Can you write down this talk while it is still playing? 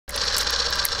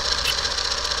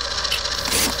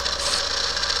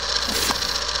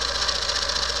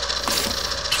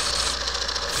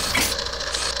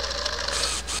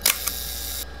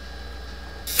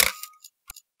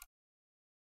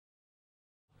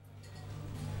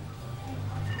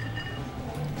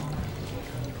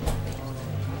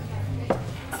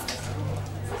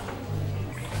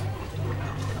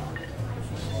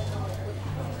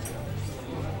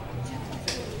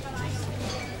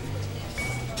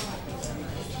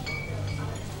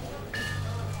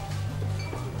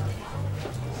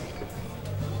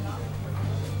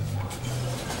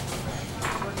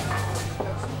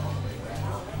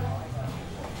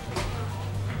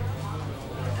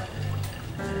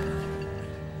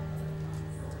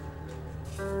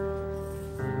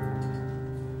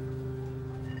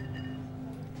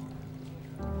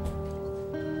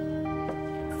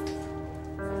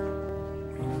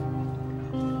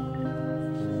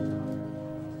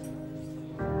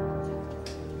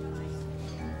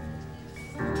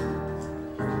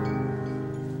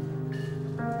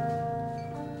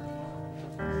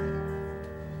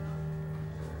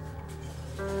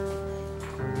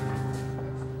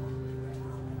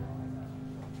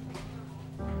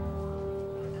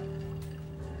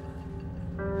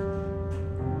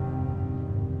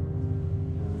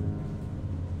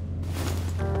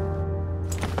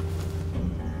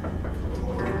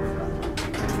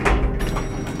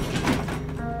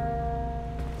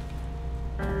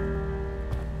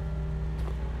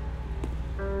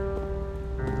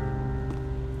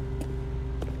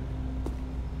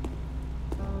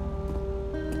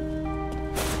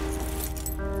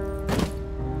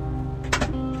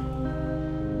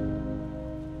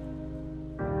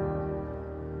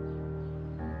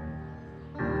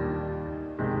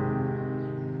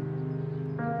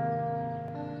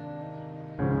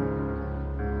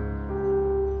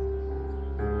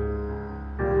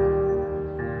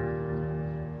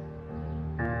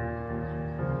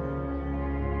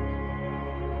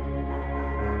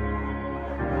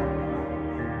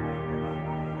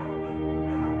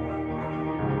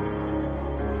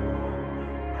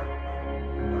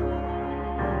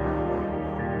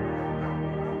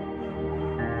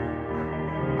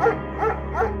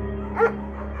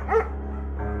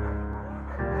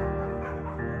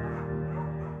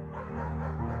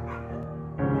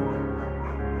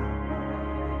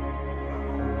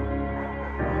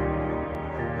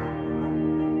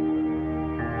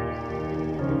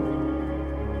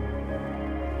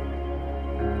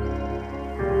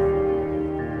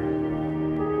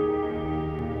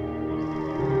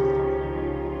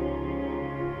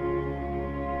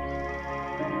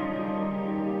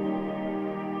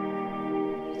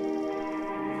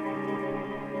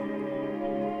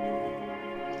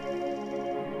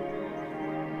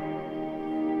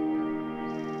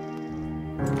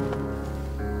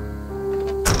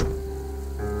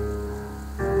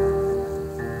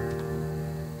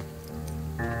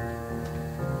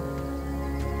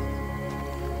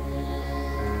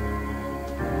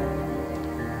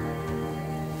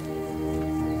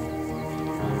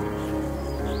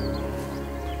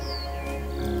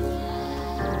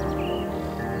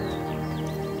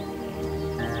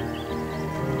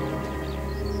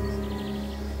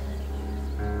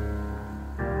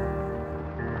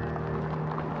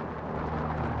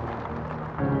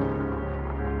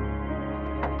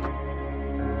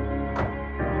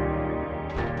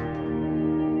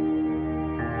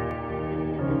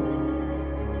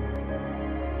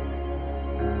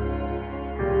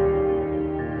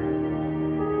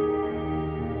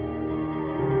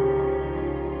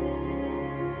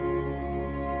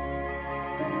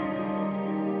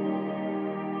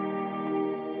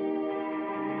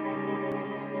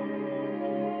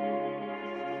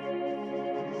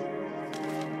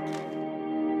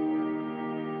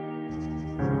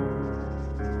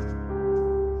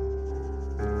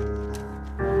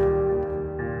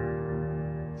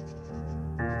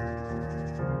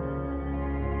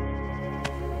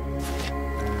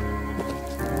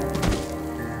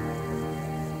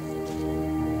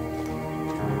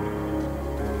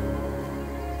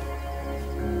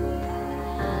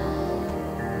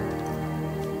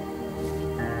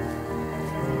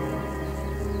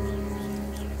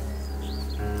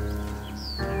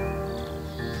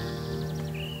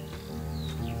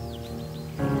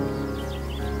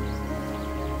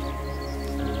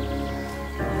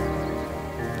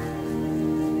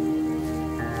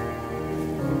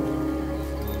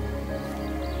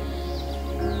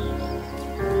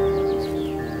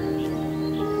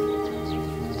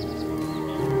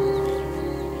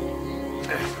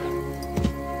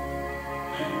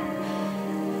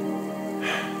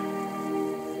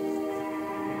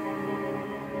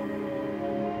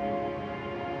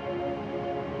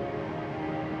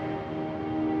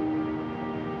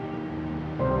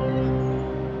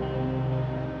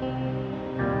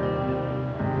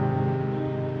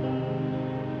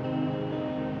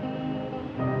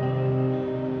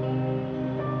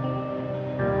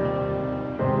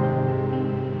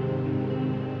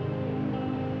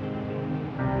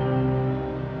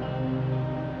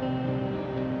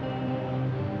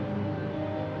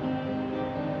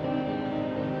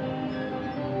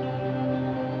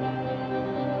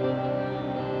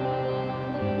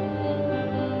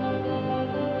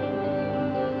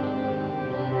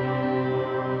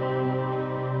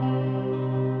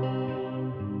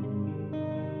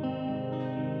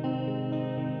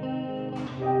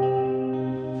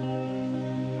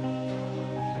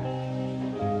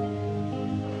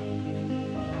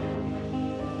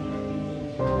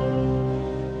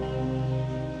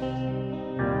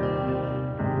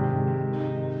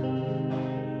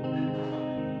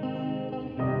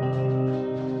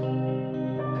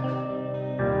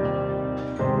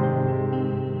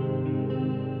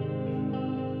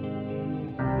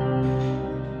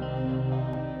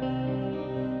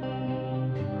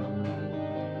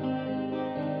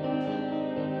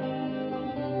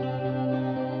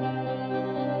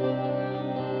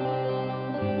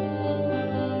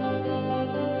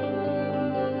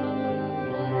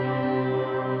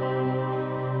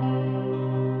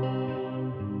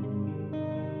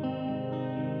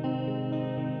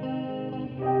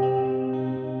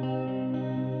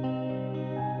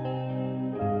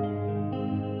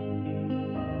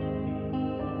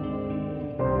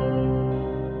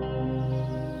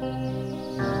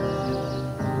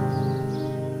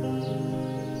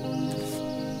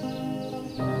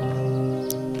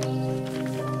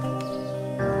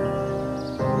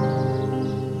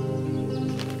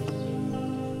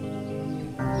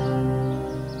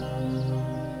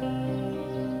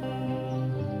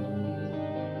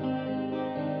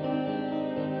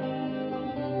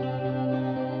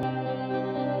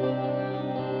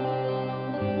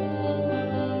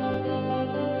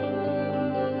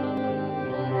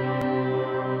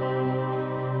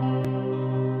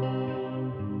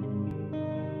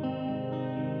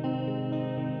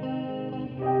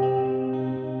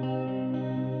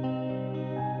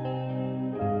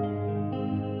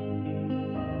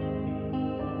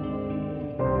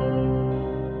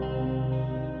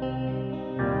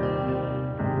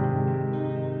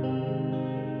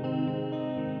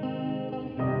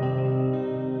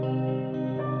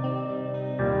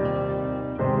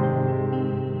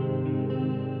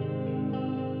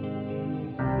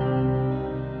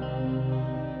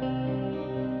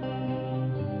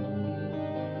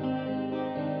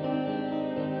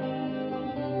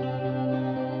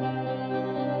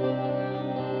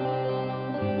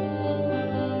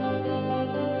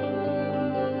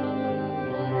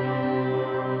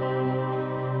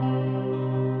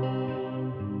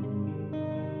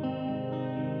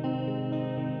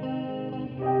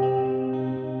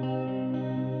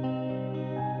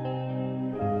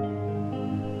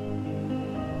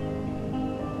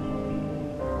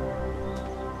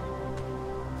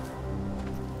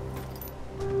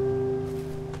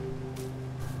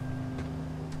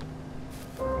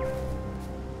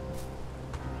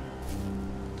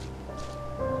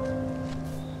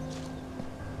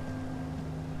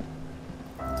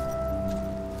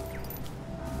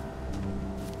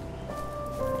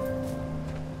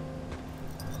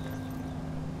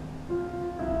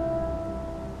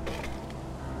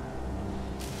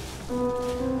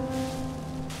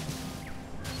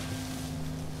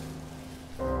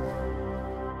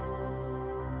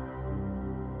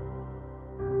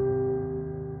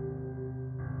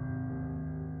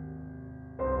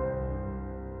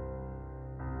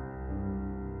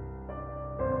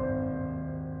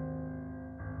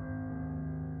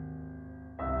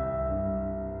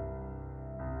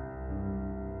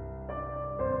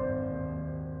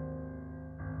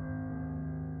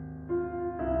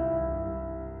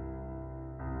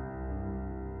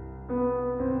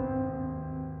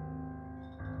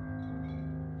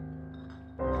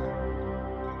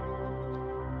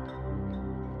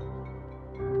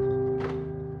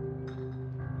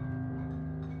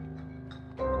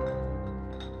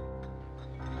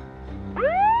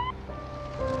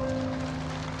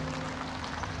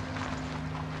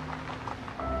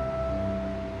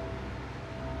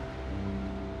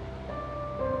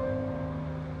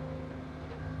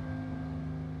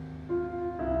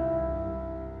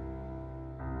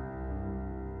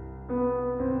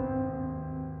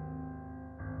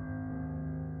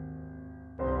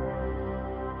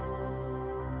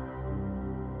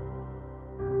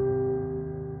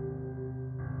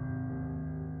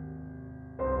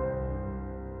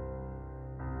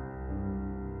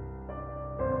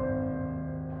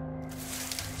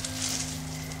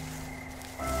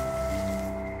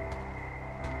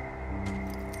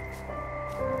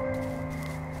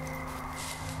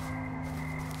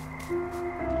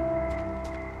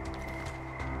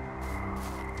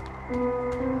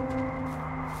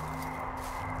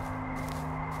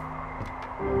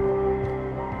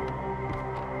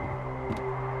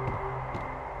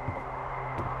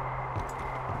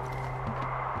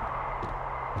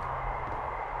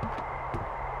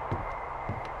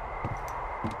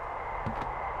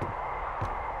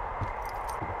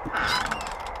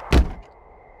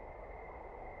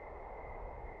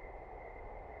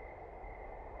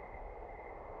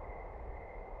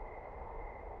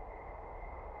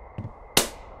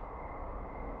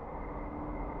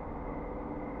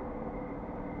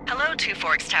Two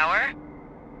Forks Tower.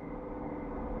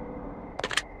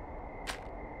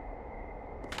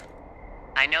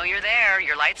 I know you're there.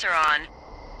 Your lights are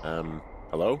on.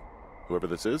 Hello? Whoever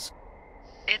this is?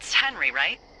 It's Henry,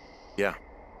 right? Yeah.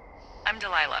 I'm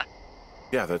Delilah.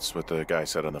 Yeah, that's what the guy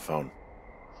said on the phone.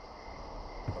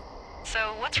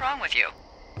 So, what's wrong with you?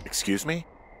 Excuse me?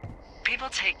 People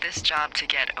take this job to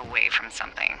get away from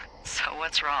something. So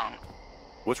what's wrong?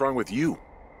 What's wrong with you?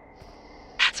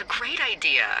 That's a great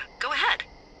idea. Go ahead.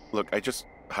 Look, I just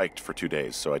hiked for 2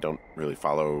 days, so I don't really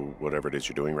follow whatever it is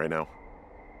you're doing right now.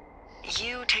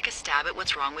 You take a stab at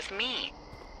what's wrong with me.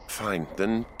 Fine,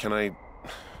 then can I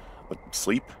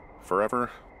sleep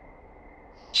forever?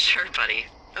 Sure, buddy.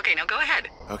 Okay, now go ahead.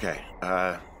 Okay,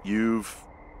 you've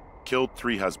killed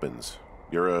 3 husbands.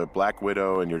 You're a black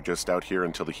widow and you're just out here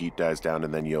until the heat dies down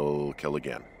and then you'll kill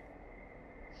again.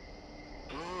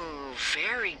 Ooh,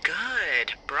 very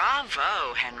good.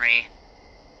 Bravo, Henry.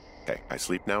 Okay, I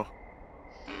sleep now?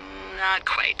 Not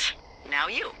quite. Now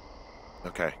you.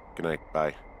 Okay, good night,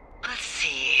 bye. Let's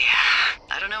see.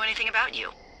 I don't know anything about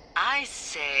you. I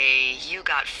say you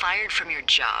got fired from your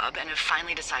job and have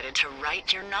finally decided to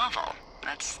write your novel.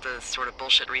 That's the sort of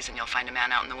bullshit reason you'll find a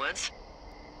man out in the woods.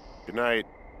 Good night.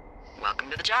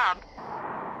 Welcome to the job.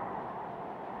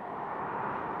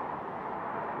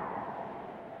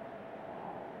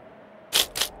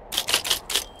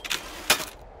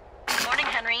 Morning,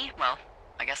 Henry. Well,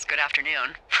 I guess good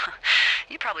afternoon.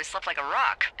 You probably slept like a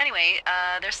rock. Anyway,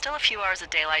 there's still a few hours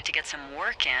of daylight to get some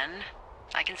work in.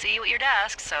 I can see you at your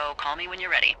desk, so call me when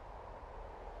you're ready.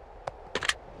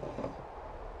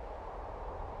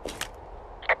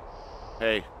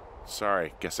 Hey,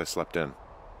 sorry, guess I slept in.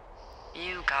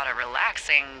 You got a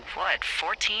relaxing,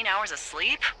 14 hours of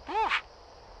sleep? Whew.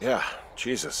 Yeah,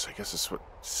 Jesus, I guess it's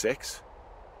 6?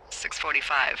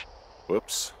 6:45.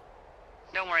 Whoops.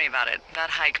 Don't worry about it. That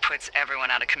hike puts everyone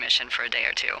out of commission for a day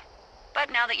or two. But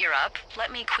now that you're up,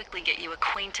 let me quickly get you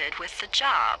acquainted with the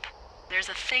job. There's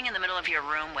a thing in the middle of your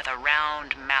room with a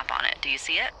round map on it. Do you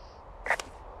see it?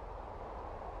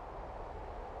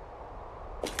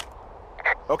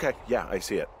 Okay, yeah, I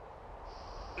see it.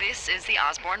 This is the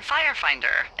Osborne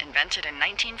Firefinder, invented in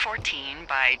 1914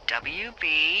 by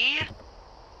W.B.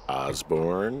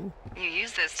 Osborne? You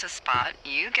use this to spot,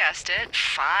 you guessed it,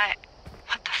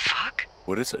 What the fuck?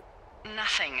 What is it?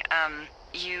 Nothing.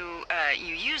 You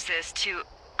use this to...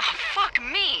 Oh, fuck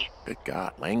me! Good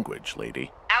God, language,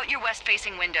 lady. Out your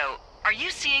west-facing window. Are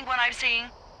you seeing what I'm seeing?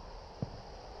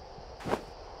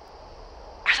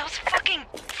 Are those fucking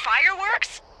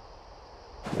fireworks?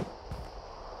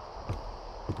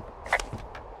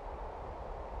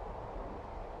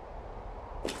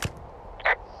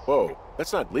 Whoa,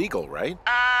 that's not legal, right?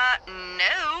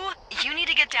 No. You need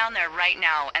to get down there right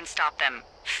now and stop them.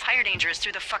 Fire danger is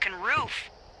through the fucking roof.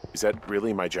 Is that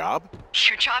really my job?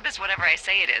 Your job is whatever I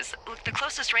say it is. Look, the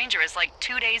closest ranger is like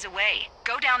 2 days away.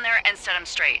 Go down there and set them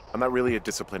straight. I'm not really a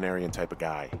disciplinarian type of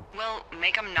guy. Well,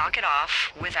 make them knock it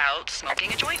off without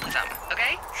smoking a joint with them,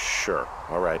 okay? Sure,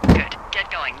 all right. Good. Get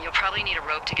going. You'll probably need a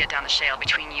rope to get down the shale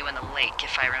between you and the lake,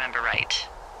 if I remember right.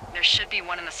 There should be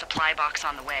one in the supply box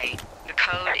on the way. The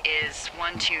code is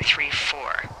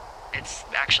 1234. It's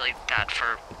actually that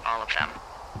for all of them.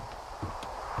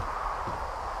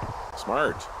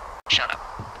 Smart. Shut up.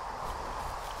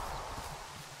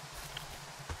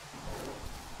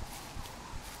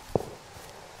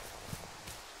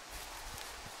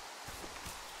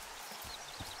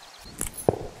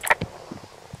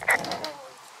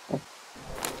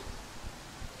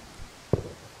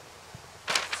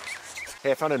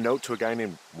 Hey, I found a note to a guy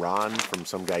named Ron from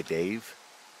some guy Dave.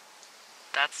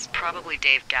 That's probably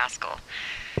Dave Gaskell.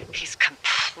 He's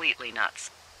completely nuts.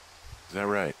 Is that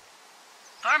right?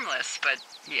 Harmless, but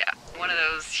yeah, one of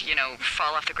those,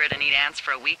 fall off the grid and eat ants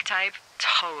for a week type.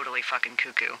 Totally fucking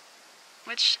cuckoo.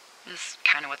 Which is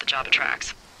kind of what the job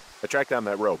attracts. I tracked down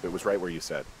that rope. It was right where you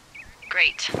said.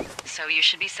 Great. So you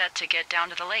should be set to get down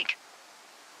to the lake.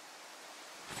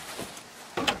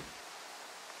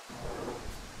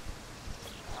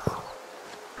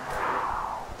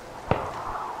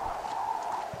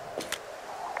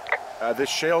 This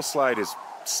shale slide is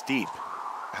steep.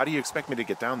 How do you expect me to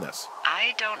get down this?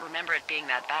 I don't remember it being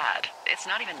that bad. It's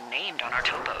not even named on our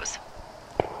topos.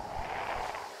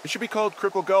 It should be called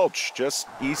Cripple Gulch, just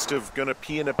east of Gonna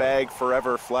Pee in a Bag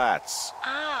Forever Flats.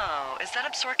 Oh, is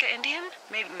that Absorka Indian?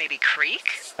 Maybe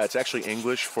Creek? That's actually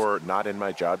English for not in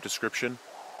my job description.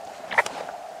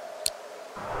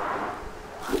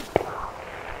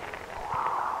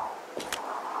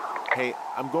 Hey,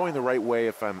 I'm going the right way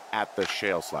if I'm at the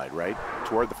shale slide, right?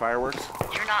 Toward the fireworks?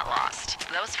 You're not lost.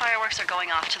 Those fireworks are going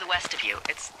off to the west of you.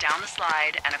 It's down the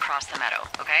slide and across the meadow,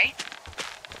 okay?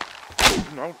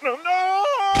 No, no, no!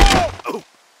 Oh.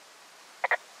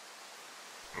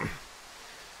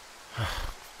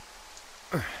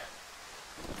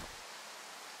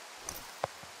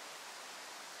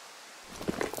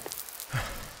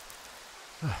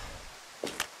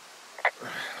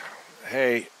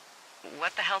 Hey.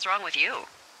 What the hell's wrong with you?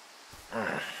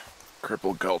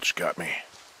 Crippled Gulch got me.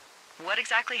 What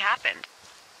exactly happened?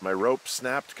 My rope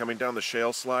snapped coming down the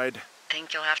shale slide.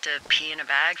 Think you'll have to pee in a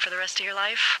bag for the rest of your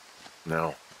life?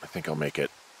 No, I think I'll make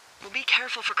it. Well, be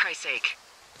careful for Christ's sake.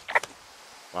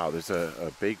 Wow, there's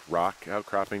a big rock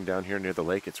outcropping down here near the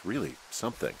lake. It's really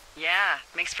something. Yeah,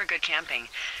 makes for good camping.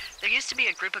 There used to be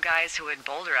a group of guys who would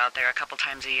boulder out there a couple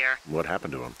times a year. What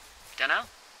happened to them? Dunno.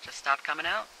 Just stopped coming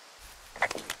out.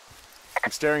 I'm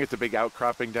staring at the big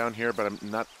outcropping down here, but I'm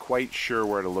not quite sure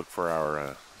where to look for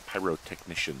our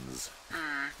pyrotechnicians.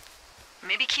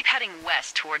 Maybe keep heading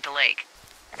west toward the lake.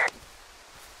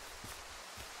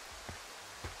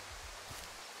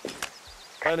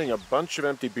 Finding a bunch of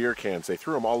empty beer cans. They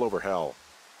threw them all over hell.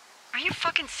 Are you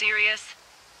fucking serious?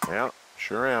 Yeah,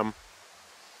 sure am.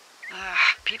 Ugh,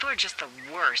 people are just the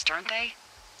worst, aren't they?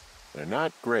 They're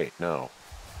not great, no.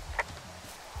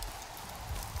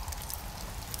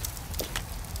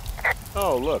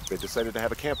 Oh, look, they decided to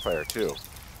have a campfire, too.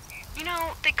 You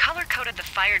know, they color-coded the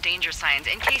fire danger signs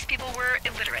in case people were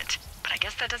illiterate. But I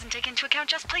guess that doesn't take into account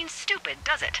just plain stupid,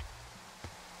 does it?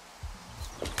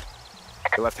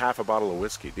 They left half a bottle of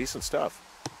whiskey. Decent stuff.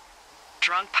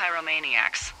 Drunk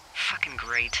pyromaniacs. Fucking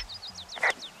great.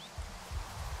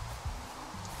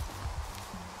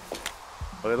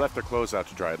 Well, they left their clothes out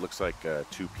to dry. It looks like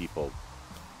 2 people.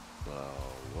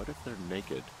 What if they're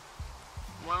naked?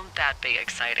 Won't that be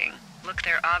exciting? Look,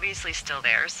 they're obviously still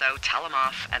there, so tell them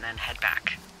off and then head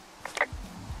back.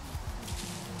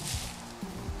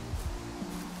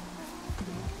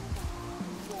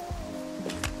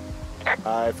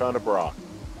 I found a bra.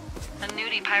 A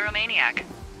nudie pyromaniac.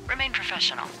 Remain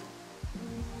professional.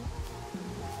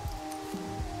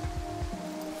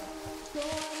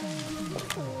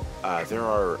 There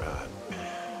are,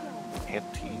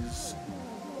 panties?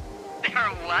 There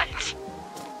are what?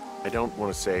 I don't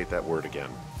want to say that word again.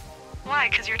 Why,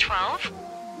 'cause you're 12?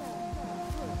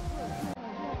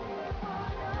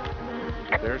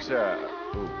 There's a...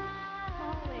 Ooh.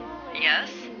 Yes?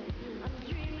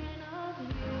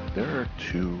 There are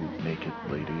 2 naked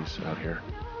ladies out here.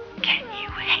 Can you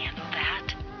handle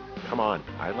that? Come on,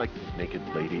 I like naked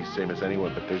ladies, same as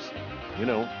anyone, but there's, you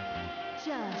know... 2?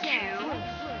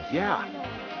 Yeah.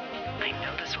 I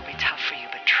know this will be tough for you,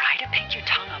 but try to pick your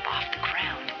tongue up off the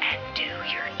ground and do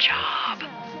your job.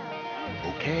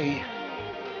 Okay.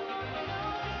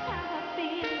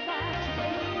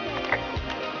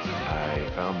 I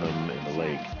found them in the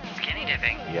lake. Skinny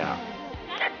dipping. Yeah.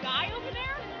 That guy over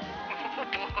there? Oh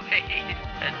boy.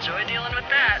 Enjoy dealing with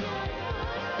that.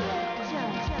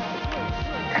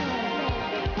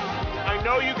 I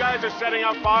know you guys are setting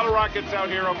up bottle rockets out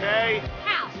here, okay?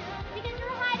 How? Because you're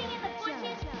hiding in the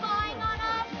bushes spying on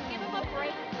us? Give him a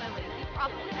break, Lily. He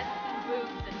probably hasn't seen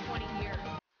boobs in 20 years.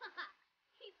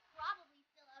 He's probably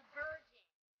still a virgin.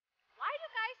 Why do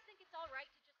guys think it's alright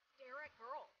to just stare at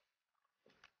girls?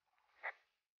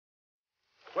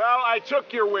 Well, I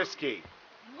took your whiskey.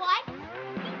 What?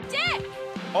 You did!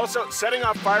 Also, setting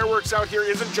off fireworks out here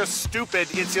isn't just stupid,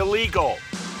 it's illegal.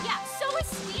 Yeah, so is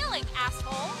stealing,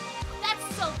 asshole.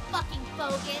 That's so fucking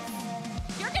bogus.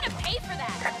 You're gonna pay for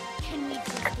that. Can we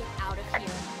just get out of here?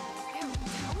 Ew,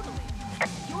 totally.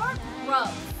 You're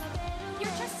gross.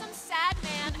 You're just some sad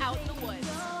man out in the woods.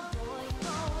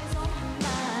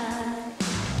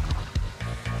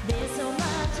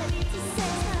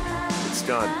 It's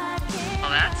done. Well,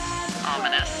 that's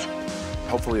ominous.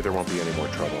 Hopefully there won't be any more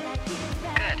trouble.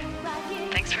 Good.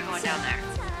 Thanks for going down there.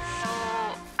 So,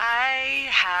 I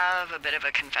have a bit of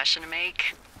a confession to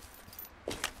make.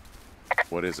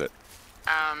 What is it?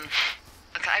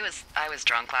 Look, I was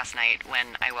drunk last night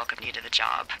when I welcomed you to the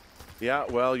job. Yeah,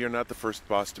 well, you're not the first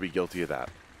boss to be guilty of that.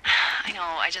 I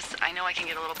know I can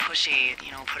get a little pushy,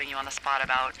 you know, putting you on the spot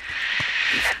about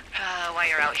why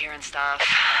you're out here and stuff.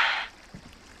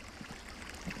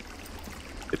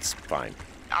 It's fine.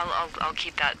 I'll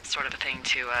keep that sort of a thing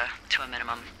to a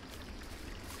minimum.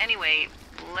 Anyway,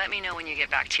 let me know when you get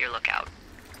back to your lookout.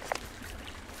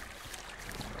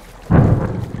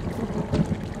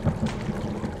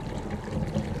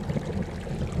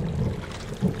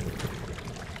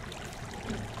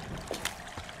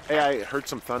 Hey, I heard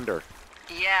some thunder.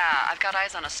 Yeah, I've got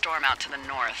eyes on a storm out to the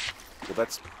north. Well,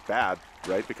 that's bad,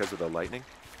 right? Because of the lightning?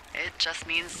 It just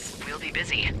means we'll be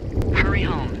busy. Hurry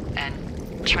home,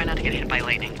 and try not to get hit by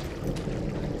lightning.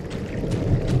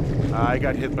 I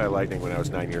got hit by lightning when I was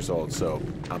 9 years old, so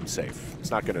I'm safe. It's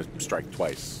not gonna strike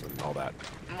twice and all that.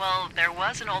 Well, there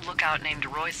was an old lookout named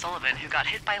Roy Sullivan who got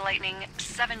hit by lightning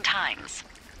 7 times.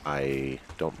 I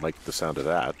don't like the sound of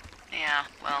that. Yeah,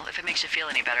 well, if it makes you feel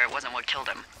any better, it wasn't what killed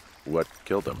him. What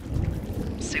killed him?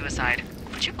 Suicide.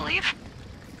 Would you believe?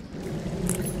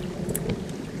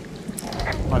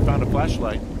 I found a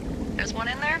flashlight. There's one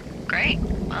in there? Great.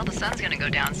 Well, the sun's gonna go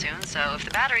down soon, so if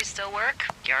the batteries still work,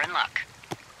 you're in luck.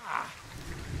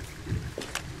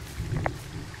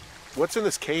 What's in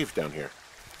this cave down here?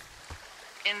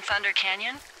 In Thunder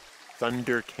Canyon?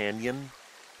 Thunder Canyon?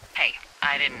 Hey,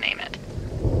 I didn't name it.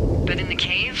 But in the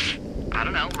cave, I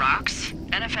don't know, rocks?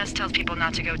 NFS tells people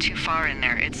not to go too far in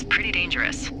there. It's pretty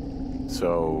dangerous.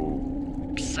 So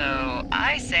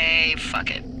I say, fuck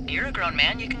it. You're a grown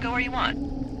man, you can go where you want.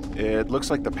 it looks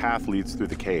like the path leads through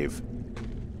the cave.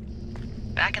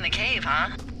 Back in the cave,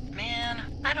 huh? Man,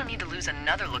 I don't need to lose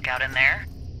another lookout in there.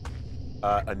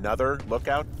 Another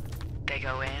lookout? They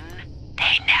go in,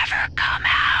 they never come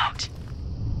out.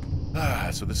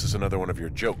 So this is another one of your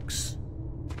jokes.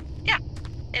 Yeah,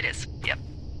 it is. Yep.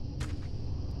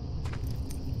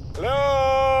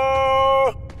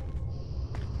 Hello?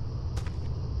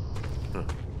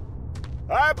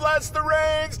 I bless the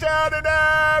rains down in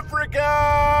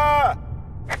Africa!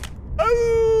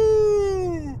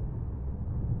 Ooh!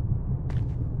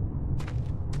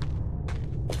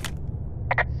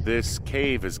 This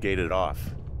cave is gated off.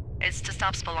 It's to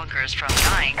stop spelunkers from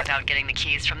dying without getting the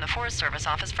keys from the Forest Service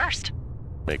office first.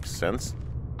 Makes sense.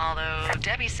 Although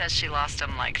Debbie says she lost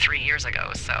them like 3 years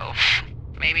ago, so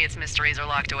maybe its mysteries are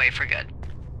locked away for good.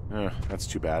 That's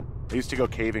too bad. I used to go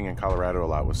caving in Colorado a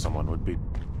lot with someone. Would be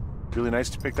really nice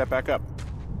to pick that back up.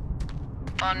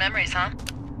 Fond memories, huh?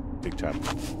 Big time.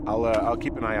 I'll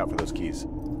keep an eye out for those keys.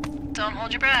 Don't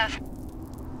hold your breath.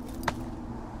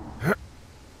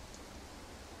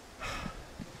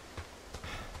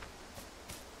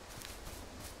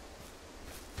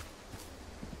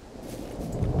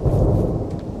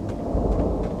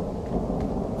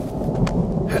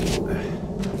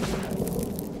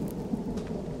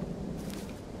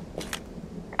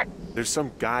 There's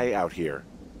some guy out here.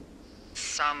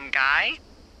 Some guy?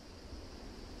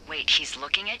 Wait, he's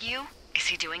looking at you? Is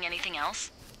he doing anything else?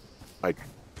 I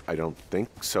don't think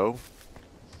so.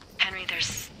 Henry,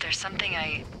 there's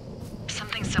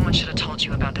something someone should have told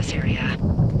you about this area.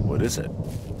 What is it?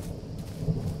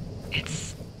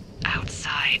 It's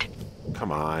outside.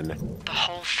 Come on. The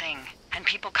whole thing. And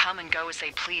people come and go as they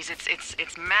please.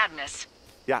 It's madness.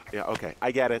 Yeah, okay.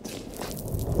 I get it.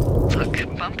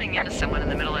 Look, bumping into someone in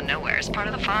the middle of nowhere is part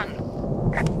of the fun.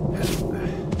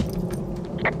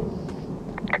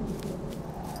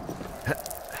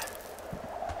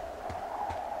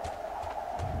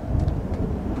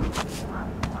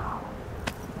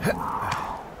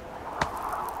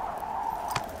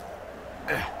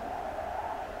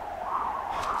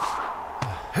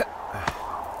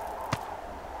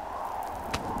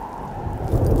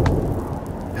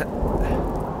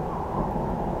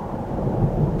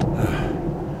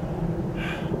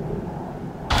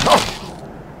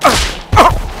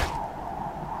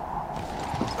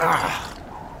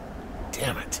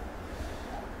 Damn it.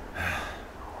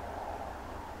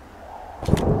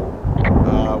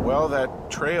 Well, that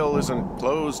trail isn't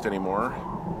closed anymore.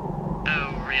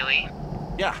 Oh, really?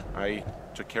 Yeah, I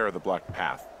took care of the blocked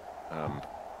path.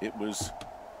 It was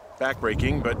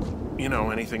backbreaking, but, you know,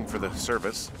 anything for the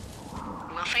service.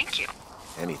 Well, thank you.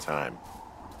 Anytime.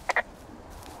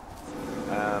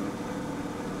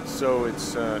 So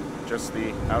it's just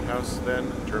the outhouse then,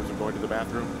 in terms of going to the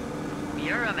bathroom?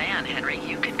 You're a man, Henry.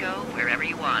 You can go wherever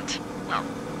you want. Well,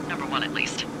 number one at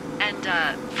least. And,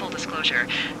 full disclosure,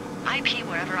 I pee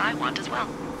wherever I want as well.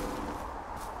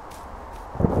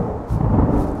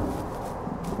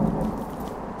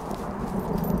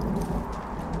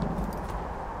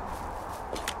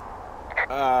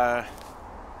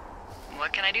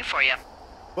 What can I do for you?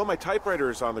 Well, my typewriter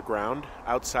is on the ground,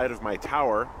 outside of my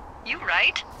tower. You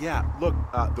right? Yeah, look,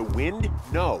 the wind?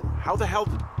 No. How the hell...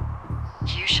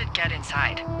 You should get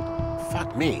inside.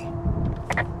 Fuck me.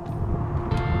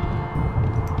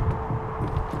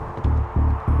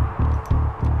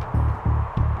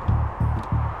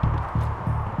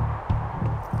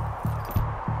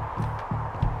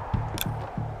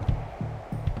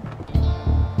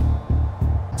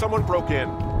 Someone broke in.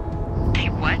 They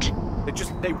what?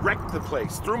 They wrecked the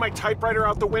place. Threw my typewriter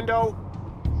out the window.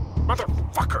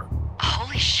 Motherfucker.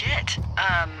 Holy shit.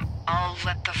 I'll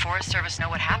let the Forest Service know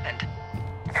what happened.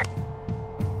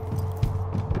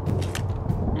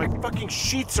 My fucking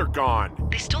sheets are gone!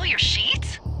 They stole your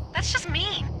sheets? That's just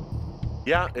mean.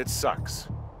 Yeah, it sucks.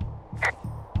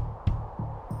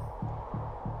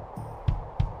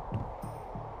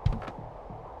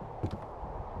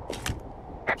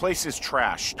 The place is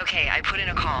trashed. Okay, I put in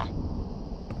a call.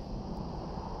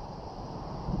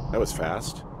 That was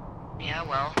fast. Yeah,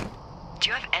 well, do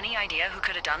you have any idea who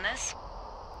could have done this?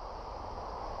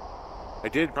 I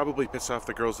did probably piss off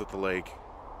the girls at the lake.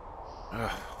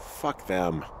 Ugh, fuck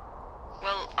them.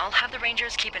 Well, I'll have the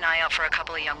Rangers keep an eye out for a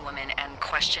couple of young women and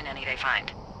question any they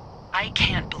find. I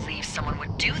can't believe someone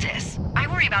would do this. I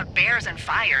worry about bears and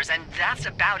fires, and that's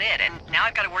about it. And now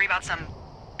I've got to worry about some,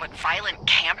 violent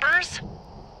campers?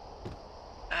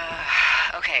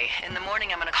 Okay, in the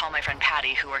morning I'm gonna call my friend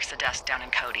Patty, who works the desk down in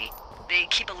Cody. They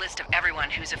keep a list of everyone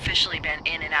who's officially been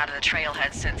in and out of the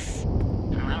trailhead since,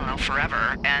 I don't know,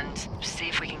 forever, and see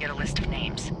if we can get a list of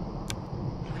names.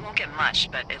 We won't get much,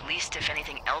 but at least if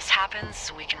anything else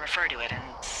happens, we can refer to it and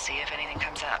see if anything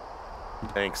comes up.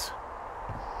 Thanks.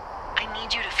 I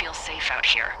need you to feel safe out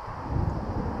here.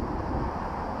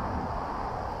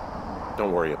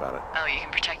 Don't worry about it. Oh, you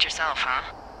can protect yourself,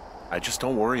 huh? I just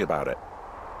don't worry about it.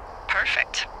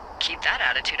 Perfect. Keep that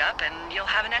attitude up and you'll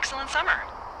have an excellent summer.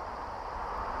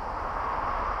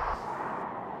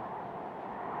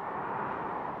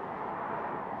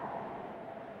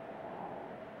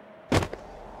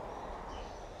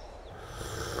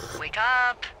 Wake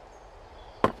up.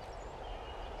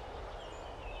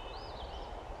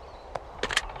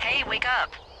 Hey, wake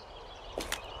up.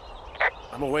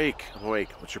 I'm awake.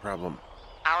 What's your problem?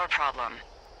 Our problem.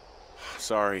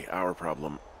 Sorry, our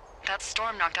problem. That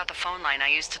storm knocked out the phone line I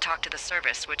used to talk to the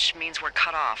service, which means we're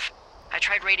cut off. I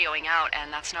tried radioing out,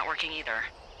 and that's not working either.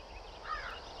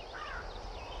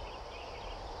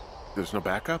 There's no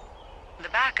backup? The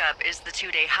backup is the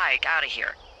 2-day hike out of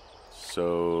here.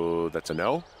 So that's a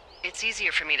no? It's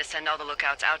easier for me to send all the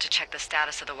lookouts out to check the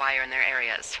status of the wire in their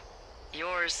areas.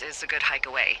 Yours is a good hike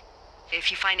away. If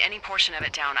you find any portion of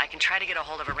it down, I can try to get a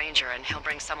hold of a ranger and he'll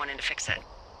bring someone in to fix it.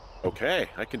 Okay,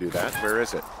 I can do that. Where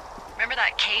is it? Remember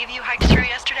that cave you hiked through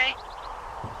yesterday?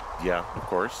 Yeah, of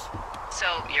course. So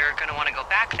you're gonna want to go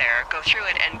back there, go through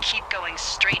it, and keep going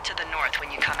straight to the north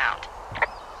when you come out.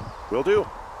 Will do.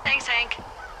 Thanks, Hank.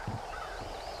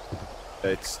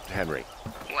 It's Henry.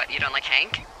 What, you don't like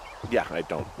Hank? Yeah, I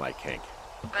don't like Hank.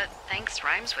 But thanks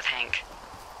rhymes with Hank.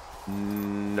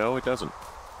 No, it doesn't.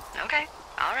 Okay,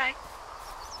 all right.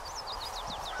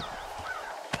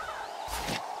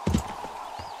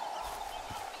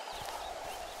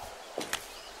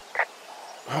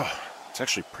 Oh, it's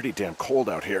actually pretty damn cold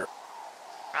out here.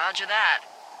 Roger that.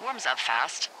 Warms up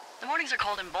fast. The mornings are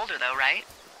cold in Boulder, though, right?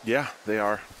 Yeah, they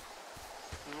are.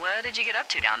 What did you get up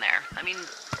to down there? I mean,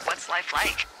 what's life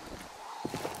like?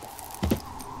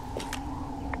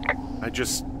 I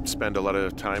just spend a lot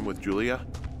of time with Julia.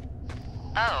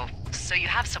 Oh, so you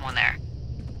have someone there.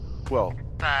 Well,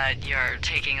 But you're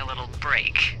taking a little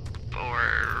break.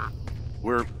 Or...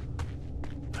 we're...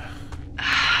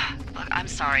 Look, I'm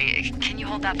sorry. Can you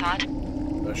hold that thought?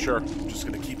 Sure. Just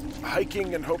gonna keep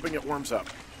hiking and hoping it warms up.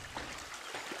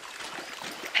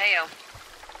 Heyo.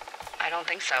 I don't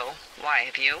think so. Why,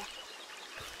 have you?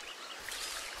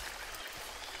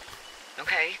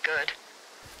 Okay, good.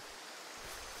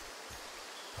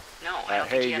 No, I don't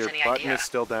think Hey, he has your any button idea. is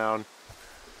still down.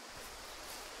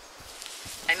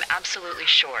 I'm absolutely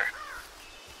sure.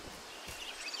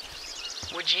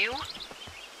 Would you?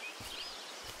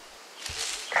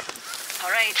 All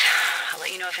right. I'll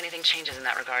let you know if anything changes in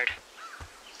that regard.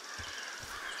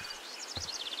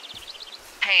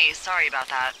 Hey, sorry about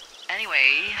that.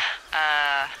 Anyway,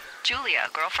 Julia,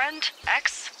 girlfriend?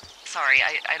 Ex? Sorry,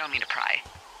 I don't mean to pry.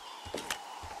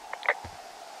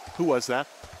 Who was that?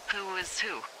 Who is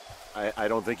who? I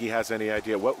don't think he has any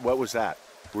idea. What was that?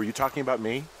 Were you talking about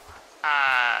me?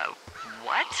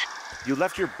 What? You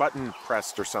left your button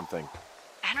pressed or something.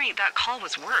 Henry, that call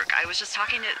was work. I was just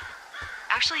talking to...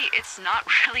 Actually, it's not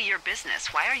really your business.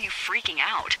 Why are you freaking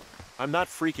out? I'm not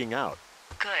freaking out.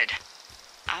 Good.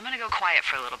 I'm gonna go quiet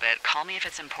for a little bit. Call me if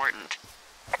it's important.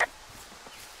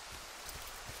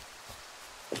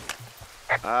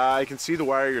 I can see the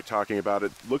wire you're talking about.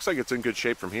 It looks like it's in good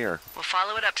shape from here. We'll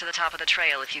follow it up to the top of the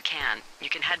trail if you can. You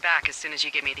can head back as soon as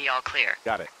you give me the all clear.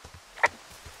 Got it.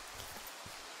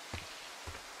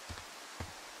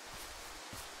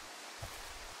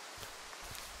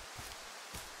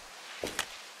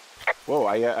 Whoa,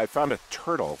 I found a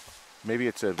turtle. Maybe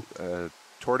it's a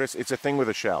tortoise. It's a thing with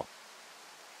a shell.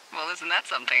 Well, isn't that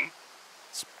something?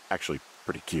 It's actually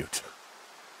pretty cute.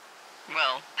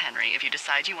 Well, Henry, if you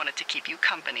decide you want it to keep you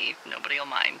company, nobody'll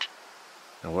mind.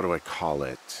 Now, what do I call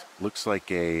it? Looks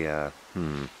like a,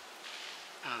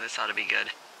 Oh, this ought to be good.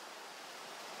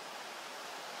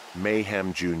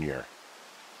 Mayhem Jr.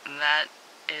 That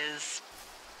is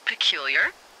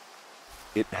peculiar.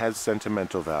 It has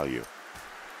sentimental value.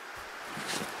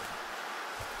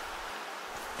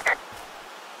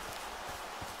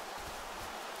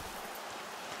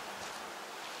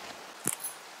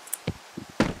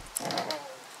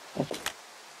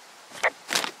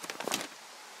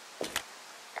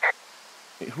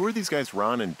 Hey, who are these guys,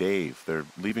 Ron and Dave? They're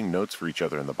leaving notes for each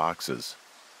other in the boxes.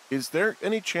 Is there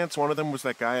any chance one of them was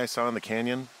that guy I saw in the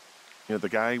canyon? You know, the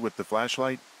guy with the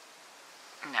flashlight?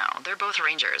 No, they're both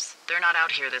rangers. They're not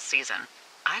out here this season.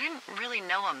 I didn't really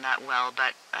know him that well,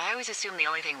 but I always assumed the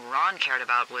only thing Ron cared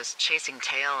about was chasing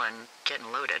tail and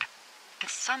getting loaded.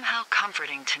 It's somehow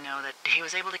comforting to know that he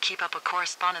was able to keep up a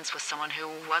correspondence with someone who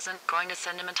wasn't going to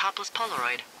send him a topless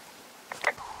Polaroid.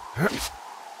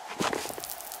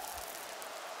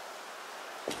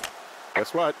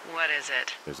 Guess what? What is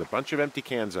it? There's a bunch of empty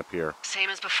cans up here. Same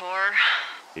as before?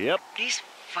 Yep. These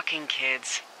fucking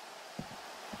kids.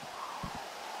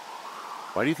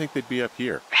 Why do you think they'd be up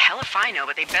here? Hell if I know,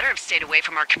 but they better have stayed away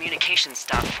from our communication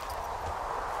stuff.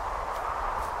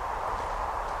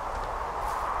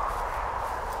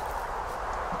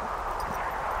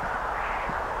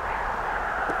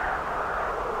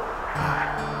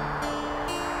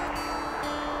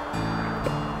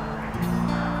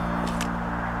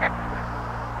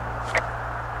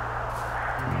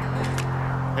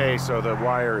 Hey, so the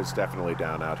wire is definitely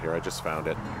down out here. I just found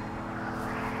it.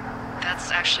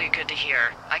 That's actually good to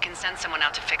hear. I can send someone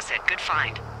out to fix it. Good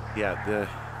find. Yeah, the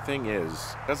thing is,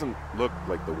 it doesn't look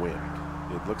like the wind.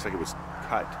 It looks like it was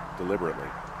cut deliberately.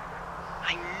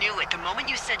 I knew it the moment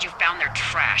you said you found their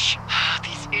trash.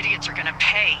 These idiots are gonna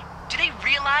pay. Do they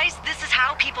realize this is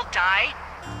how people die?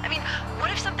 I mean,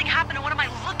 what if something happened to one of my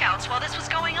lookouts while this was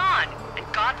going on? And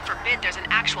God forbid there's an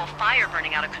actual fire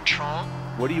burning out of control.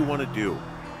 What do you want to do?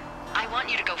 I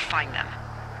want you to go find them.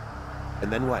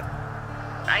 And then what?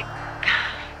 I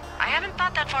haven't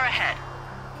thought that far ahead.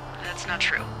 That's not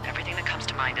true. Everything that comes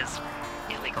to mind is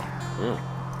illegal.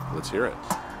 Let's hear it.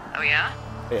 Oh yeah?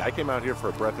 Hey, I came out here for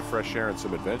a breath of fresh air and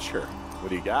some adventure. What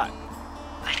do you got?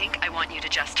 I think I want you to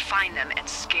just find them and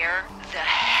scare the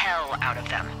hell out of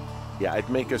them. Yeah, I'd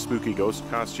make a spooky ghost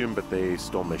costume, but they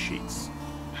stole my sheets.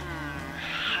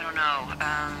 I don't know.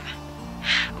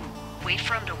 Wait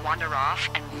for them to wander off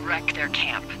and wreck their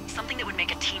camp. Something that would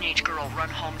make a teenage girl run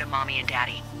home to mommy and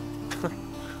daddy.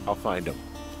 I'll find them.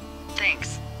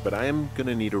 Thanks. But I am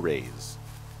gonna need a raise.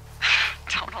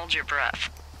 Don't hold your breath.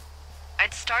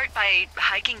 I'd start by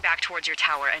hiking back towards your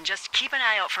tower and just keep an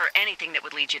eye out for anything that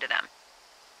would lead you to them.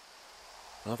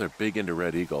 Well, they're big into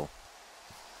Red Eagle.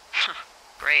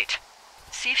 Great.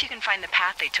 See if you can find the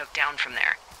path they took down from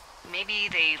there. Maybe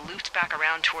they looped back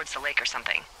around towards the lake or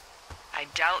something. I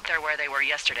doubt they're where they were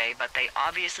yesterday, but they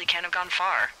obviously can't have gone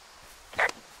far.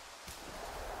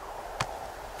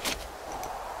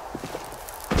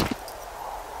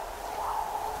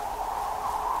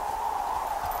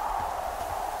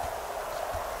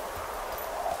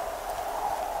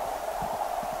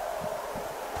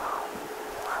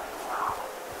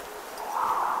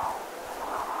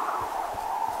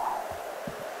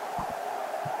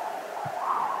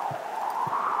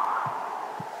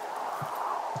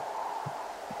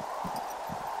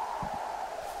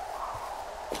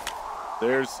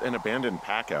 There's an abandoned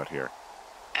pack out here.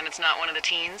 And it's not one of the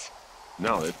teens?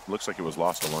 No, it looks like it was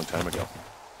lost a long time ago.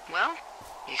 Well,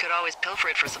 you could always pilfer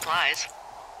it for supplies.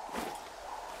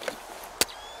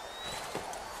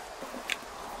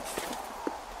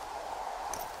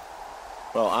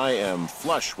 Well, I am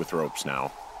flush with ropes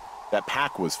now. That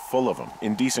pack was full of them,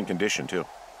 in decent condition, too.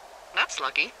 That's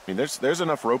lucky. I mean, there's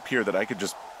enough rope here that I could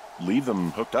just leave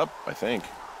them hooked up, I think.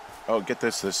 Oh, get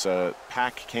this. This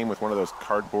pack came with one of those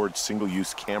cardboard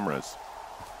single-use cameras.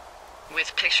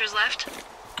 With pictures left?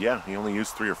 Yeah, he only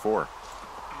used 3 or 4.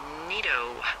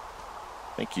 Neato.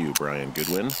 Thank you, Brian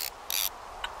Goodwin.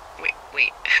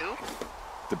 Wait, who?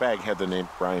 The bag had the name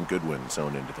Brian Goodwin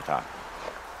sewn into the top.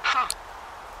 Huh.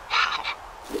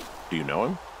 Wow. Do you know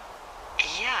him?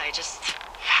 Yeah, I just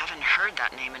haven't heard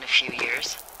that name in a few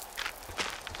years.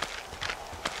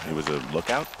 He was a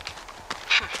lookout?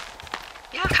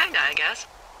 Yeah, kinda, I guess.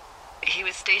 He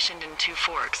was stationed in Two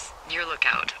Forks, your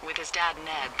lookout, with his dad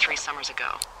Ned 3 summers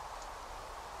ago.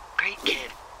 Great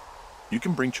kid. You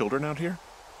can bring children out here?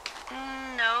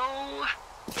 No.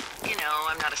 You know,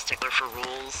 I'm not a stickler for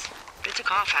rules. They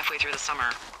took off halfway through the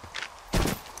summer.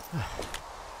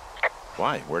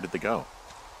 Why? Where did they go?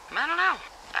 I don't know.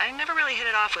 I never really hit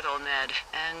it off with old Ned,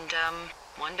 and,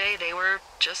 one day they were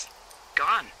just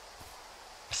gone.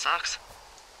 Sucks.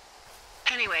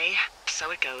 Anyway,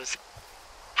 so it goes.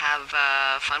 Have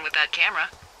fun with that camera.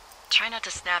 Try not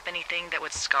to snap anything that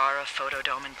would scar a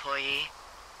Photodome employee.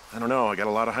 I don't know, I got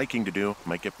a lot of hiking to do.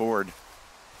 Might get bored.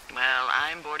 Well,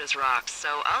 I'm bored as rocks,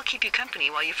 so I'll keep you company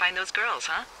while you find those girls,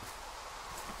 huh?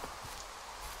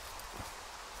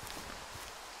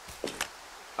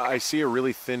 I see a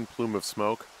really thin plume of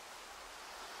smoke.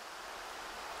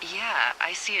 Yeah,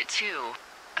 I see it too.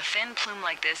 A thin plume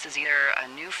like this is either a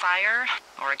new fire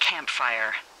or a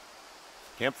campfire.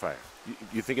 Campfire?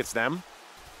 You think it's them?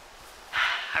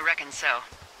 I reckon so.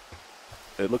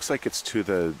 It looks like it's to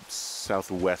the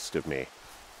southwest of me.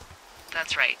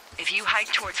 That's right. If you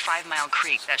hike towards 5 Mile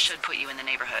Creek, that should put you in the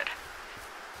neighborhood.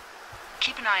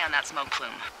 Keep an eye on that smoke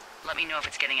plume. Let me know if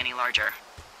it's getting any larger.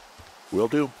 Will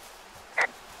do.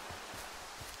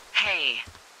 Hey,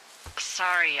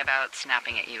 sorry about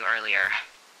snapping at you earlier.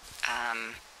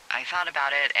 I thought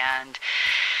about it, and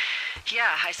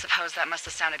yeah, I suppose that must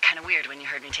have sounded kind of weird when you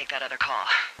heard me take that other call.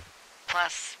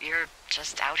 Plus, you're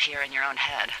just out here in your own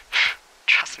head.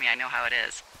 Trust me, I know how it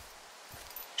is.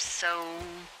 So,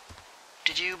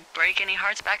 did you break any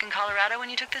hearts back in Colorado when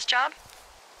you took this job?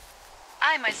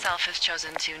 I myself have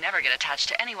chosen to never get attached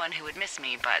to anyone who would miss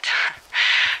me, but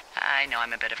I know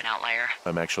I'm a bit of an outlier.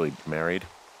 I'm actually married.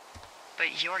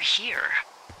 But you're here.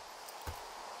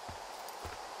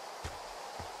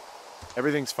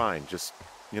 Everything's fine, just,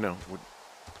 we're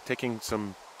taking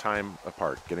some time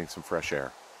apart, getting some fresh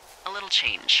air. A little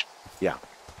change. Yeah.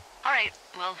 All right,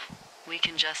 well, we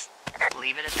can just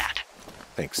leave it at that.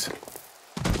 Thanks.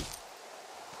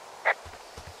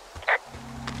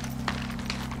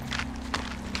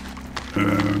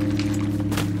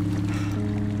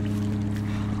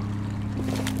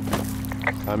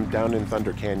 I'm down in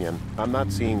Thunder Canyon. I'm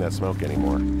not seeing that smoke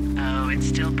anymore. Oh, it's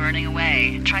still burning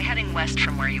away. Try heading west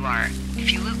from where you are.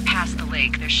 If you loop past the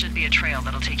lake, there should be a trail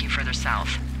that'll take you further south.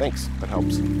 Thanks, that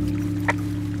helps.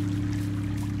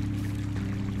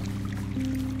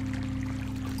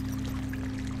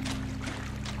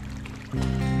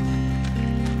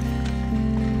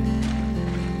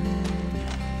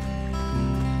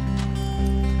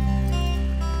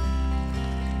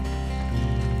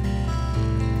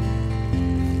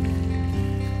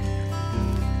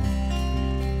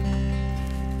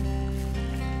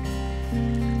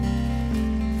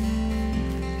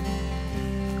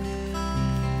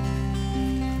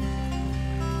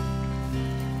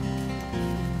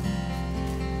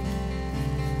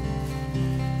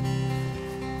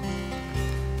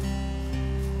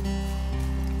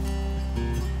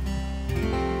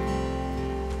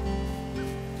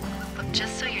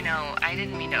 Just so you know, I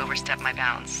didn't mean to overstep my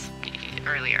bounds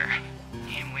earlier,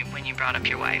 when you brought up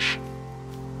your wife.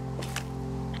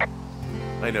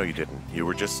 I know you didn't. You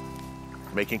were just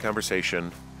making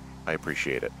conversation. I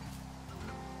appreciate it.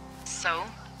 So,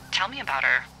 tell me about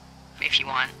her, if you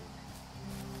want.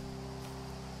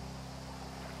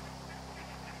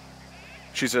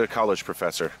 She's a college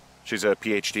professor. She's a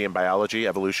PhD in biology,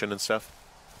 evolution, and stuff.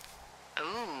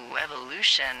 Ooh,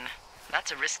 evolution.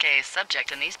 That's a risque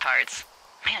subject in these parts.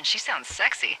 Man, she sounds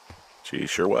sexy. She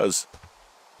sure was.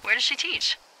 Where does she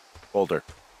teach? Boulder.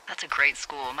 That's a great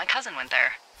school. My cousin went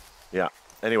there. Yeah.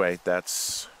 Anyway,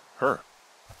 that's her.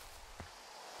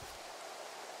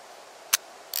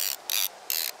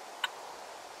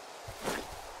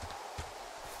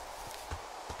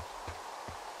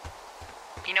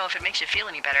 You know, if it makes you feel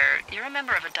any better, you're a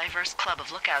member of a diverse club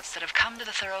of lookouts that have come to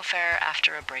the thoroughfare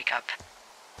after a breakup.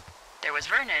 There was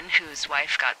Vernon, whose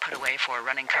wife got put away for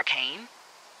running cocaine.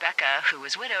 Becca, who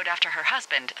was widowed after her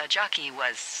husband, a jockey,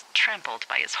 was trampled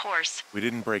by his horse. We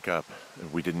didn't break up.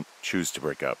 We didn't choose to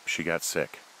break up. She got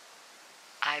sick.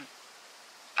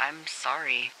 I'm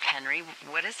sorry, Henry.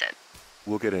 What is it?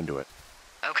 We'll get into it.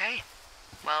 Okay.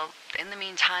 Well, in the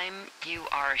meantime, you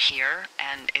are here,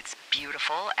 and it's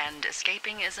beautiful, and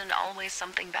escaping isn't always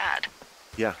something bad.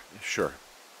 Yeah, sure.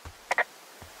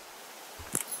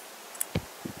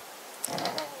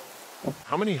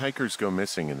 How many hikers go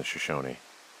missing in the Shoshone?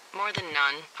 More than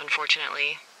none,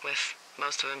 unfortunately, with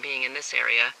most of them being in this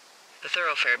area. The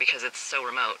thoroughfare because it's so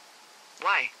remote.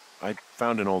 Why? I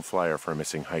found an old flyer for a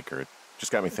missing hiker. It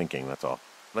just got me thinking, that's all.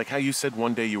 Like how you said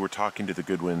one day you were talking to the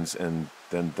Goodwins and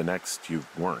then the next you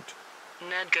weren't.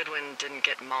 Ned Goodwin didn't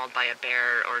get mauled by a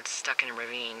bear or stuck in a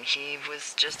ravine. He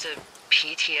was just a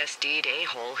PTSD'd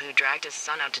a-hole who dragged his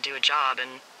son out to do a job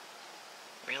and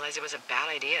realized it was a bad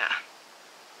idea.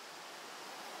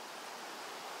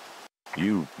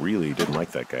 You really didn't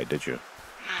like that guy, did you?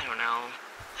 I don't know.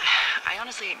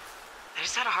 I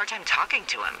just had a hard time talking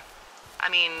to him. I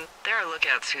mean, there are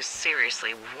lookouts who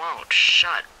seriously won't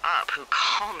shut up, who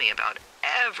call me about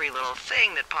every little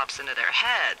thing that pops into their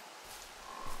head.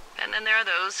 And then there are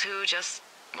those who just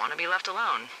want to be left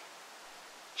alone.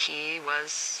 He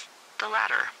was the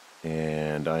latter.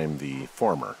 And I'm the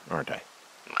former, aren't I?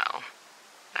 Well,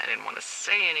 I didn't want to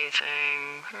say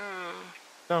anything.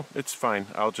 No, it's fine.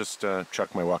 I'll just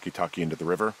chuck my walkie-talkie into the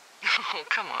river. Oh,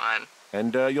 come on.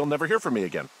 And you'll never hear from me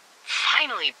again.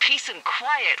 Finally, peace and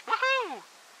quiet. Woohoo!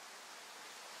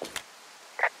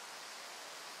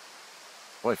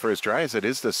 Boy, for as dry as it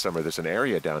is this summer, there's an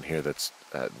area down here that's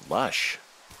lush.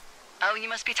 Oh, you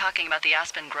must be talking about the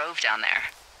Aspen Grove down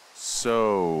there.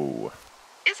 So...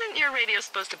 Isn't your radio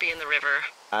supposed to be in the river?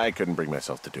 I couldn't bring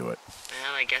myself to do it.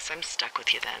 Well, I guess I'm stuck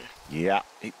with you then. Yeah.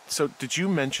 Hey, so did you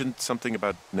mention something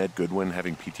about Ned Goodwin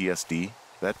having PTSD?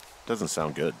 That doesn't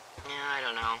sound good. Yeah, I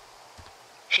don't know.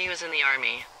 He was in the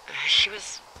army. He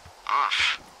was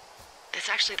off. It's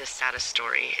actually the saddest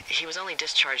story. He was only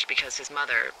discharged because his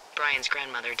mother, Brian's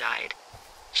grandmother, died.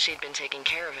 She'd been taking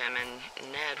care of him, and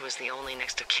Ned was the only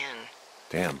next of kin.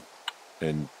 Damn.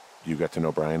 And you got to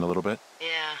know Brian a little bit?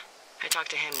 Yeah. I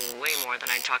talked to him way more than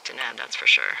I talked to Ned, that's for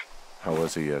sure. How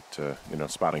was he at,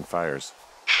 spotting fires?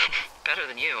 Better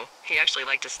than you. He actually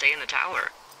liked to stay in the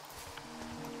tower.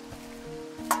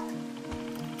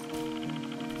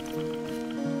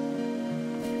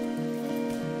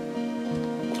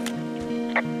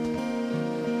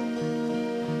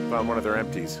 Found one of their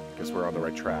empties. Guess we're on the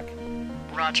right track.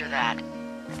 Roger that.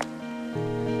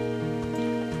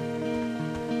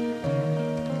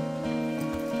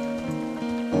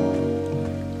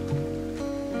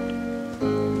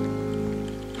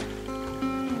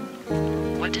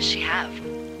 What does she have?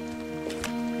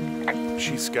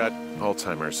 She's got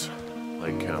Alzheimer's.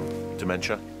 Like,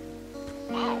 dementia.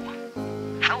 Whoa.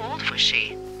 How old was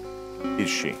she? Is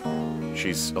she?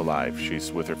 She's alive.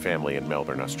 She's with her family in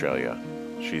Melbourne, Australia.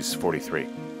 She's 43.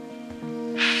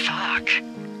 Fuck.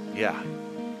 Yeah.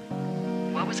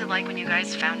 What was it like when you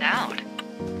guys found out?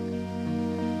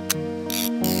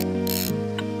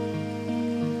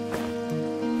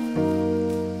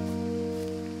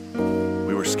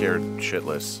 We were scared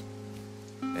shitless.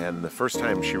 And the first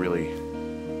time she really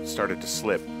started to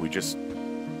slip, we just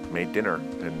made dinner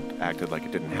and acted like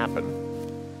it didn't happen.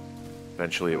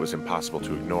 Eventually it was impossible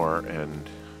to ignore, and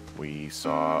we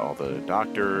saw all the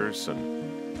doctors and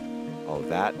all of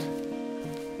that.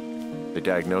 They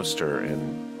diagnosed her,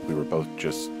 and we were both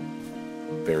just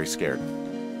very scared.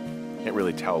 Can't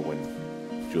really tell when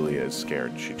Julia is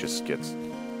scared. She just gets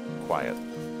quiet.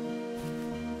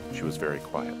 She was very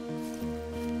quiet.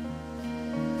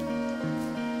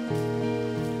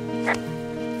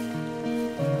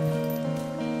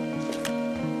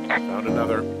 Found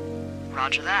another.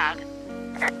 Roger that.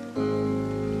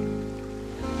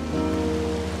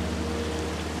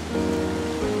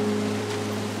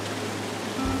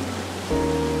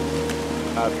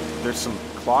 There's some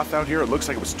cloth out here. It looks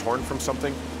like it was torn from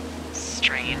something.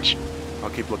 Strange. I'll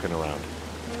keep looking around.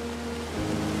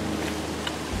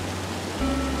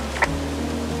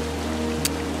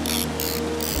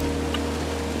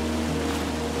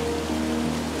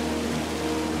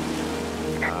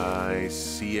 I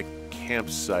see a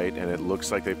campsite, and it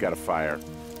looks like they've got a fire.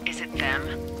 Is it them?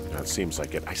 That seems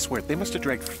like it. I swear, they must have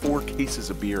dragged 4 cases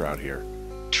of beer out here.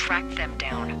 Track them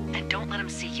down, and don't let them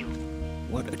see you.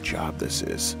 What a job this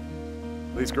is.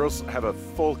 These girls have a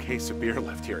full case of beer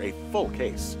left here. A full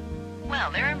case.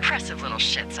 Well, they're impressive little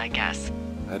shits, I guess.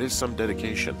 That is some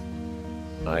dedication.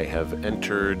 I have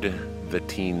entered the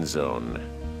teen zone.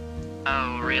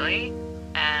 Oh, really?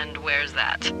 And where's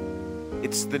that?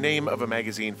 It's the name of a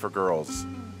magazine for girls.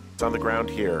 It's on the ground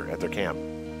here at their camp.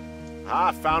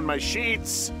 Ah, found my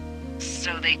sheets!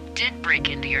 So they did break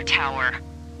into your tower.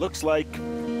 Looks like...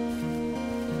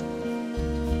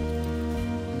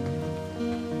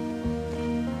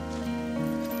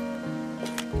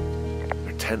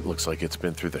 Their tent looks like it's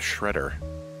been through the shredder,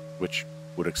 which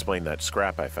would explain that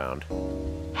scrap I found.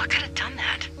 What could have done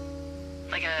that?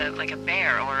 Like a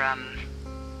bear or,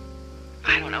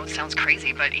 I don't know, it sounds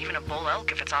crazy, but even a bull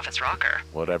elk if it's off its rocker.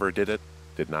 Whatever did it,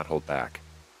 did not hold back.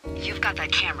 You've got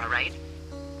that camera, right?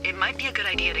 It might be a good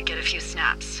idea to get a few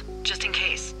snaps, just in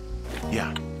case.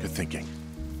 Yeah, good thinking.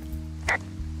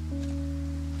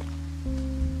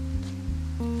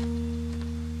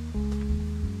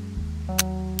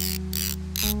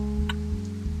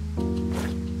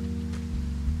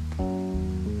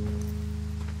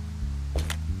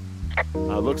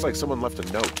 Looks like someone left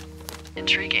a note.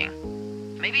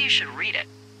 Intriguing. Maybe you should read it.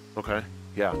 Okay,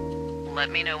 yeah. Let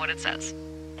me know what it says.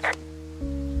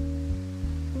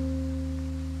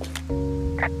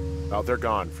 Oh, they're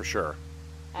gone, for sure.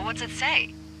 Well, what's it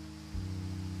say?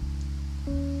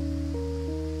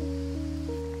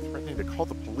 Threatening to call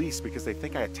the police because they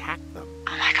think I attacked them.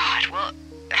 Oh my god, well,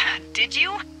 did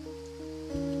you?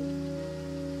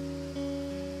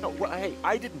 No, well, hey,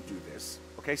 I didn't do this.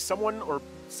 Okay, someone or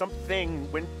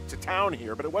something went to town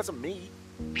here, but it wasn't me.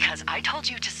 Because I told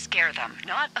you to scare them,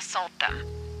 not assault them.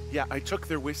 Yeah, I took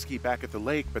their whiskey back at the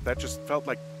lake, but that just felt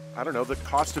like, I don't know, the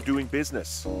cost of doing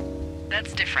business.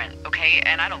 That's different, okay?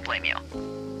 And I don't blame you.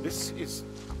 This is,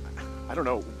 I don't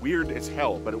know, weird as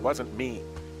hell, but it wasn't me.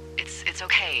 It's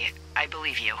okay. I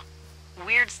believe you.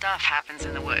 Weird stuff happens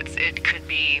in the woods. It could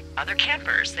be other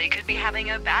campers. They could be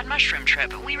having a bad mushroom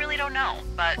trip. We really don't know,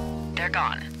 but they're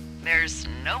gone. There's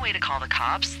no way to call the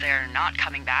cops. They're not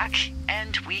coming back,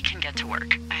 and we can get to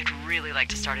work. I'd really like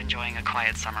to start enjoying a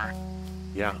quiet summer.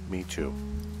 Yeah, me too.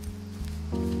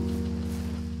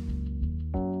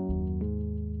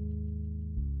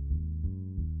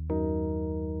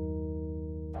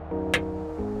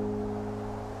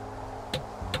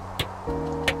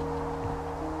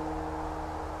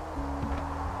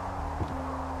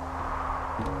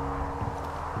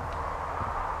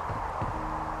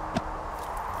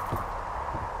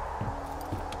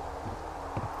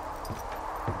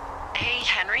 Hey,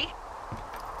 Henry?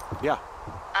 Yeah.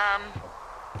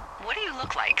 What do you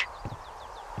look like?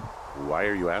 Why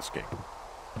are you asking?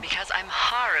 Because I'm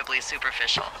horribly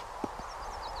superficial.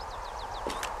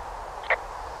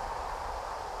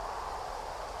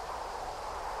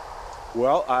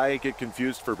 Well, I get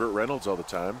confused for Burt Reynolds all the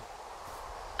time.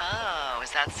 Oh,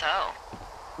 is that so?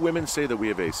 Women say that we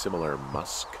have a similar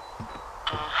musk.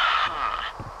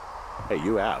 Uh-huh. Hey,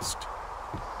 you asked.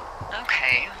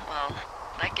 Okay, well,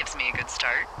 that gives me a good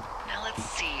start. Now let's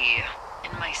see.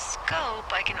 In my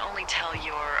scope, I can only tell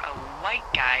you're a white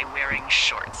guy wearing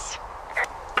shorts.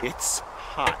 It's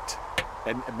hot.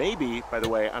 And maybe, by the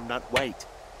way, I'm not white.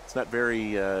 It's not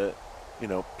very,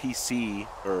 PC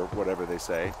or whatever they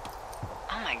say.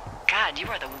 Oh my god, you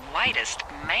are the whitest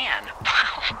man.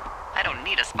 Wow. I don't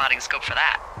need a spotting scope for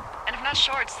that. And if not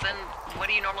shorts, then what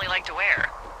do you normally like to wear?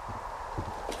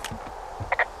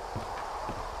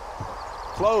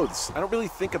 Clothes. I don't really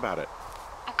think about it.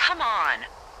 Oh, come on.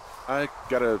 I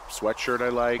got a sweatshirt I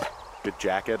like, good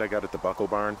jacket I got at the Buckle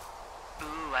Barn.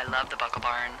 Ooh, I love the Buckle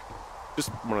Barn. Just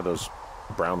one of those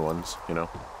brown ones, you know?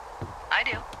 I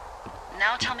do.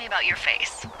 Now tell me about your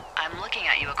face. I'm looking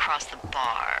at you across the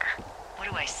bar. What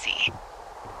do I see?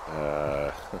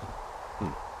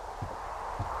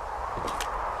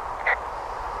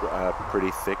 A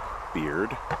pretty thick beard.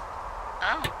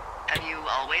 Oh, have you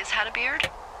always had a beard?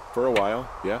 For a while,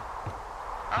 yeah.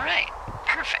 All right,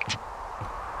 perfect.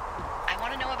 I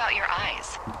want to know about your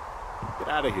eyes. Get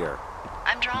out of here.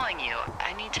 I'm drawing you.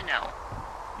 I need to know.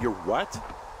 You're what?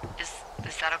 Is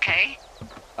that okay?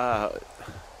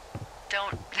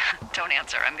 Don't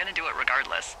answer. I'm gonna do it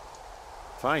regardless.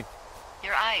 Fine.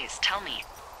 Your eyes, tell me.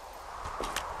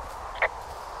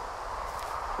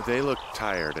 They look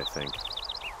tired, I think.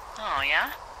 Oh,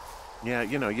 yeah? Yeah,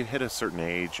 you hit a certain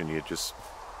age and you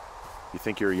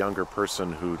think you're a younger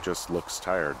person who just looks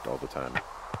tired all the time.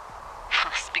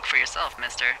 Speak for yourself,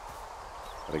 mister.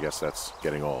 But I guess that's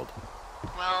getting old.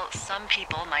 Well, some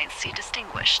people might see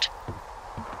distinguished.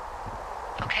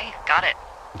 Okay, got it.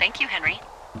 Thank you, Henry.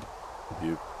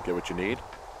 You get what you need?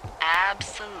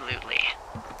 Absolutely.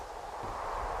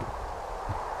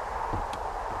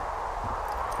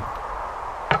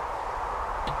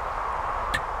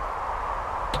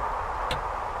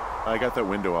 I got that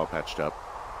window all patched up.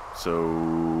 So,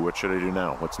 what should I do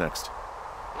now? What's next?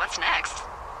 What's next?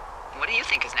 What do you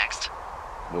think is next?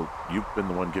 Well, you've been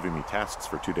the one giving me tasks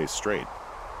for 2 days straight.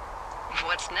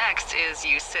 What's next is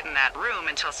you sit in that room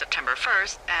until September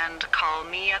 1st and call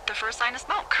me at the first sign of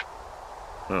smoke.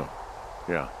 Oh,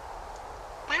 yeah.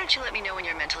 Why don't you let me know when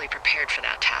you're mentally prepared for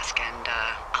that task and,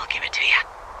 I'll give it to you.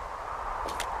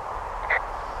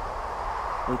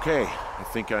 Okay, I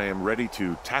think I am ready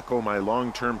to tackle my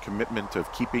long-term commitment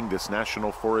of keeping this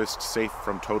national forest safe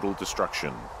from total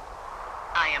destruction.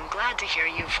 I am glad to hear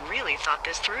you've really thought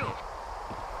this through.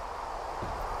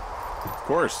 Of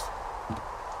course.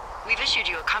 We've issued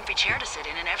you a comfy chair to sit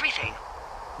in and everything.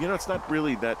 It's not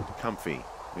really that comfy.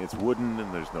 I mean, it's wooden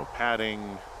and there's no padding.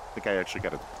 I think I actually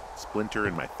got a splinter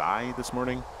in my thigh this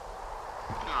morning.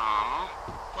 Aww.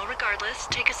 Well, regardless,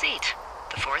 take a seat.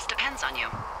 The forest depends on you.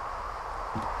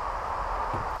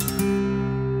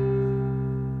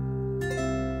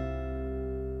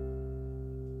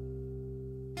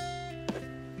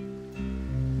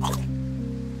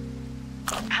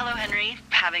 Hello, Henry.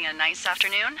 Having a nice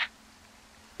afternoon?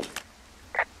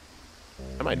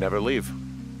 I might never leave.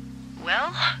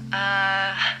 Well,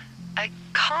 I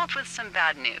called with some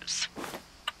bad news.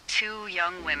 2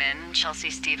 young women, Chelsea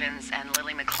Stevens and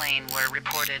Lily McLean, were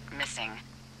reported missing.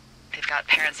 They've got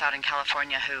parents out in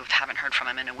California who haven't heard from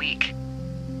them in a week.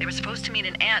 They were supposed to meet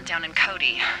an aunt down in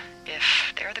Cody.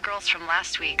 If they're the girls from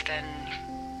last week, then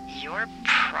you're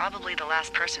probably the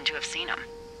last person to have seen them.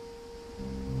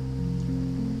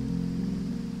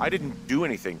 I didn't do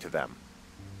anything to them.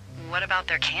 What about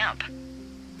their camp?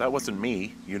 That wasn't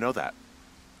me. You know that.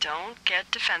 Don't get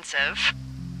defensive.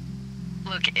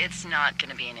 Look, it's not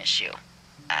gonna be an issue.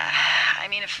 I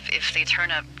mean, if they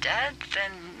turn up dead,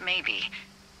 then maybe.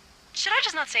 Should I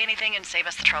just not say anything and save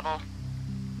us the trouble?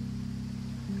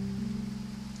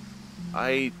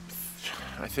 I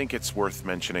think it's worth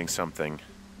mentioning something.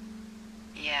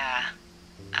 Yeah.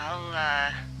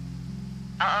 I'll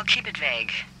keep it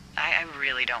vague. I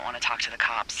really don't want to talk to the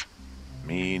cops.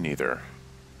 Me neither.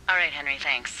 All right, Henry,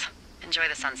 thanks. Enjoy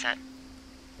the sunset.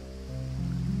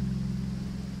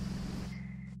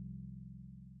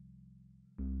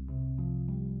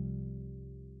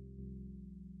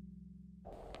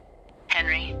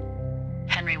 Henry?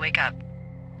 Henry, wake up.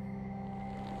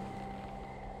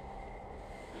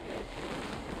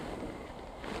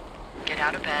 Get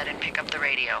out of bed and pick up the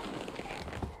radio.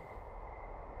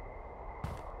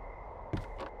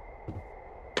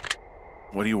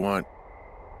 What do you want?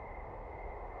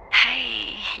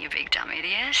 Hey, you big dumb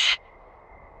idiot.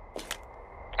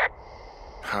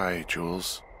 Hi,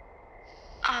 Jules.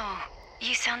 Oh,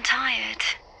 you sound tired.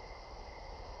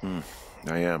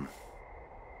 I am.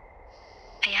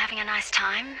 Are you having a nice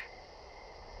time?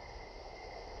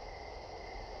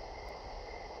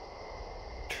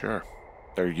 Sure.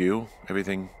 Are you?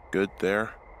 Everything good there?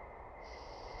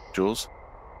 Jules?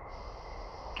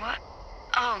 What?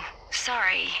 Oh,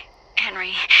 sorry,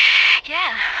 Henry.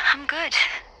 Yeah, I'm good.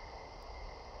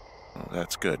 Oh,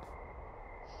 that's good.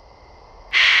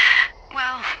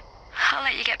 Well, I'll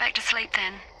let you get back to sleep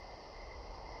then.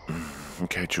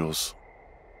 Okay, Jules.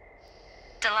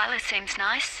 Delilah seems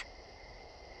nice.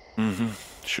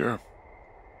 Sure.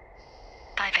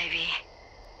 Bye, baby.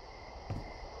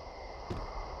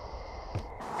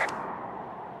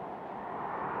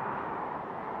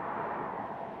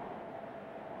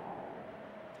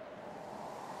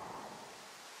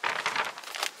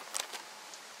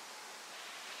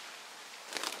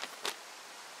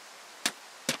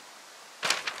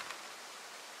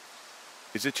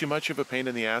 Is it too much of a pain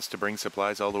in the ass to bring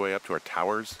supplies all the way up to our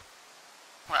towers?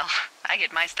 Well, I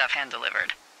get my stuff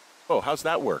hand-delivered. Oh, how's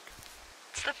that work?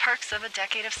 It's the perks of a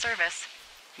decade of service.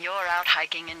 You're out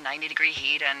hiking in 90-degree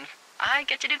heat, and I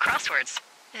get to do crosswords.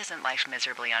 Isn't life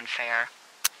miserably unfair?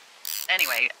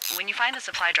 Anyway, when you find the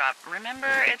supply drop, remember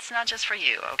it's not just for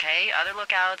you, okay? Other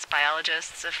lookouts,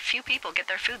 biologists, a few people get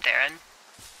their food there, and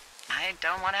I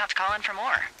don't want to have to call in for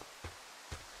more.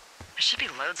 There should be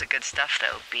loads of good stuff,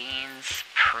 though. Beans,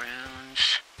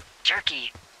 prunes,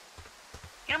 jerky.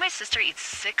 You know, my sister eats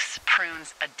 6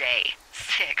 prunes a day.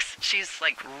 6. She's,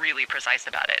 like, really precise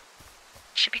about it.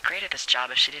 She'd be great at this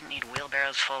job if she didn't need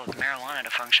wheelbarrows full of marijuana to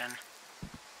function.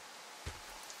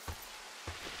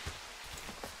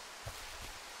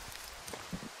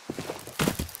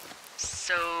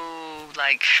 So,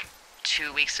 like,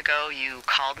 2 weeks ago, you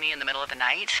called me in the middle of the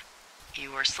night?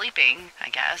 You were sleeping, I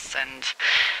guess, and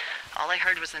all I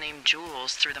heard was the name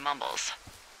Jules through the mumbles.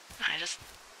 I just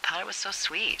thought it was so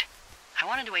sweet. I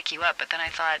wanted to wake you up, but then I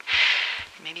thought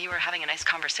maybe you were having a nice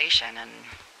conversation and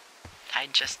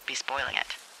I'd just be spoiling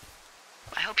it.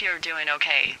 I hope you're doing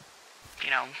okay, you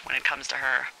know, when it comes to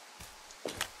her.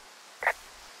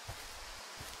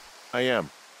 I am.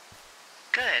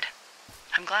 Good.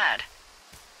 I'm glad.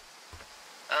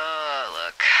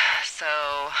 Look, so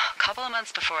a couple of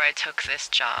months before I took this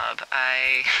job,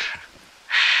 I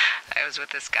was with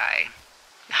this guy,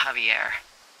 Javier.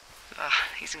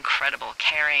 He's incredible,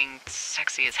 caring,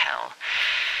 sexy as hell.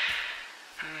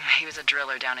 He was a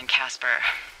driller down in Casper.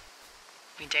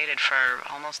 We dated for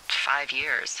almost 5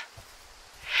 years.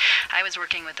 I was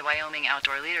working with the Wyoming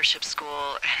Outdoor Leadership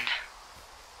School, and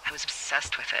I was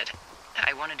obsessed with it.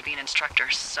 I wanted to be an instructor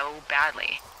so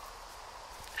badly.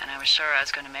 And I was sure I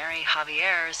was going to marry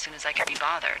Javier as soon as I could be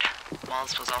bothered.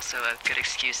 Walls was also a good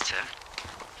excuse to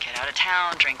get out of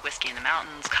town, drink whiskey in the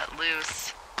mountains, cut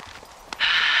loose.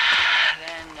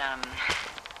 Then,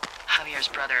 Javier's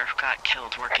brother got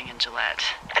killed working in Gillette,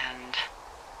 and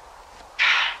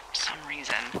for some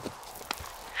reason,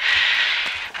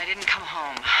 I didn't come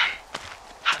home.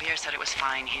 Javier said it was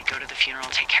fine. He'd go to the funeral,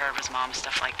 take care of his mom,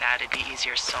 stuff like that. It'd be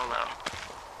easier solo.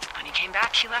 When he came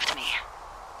back, he left me.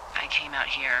 I came out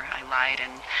here, I lied,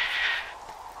 and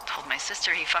told my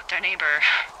sister he fucked our neighbor.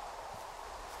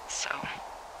 So,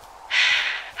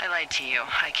 I lied to you.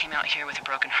 I came out here with a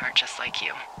broken heart just like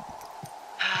you.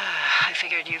 I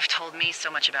figured you've told me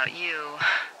so much about you,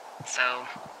 so,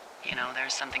 you know,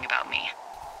 there's something about me.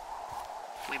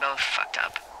 We both fucked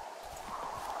up.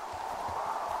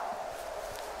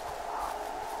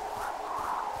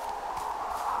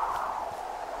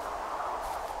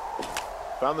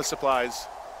 Found the supplies.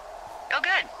 Oh,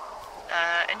 good.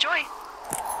 Enjoy.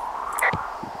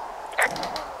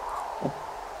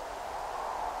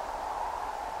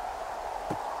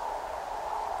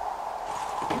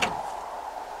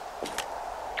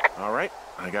 All right,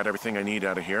 I got everything I need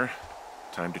out of here.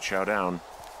 Time to chow down.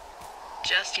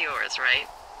 Just yours, right?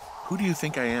 Who do you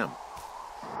think I am?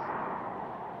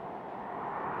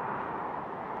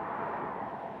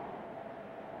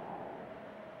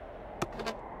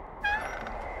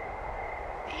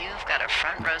 You've got a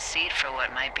front row seat for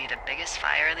what might be the biggest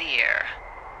fire of the year.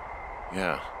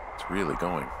 Yeah, it's really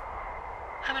going.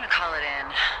 I'm gonna call it in.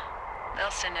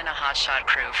 They'll send in a hotshot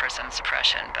crew for some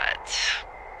suppression, but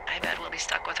I bet we'll be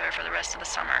stuck with her for the rest of the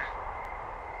summer.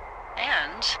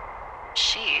 And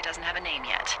she doesn't have a name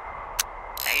yet.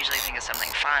 I usually think of something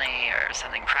funny or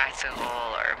something practical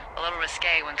or a little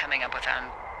risque when coming up with them.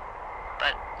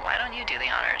 But why don't you do the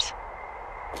honors?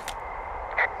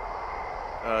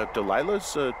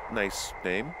 Delilah's a nice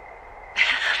name.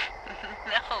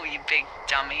 No, you big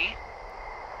dummy.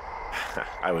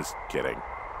 I was kidding.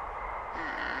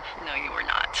 No, you were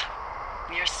not.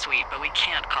 You're sweet, but we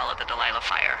can't call it the Delilah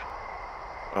Fire.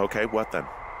 Okay, what then?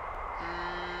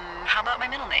 How about my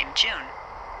middle name, June?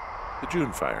 The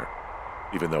June Fire.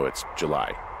 Even though it's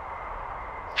July.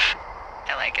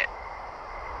 I like it.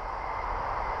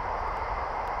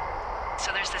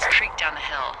 So there's this creek down the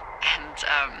hill, and,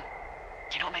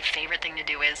 you know what my favorite thing to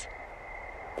do is?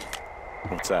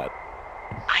 What's that?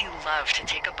 I love to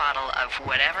take a bottle of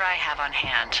whatever I have on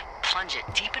hand, plunge it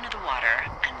deep into the water,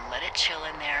 and let it chill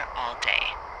in there all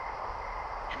day.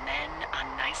 And then,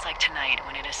 on nights like tonight,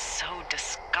 when it is so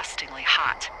disgustingly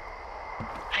hot,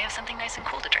 I have something nice and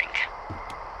cool to drink.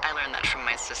 I learned that from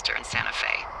my sister in Santa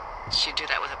Fe. She'd do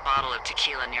that with a bottle of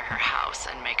tequila near her house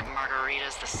and make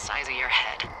margaritas the size of your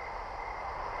head.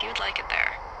 You'd like it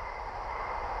there.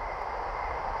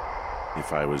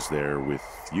 If I was there with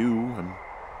you, I'm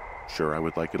sure I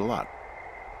would like it a lot.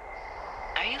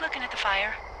 Are you looking at the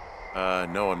fire?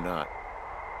 No, I'm not.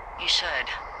 You should.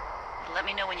 Let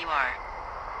me know when you are.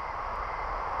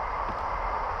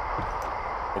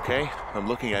 Okay, I'm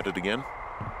looking at it again.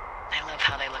 I love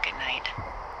how they look at night.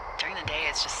 During the day,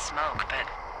 it's just smoke, but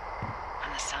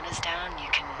when the sun is down, you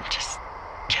can just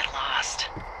get lost.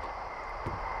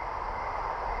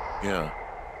 Yeah.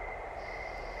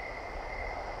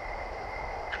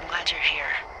 I'm glad you're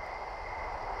here.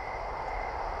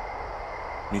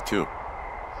 Me too.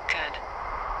 Good.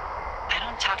 I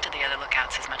don't talk to the other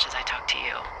lookouts as much as I talk to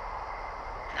you.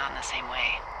 Not in the same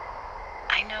way.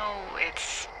 I know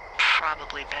it's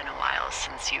probably been a while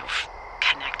since you've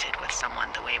connected with someone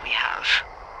the way we have.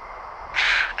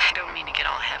 I don't mean to get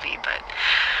all heavy, but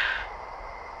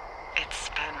it's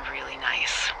been really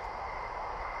nice.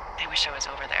 I wish I was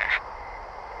over there.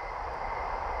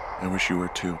 I wish you were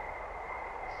too.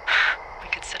 We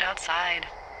could sit outside.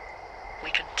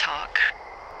 We could talk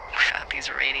without these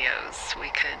radios. We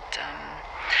could,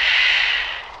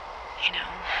 you know.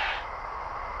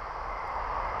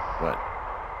 What?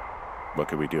 What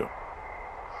could we do?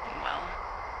 Well,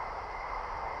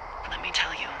 let me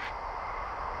tell you.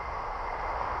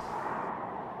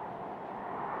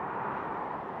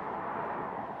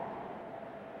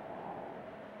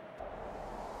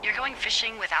 You're going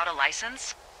fishing without a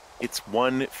license? It's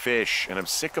one fish, and I'm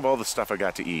sick of all the stuff I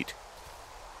got to eat.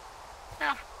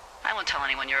 No, I won't tell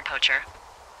anyone you're a poacher.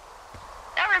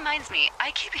 That reminds me,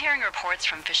 I keep hearing reports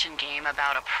from Fish and Game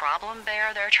about a problem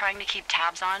bear they're trying to keep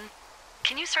tabs on.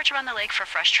 Can you search around the lake for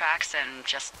fresh tracks and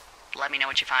just let me know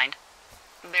what you find?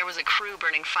 There was a crew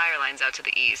burning fire lines out to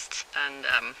the east, and,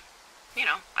 you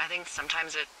know, I think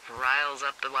sometimes it riles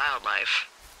up the wildlife.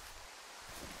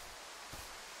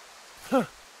 Huh.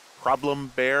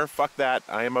 Problem bear? Fuck that.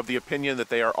 I am of the opinion that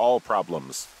they are all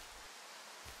problems.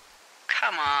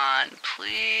 Come on,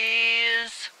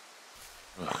 please.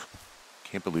 Ugh.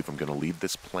 Can't believe I'm gonna leave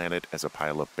this planet as a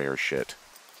pile of bear shit.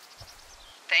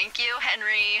 Thank you,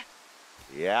 Henry.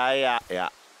 Yeah.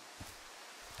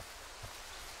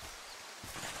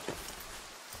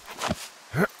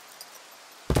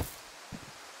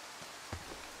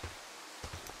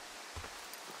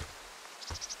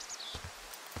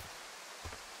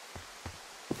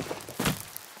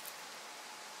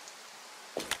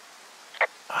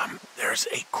 There's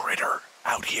a critter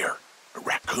out here. A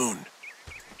raccoon.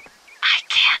 I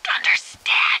can't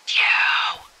understand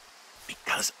you.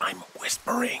 Because I'm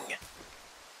whispering.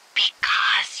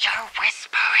 Because you're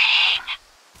whispering.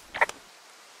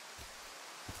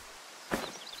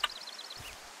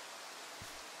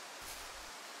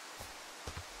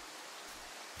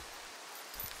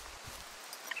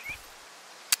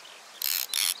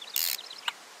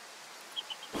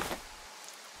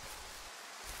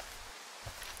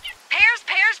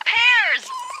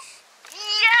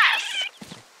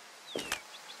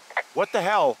 What the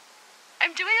hell?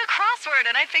 I'm doing a crossword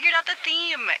and I figured out the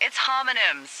theme. It's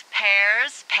homonyms.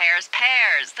 Pears, pears,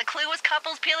 pears. The clue was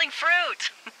couples peeling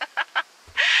fruit.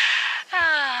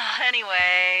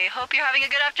 Anyway, hope you're having a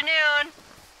good afternoon.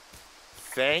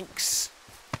 Thanks.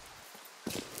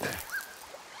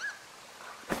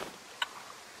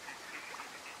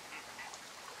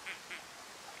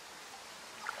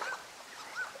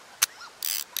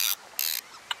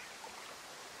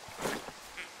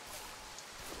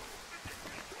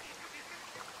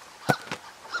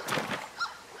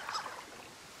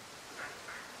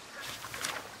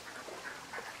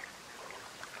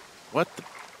 What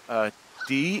the,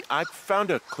 Dee, I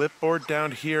found a clipboard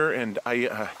down here and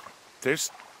there's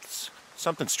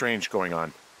something strange going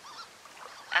on.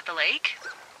 At the lake?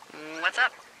 What's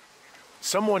up?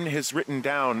 Someone has written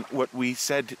down what we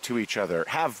said to each other,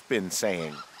 have been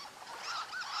saying.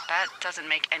 That doesn't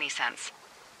make any sense.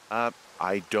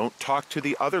 I don't talk to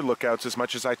the other lookouts as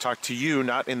much as I talk to you,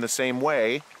 not in the same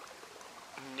way.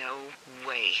 No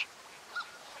way.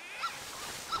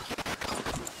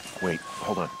 Wait,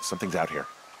 hold on. Something's out here.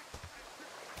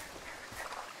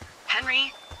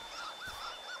 Henry,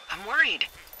 I'm worried.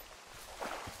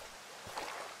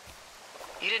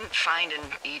 You didn't find and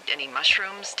eat any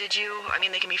mushrooms, did you? I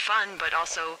mean, they can be fun, but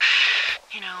also,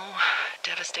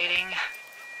 devastating.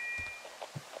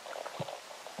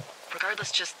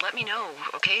 Regardless, just let me know,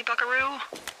 okay, buckaroo?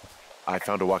 I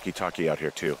found a walkie-talkie out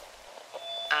here, too.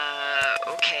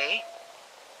 Okay.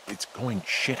 It's going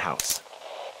shithouse.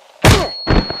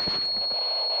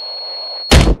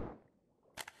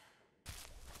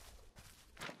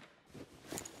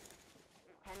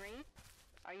 Henry,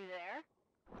 are you there?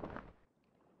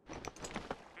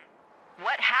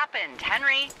 What happened,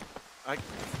 Henry? Holy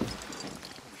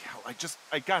hell,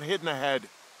 I got hit in the head.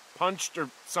 Punched or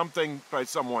something by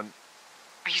someone.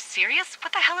 Are you serious?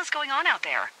 What the hell is going on out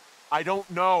there? I don't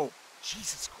know.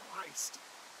 Jesus Christ.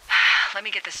 Let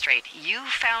me get this straight. You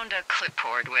found a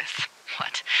clipboard with,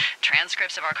 what,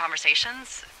 transcripts of our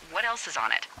conversations? What else is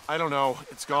on it? I don't know.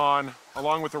 It's gone,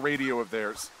 along with a radio of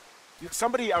theirs.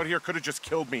 Somebody out here could have just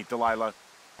killed me, Delilah.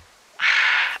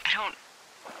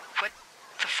 What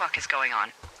the fuck is going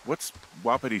on? What's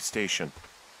Wapiti Station?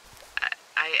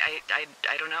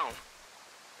 I don't know.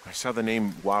 I saw the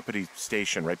name Wapiti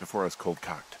Station right before I was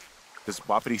cold-cocked. Does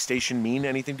Wapiti Station mean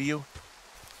anything to you?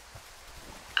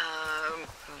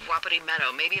 Wapiti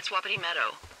Meadow. Maybe it's Wapiti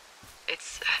Meadow.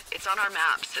 It's on our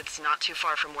maps. It's not too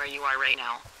far from where you are right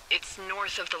now. It's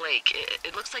north of the lake.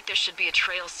 It looks like there should be a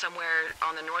trail somewhere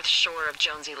on the north shore of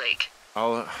Jonesy Lake.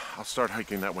 I'll start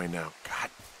hiking that way now. God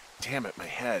damn it, my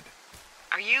head.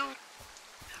 Are you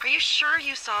sure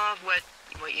you saw what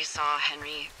you saw,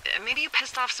 Henry? Maybe you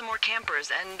pissed off some more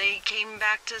campers and they came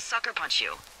back to sucker punch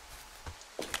you.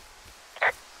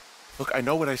 Look, I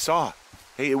know what I saw.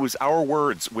 Hey, it was our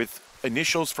words with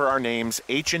initials for our names,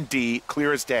 H and D,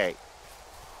 clear as day.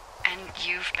 And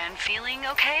you've been feeling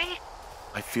okay?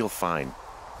 I feel fine.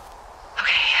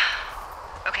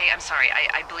 Okay, I'm sorry,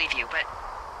 I believe you, but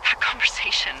that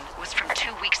conversation was from 2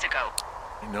 weeks ago.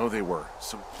 I know they were.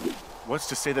 So what's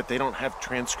to say that they don't have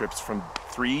transcripts from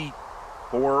 3,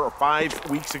 4, or 5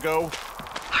 weeks ago?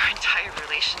 Our entire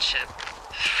relationship,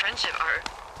 friendship, our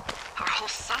whole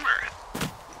summer.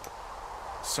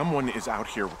 Someone is out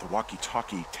here with a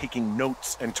walkie-talkie taking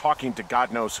notes and talking to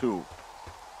God knows who.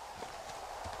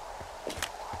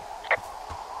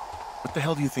 What the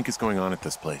hell do you think is going on at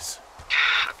this place?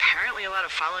 Apparently a lot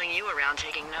of following you around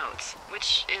taking notes,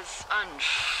 which is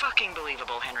unfucking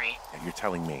believable, Henry. Yeah, you're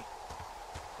telling me.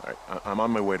 All right, I'm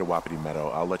on my way to Wapiti Meadow.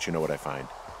 I'll let you know what I find.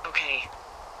 Okay.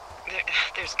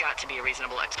 There's got to be a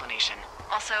reasonable explanation.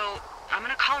 Also, I'm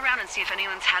gonna call around and see if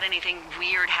anyone's had anything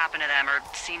weird happen to them or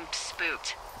seemed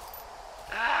spooked.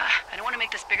 I don't want to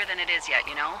make this bigger than it is yet,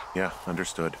 you know? Yeah,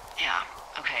 understood. Yeah,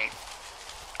 okay.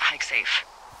 Hike safe.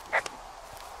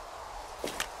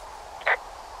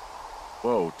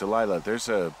 Whoa, Delilah, there's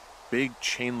a big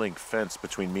chain link fence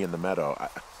between me and the meadow.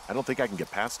 I don't think I can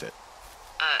get past it.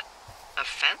 A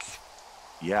fence?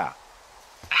 Yeah.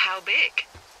 How big?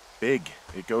 Big.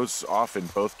 It goes off in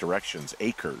both directions.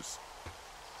 Acres.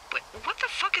 What the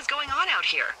fuck is going on out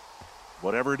here?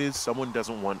 Whatever it is, someone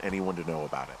doesn't want anyone to know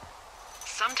about it.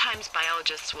 sometimes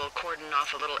biologists will cordon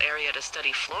off a little area to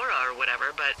study flora or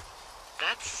whatever, but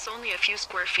that's only a few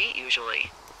square feet usually.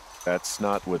 That's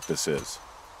not what this is.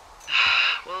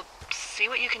 Well, see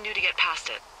what you can do to get past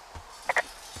it.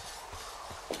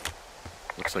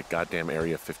 Looks like goddamn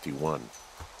Area 51.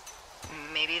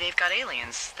 Maybe they've got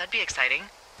aliens. That'd be exciting.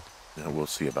 Yeah, we'll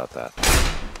see about that.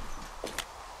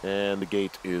 And the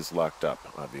gate is locked up,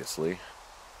 obviously.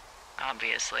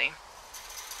 Obviously.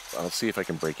 I'll see if I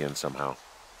can break in somehow.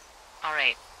 All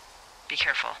right. Be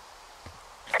careful.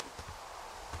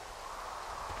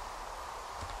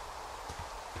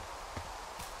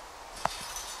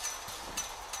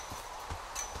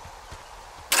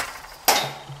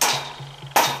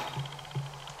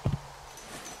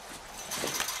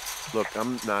 Look,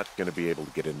 I'm not going to be able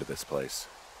to get into this place.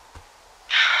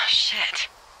 Shit.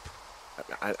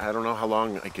 I don't know how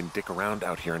long I can dick around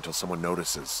out here until someone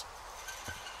notices.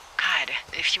 God,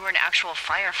 if you were an actual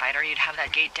firefighter, you'd have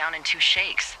that gate down in 2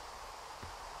 shakes.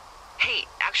 Hey,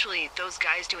 actually, those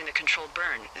guys doing the controlled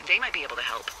burn, they might be able to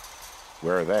help.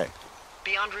 Where are they?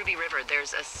 Beyond Ruby River,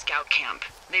 there's a scout camp.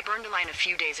 They burned a line a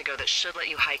few days ago that should let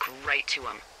you hike right to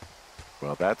them.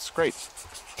 Well, that's great.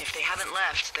 If they haven't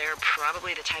left, they're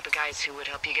probably the type of guys who would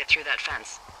help you get through that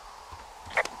fence.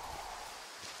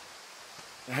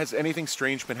 Has anything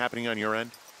strange been happening on your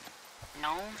end?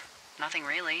 No, nothing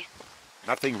really.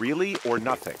 Nothing really, or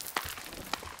nothing?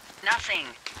 Nothing.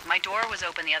 My door was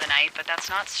open the other night, but that's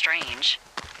not strange.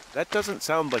 That doesn't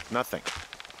sound like nothing.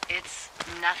 It's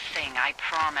nothing, I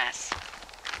promise.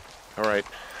 All right,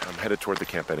 I'm headed toward the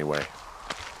camp anyway.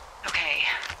 Okay.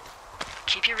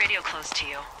 Keep your radio close to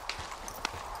you.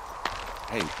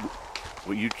 Hey,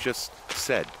 what you just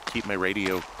said, keep my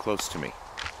radio close to me.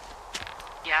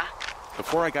 Yeah?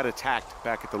 Before I got attacked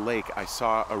back at the lake, I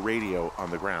saw a radio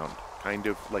on the ground, kind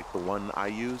of like the one I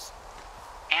use.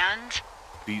 And?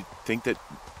 Do you think that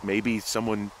maybe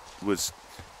someone was,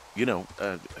 you know,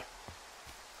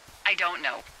 I don't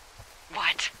know.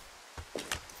 What?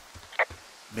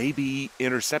 Maybe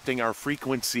intercepting our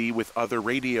frequency with other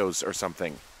radios or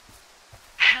something?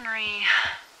 Henry...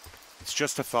 It's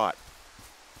just a thought.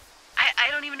 I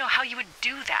don't even know how you would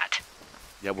do that.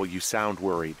 Yeah, well, you sound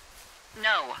worried.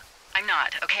 No, I'm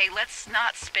not, okay? Let's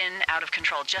not spin out of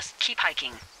control. Just keep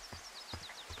hiking.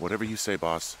 Whatever you say,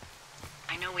 boss.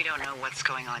 I know we don't know what's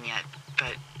going on yet,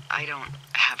 but I don't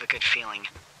have a good feeling.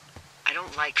 I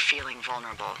don't like feeling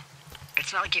vulnerable.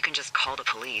 It's not like you can just call the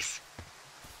police.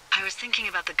 I was thinking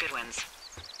about the Goodwins.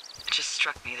 It just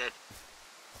struck me that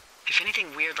if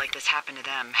anything weird like this happened to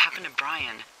them, happened to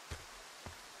Brian,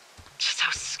 just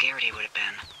how scared he would have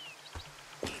been.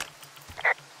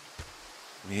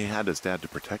 He had his dad to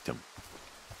protect him.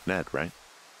 Ned, right?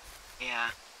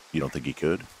 Yeah. You don't think he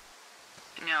could?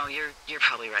 No, you're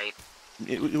probably right.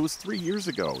 It was 3 years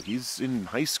ago. He's in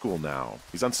high school now.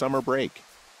 He's on summer break.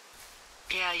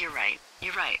 Yeah, you're right.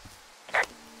 You're right.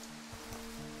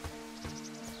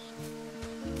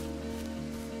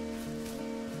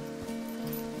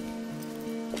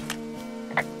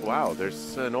 Wow,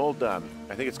 there's an old, I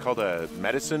think it's called a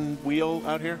medicine wheel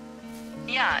out here?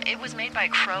 Yeah, it was made by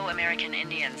Crow American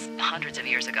Indians hundreds of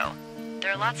years ago.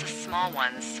 There are lots of small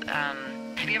ones.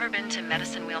 Have you ever been to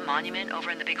Medicine Wheel Monument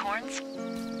over in the Bighorns?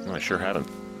 I sure haven't.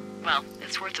 Well,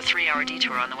 it's worth a 3-hour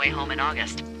detour on the way home in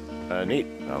August. Neat.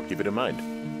 I'll keep it in mind.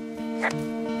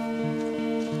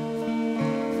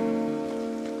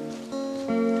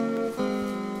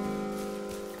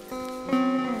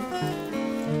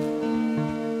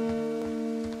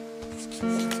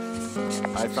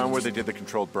 I found where they did the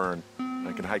controlled burn.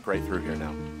 I can hike right through here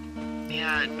now.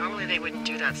 Yeah, normally they wouldn't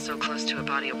do that so close to a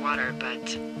body of water,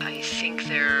 but I think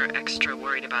they're extra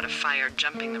worried about a fire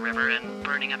jumping the river and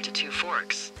burning up to 2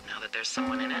 forks, now that there's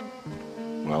someone in it.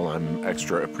 Well, I'm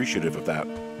extra appreciative of that.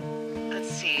 Let's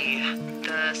see.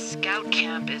 The scout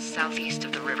camp is southeast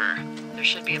of the river. There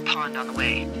should be a pond on the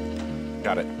way.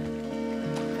 Got it.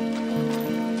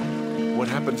 What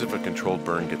happens if a controlled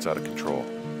burn gets out of control?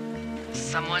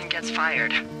 Someone gets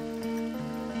fired.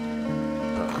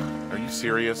 Are you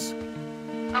serious?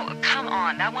 Oh, come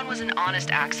on. That one was an honest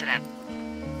accident.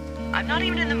 I'm not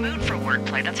even in the mood for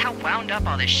wordplay. That's how wound up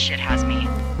all this shit has me.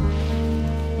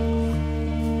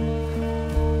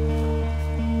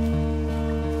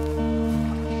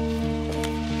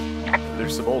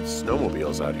 There's some old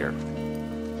snowmobiles out here.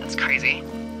 That's crazy.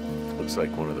 Looks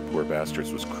like one of the poor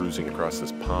bastards was cruising across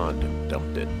this pond and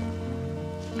dumped it.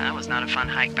 That was not a fun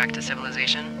hike back to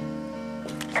civilization.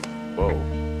 Whoa,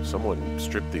 someone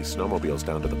stripped these snowmobiles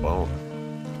down to the bone.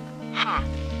 Huh.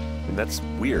 And that's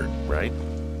weird, right?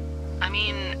 I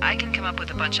mean, I can come up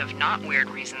with a bunch of not weird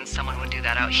reasons someone would do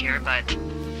that out here, but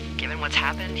given what's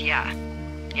happened, yeah.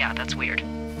 Yeah, that's weird.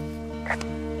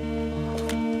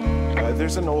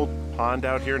 There's an old pond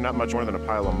out here, not much more than a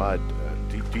pile of mud.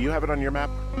 Do you have it on your map?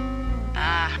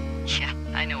 Yeah,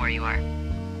 I know where you are.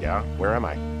 Yeah? Where am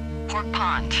I? Pork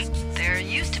Pond. There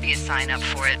used to be a sign up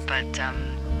for it, but,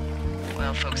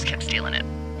 well, folks kept stealing it.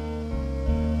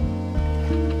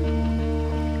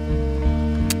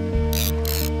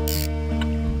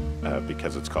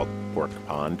 Because it's called Pork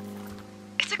Pond?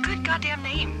 It's a good goddamn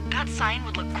name. That sign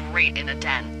would look great in a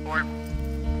den, or,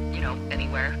 you know,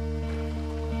 anywhere.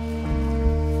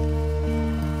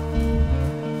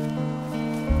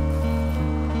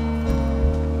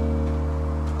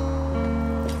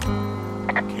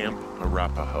 Camp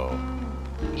Arapaho.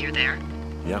 You're there?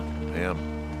 Yeah, I am.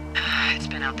 It's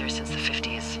been out there since the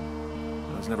 50s.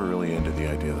 I was never really into the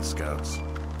idea of the Scouts.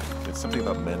 It's something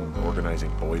about men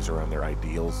organizing boys around their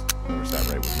ideals. Or is that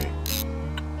right with me?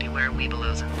 Beware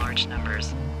weebelows in large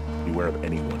numbers. Beware of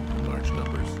anyone in large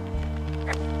numbers.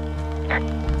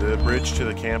 The bridge to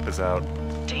the camp is out.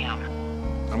 Damn.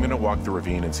 I'm gonna walk the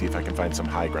ravine and see if I can find some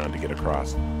high ground to get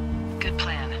across. Good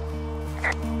plan.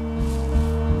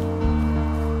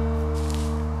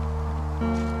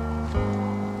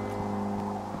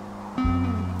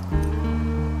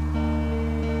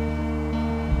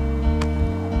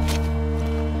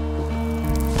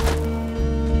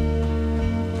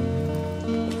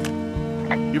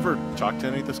 You ever talked to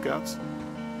any of the Scouts?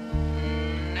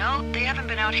 No, they haven't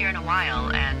been out here in a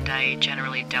while, and I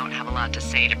generally don't have a lot to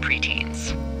say to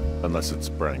preteens. Unless it's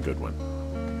Brian Goodwin.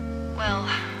 Well,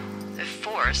 if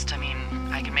forced, I mean,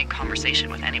 I can make conversation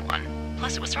with anyone.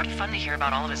 Plus, it was sort of fun to hear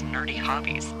about all of his nerdy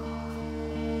hobbies.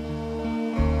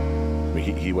 I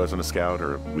mean, he wasn't a Scout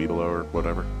or a Weebelo or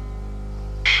whatever?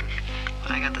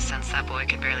 I got the sense that boy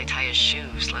could barely tie his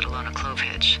shoes, let alone a clove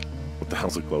hitch. What the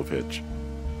hell's a clove hitch?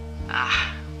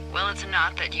 Well, it's a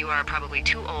knot that you are probably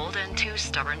too old and too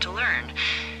stubborn to learn.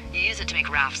 You use it to make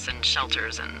rafts and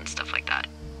shelters and stuff like that.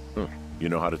 You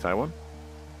know how to tie one?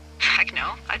 Heck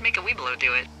no, I'd make a Weebelo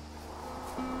do it.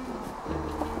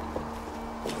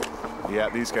 Yeah,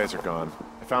 these guys are gone.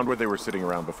 I found where they were sitting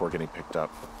around before getting picked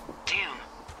up. Damn.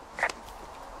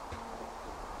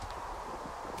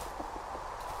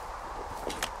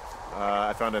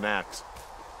 I found an axe.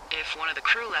 If one of the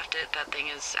crew left it, that thing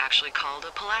is actually called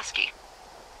a Pulaski.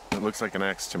 It looks like an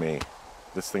axe to me.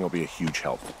 This thing will be a huge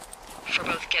help. For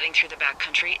both getting through the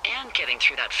backcountry and getting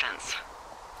through that fence.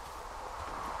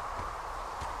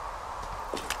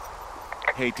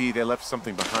 Hey, Dee, they left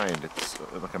something behind. It's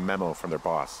like a memo from their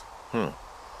boss.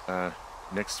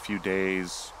 Next few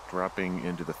days, dropping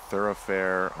into the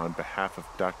thoroughfare on behalf of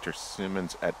Dr.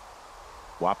 Simmons at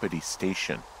Wapiti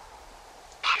Station.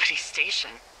 Wapiti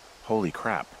Station? Holy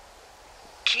crap.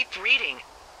 Keep reading.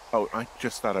 Oh, I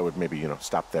just thought I would maybe,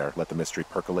 stop there, let the mystery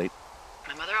percolate.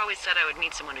 My mother always said I would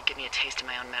meet someone who'd give me a taste of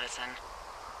my own medicine.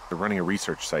 They're running a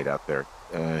research site out there.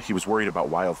 He was worried about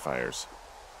wildfires.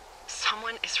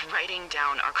 Someone is writing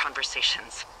down our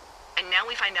conversations. And now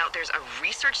we find out there's a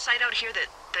research site out here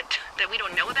that we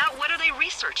don't know about? What are they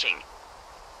researching?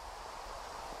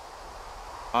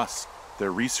 Us.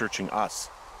 They're researching us.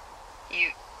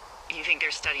 You think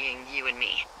they're studying you and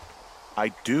me? I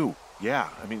do, yeah.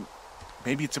 I mean,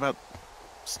 maybe it's about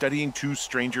studying two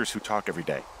strangers who talk every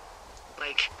day.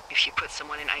 Like, if you put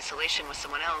someone in isolation with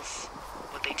someone else,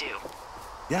 what they do.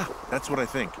 Yeah, that's what I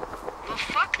think. Well,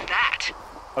 fuck that.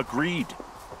 Agreed.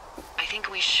 I think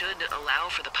we should allow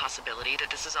for the possibility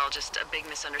that this is all just a big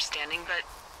misunderstanding, but...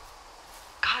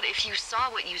 God, if you saw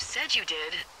what you said you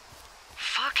did...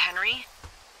 Fuck, Henry.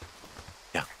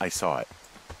 Yeah, I saw it.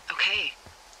 Okay.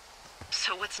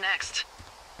 So what's next?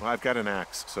 Well, I've got an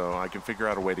axe, so I can figure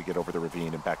out a way to get over the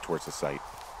ravine and back towards the site.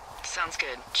 Sounds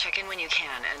good. Check in when you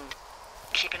can, and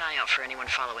keep an eye out for anyone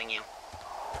following you.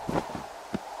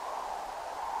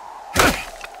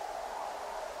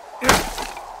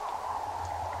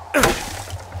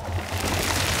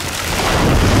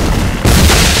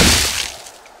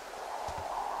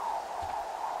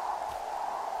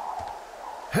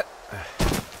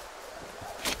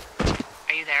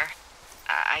 Are you there?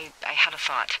 I had a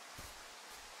thought.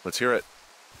 Let's hear it.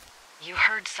 You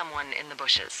heard someone in the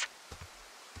bushes.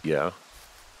 Yeah?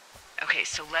 Okay,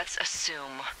 so let's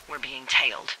assume we're being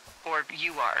tailed. Or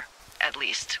you are, at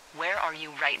least. Where are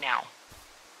you right now?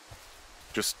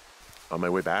 Just on my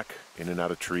way back, in and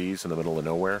out of trees in the middle of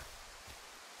nowhere.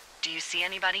 Do you see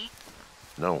anybody?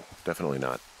 No, definitely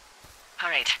not. All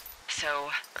right, so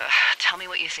tell me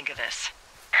what you think of this.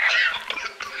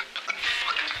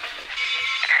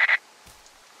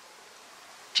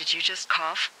 Did you just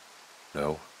cough?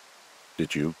 No.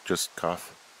 Did you just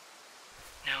cough?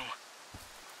 No.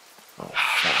 Oh, Oh,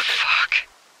 fuck. fuck.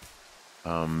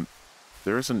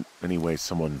 There isn't any way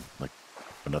someone, like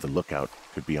another lookout,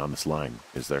 could be on this line,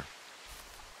 is there?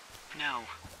 No.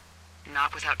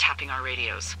 Not without tapping our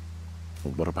radios.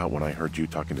 Well, what about when I heard you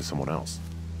talking to someone else?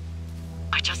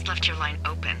 I just left your line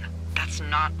open. That's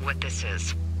not what this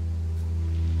is.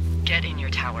 Get in your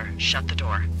tower, shut the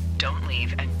door. Don't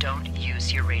leave, and don't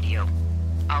use your radio.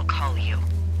 I'll call you.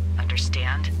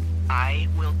 Understand? I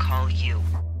will call you.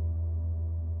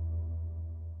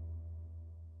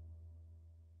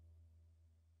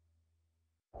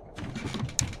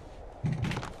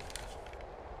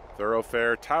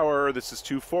 Thoroughfare Tower, this is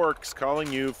Two Forks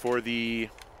calling you for the,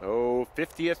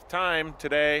 50th time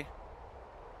today.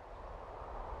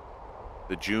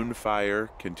 The June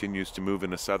fire continues to move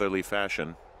in a southerly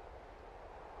fashion.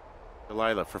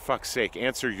 Delilah, for fuck's sake,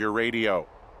 answer your radio.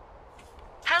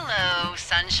 Hello,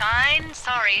 sunshine.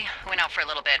 Sorry, went out for a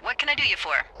little bit. What can I do you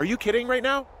for? Are you kidding right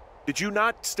now? Did you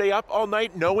not stay up all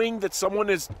night knowing that someone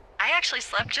is... I actually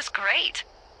slept just great.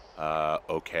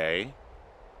 Okay.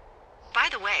 By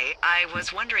the way, I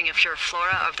was wondering if your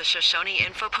Flora of the Shoshone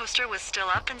info poster was still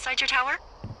up inside your tower?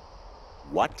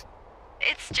 What?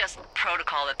 It's just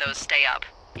protocol that those stay up.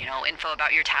 You know, info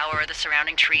about your tower, the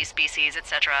surrounding tree species,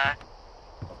 etc.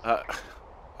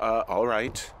 All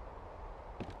right.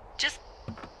 Just,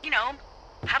 you know,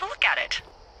 have a look at it.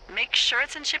 Make sure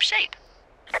it's in ship shape.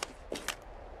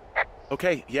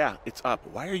 Okay, yeah, it's up.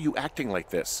 Why are you acting like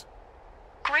this?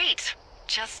 Great.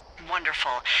 Just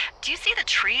wonderful. Do you see the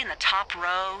tree in the top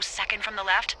row, second from the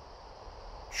left?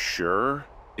 Sure.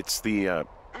 It's the,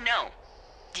 No.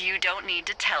 You don't need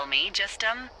to tell me. Just,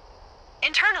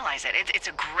 internalize it. It's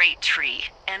a great tree.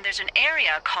 And there's an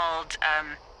area called,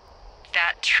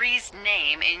 that tree's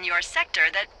name in your sector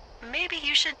that maybe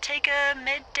you should take a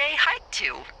midday hike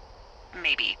to.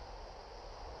 Maybe.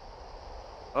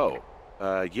 Oh,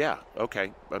 yeah,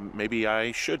 okay. Maybe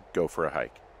I should go for a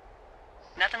hike.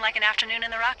 Nothing like an afternoon in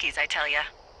the Rockies, I tell ya.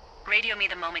 Radio me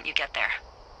the moment you get there.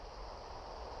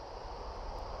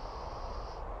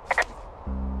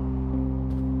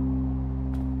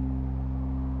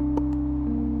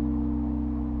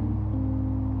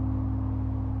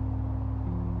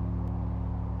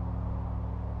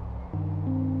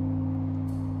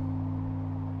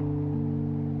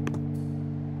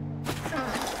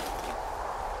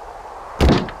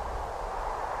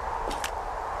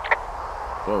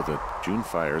 Whoa, the June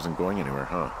fire isn't going anywhere,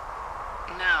 huh?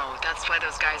 No, that's why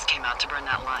those guys came out to burn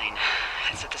that line.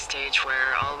 It's at the stage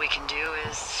where all we can do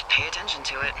is pay attention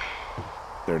to it.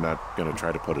 They're not gonna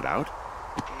try to put it out?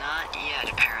 Not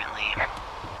yet, apparently.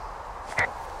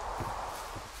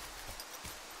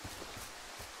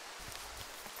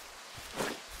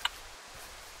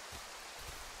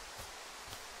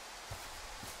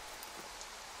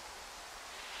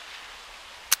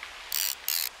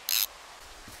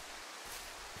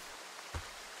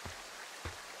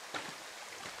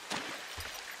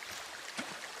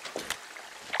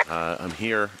 I'm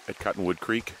here at Cottonwood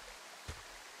Creek.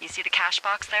 You see the cash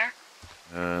box there?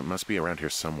 It must be around here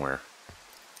somewhere.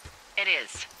 It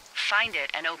is. Find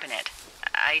it and open it.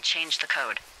 I changed the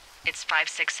code. It's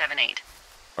 5678.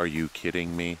 Are you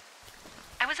kidding me?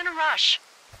 I was in a rush.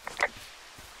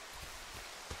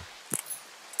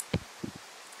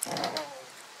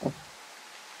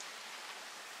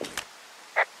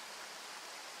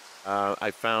 I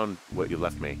found what you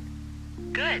left me.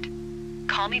 Good.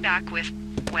 Call me back with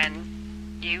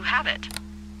when you have it.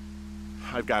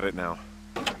 I've got it now.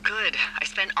 Good. I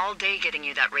spent all day getting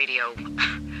you that radio.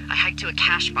 I hiked to a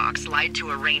cash box, lied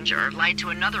to a ranger, lied to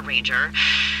another ranger,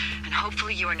 and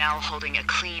hopefully you are now holding a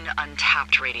clean,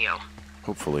 untapped radio.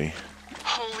 Hopefully.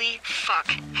 Holy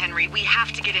fuck, Henry. We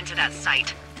have to get into that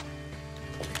site.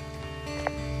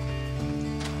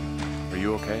 Are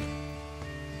you okay?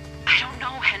 I don't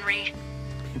know, Henry.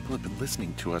 People have been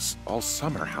listening to us all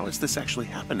summer. How is this actually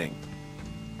happening?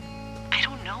 I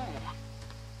don't know.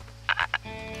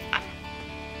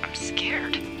 I'm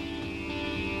scared.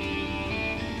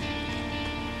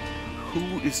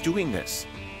 Who is doing this?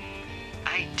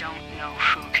 I don't know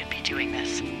who could be doing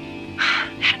this.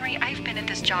 Henry, I've been at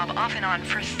this job off and on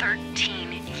for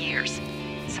 13 years.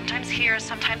 Sometimes here,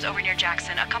 sometimes over near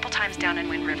Jackson, a couple times down in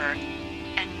Wind River.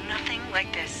 And nothing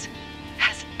like this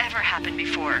has ever happened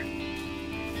before.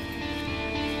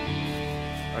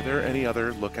 Are there any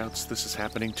other lookouts this is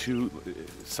happening to?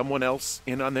 Someone else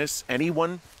in on this?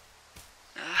 Anyone?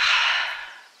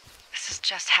 This is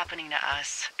just happening to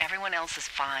us. Everyone else is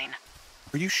fine.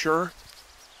 Are you sure?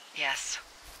 Yes.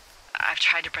 I've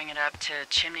tried to bring it up to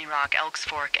Chimney Rock, Elks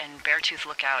Fork, and Beartooth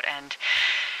Lookout, and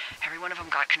every one of them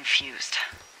got confused.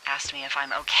 Asked me if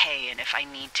I'm okay and if I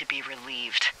need to be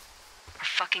relieved. Our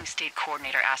fucking state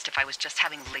coordinator asked if I was just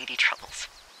having lady troubles.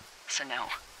 So no,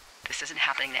 this isn't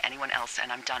happening to anyone else,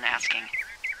 and I'm done asking.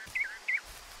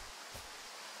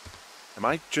 Am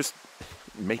I just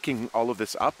making all of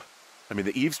this up? I mean,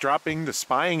 the eavesdropping, the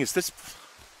spying, is this...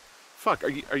 Fuck,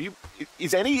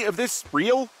 is any of this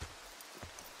real?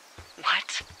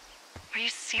 What? Are you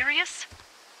serious?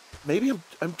 Maybe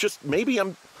I'm just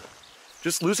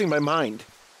losing my mind.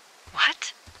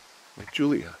 What? Like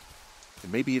Julia.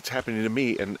 And maybe it's happening to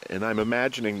me, and I'm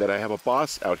imagining that I have a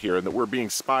boss out here and that we're being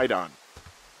spied on.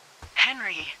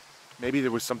 Henry. Maybe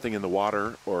there was something in the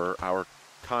water, or our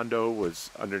condo was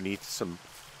underneath some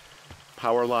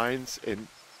power lines, and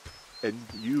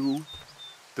you,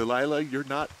 Delilah, you're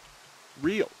not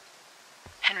real.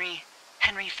 Henry,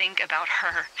 think about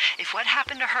her. If what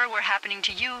happened to her were happening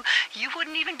to you, you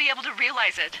wouldn't even be able to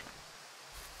realize it.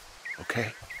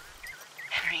 Okay.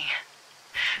 Henry,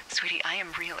 sweetie, I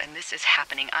am real and this is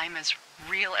happening. I'm as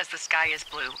real as the sky is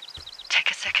blue. Take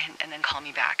a second and then call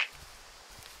me back.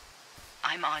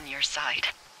 I'm on your side.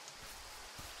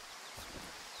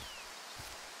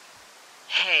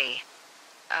 Hey,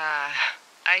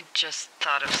 I just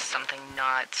thought of something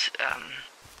not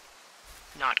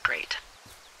great.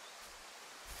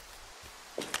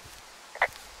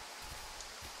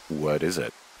 What is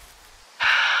it?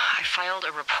 I filed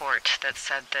a report that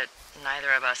said that neither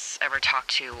of us ever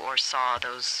talked to or saw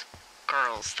those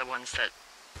girls, the ones that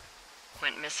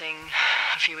went missing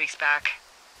a few weeks back.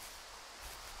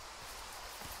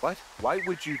 What? Why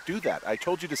would you do that? I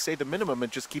told you to say the minimum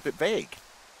and just keep it vague.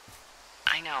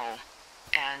 I know,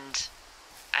 and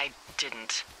I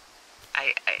didn't.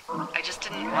 I just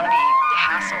didn't want to be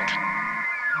hassled.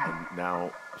 And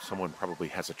now someone probably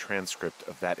has a transcript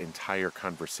of that entire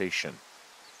conversation.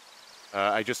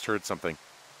 I just heard something.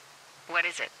 What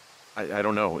is it? I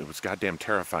don't know. It was goddamn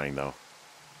terrifying, though.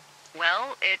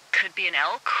 Well, it could be an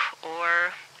elk,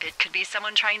 or it could be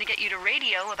someone trying to get you to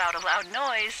radio about a loud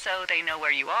noise so they know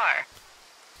where you are.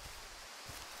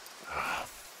 Oh,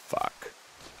 fuck.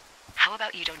 How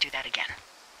about you don't do that again?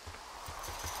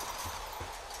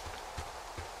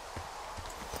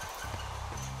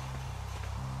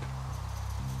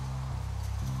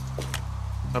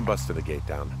 I'm busting the gate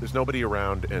down. There's nobody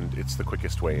around, and it's the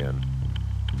quickest way in.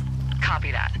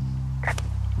 Copy that.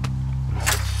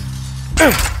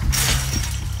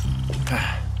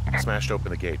 Smashed open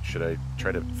the gate. Should I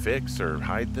try to fix or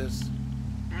hide this?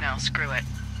 No, screw it.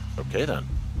 Okay, then.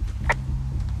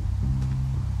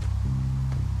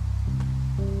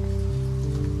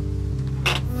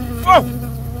 Whoa!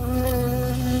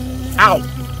 Ow!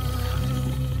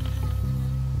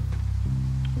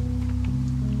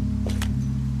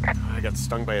 I got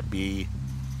stung by a bee.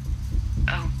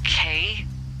 Okay.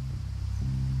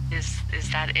 Is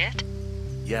that it?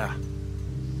 Yeah.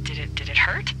 Did it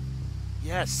hurt?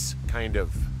 Yes, kind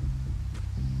of.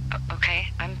 Okay,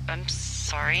 I'm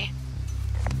sorry.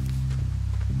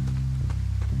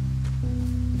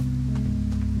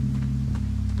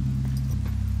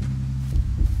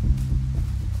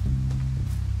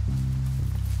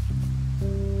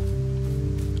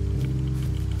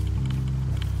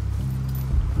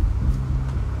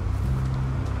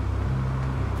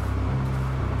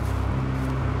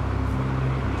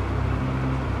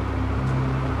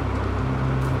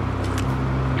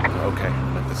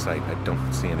 Site. I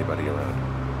don't see anybody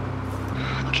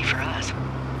around. Lucky for us.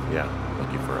 Yeah,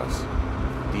 lucky for us.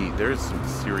 There's some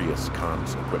serious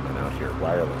comms equipment out here,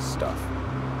 wireless stuff.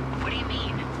 What do you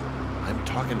mean? I'm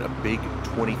talking a big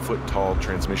 20-foot tall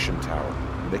transmission tower.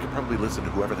 They could probably listen to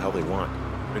whoever the hell they want.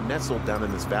 They're nestled down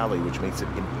in this valley, which makes it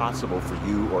impossible for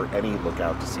you or any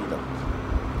lookout to see them.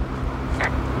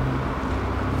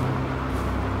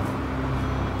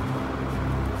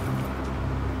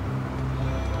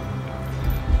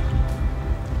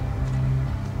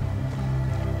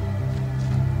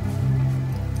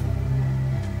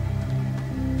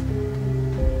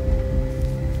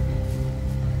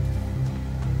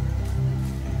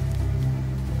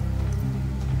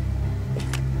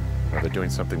 They're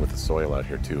doing something with the soil out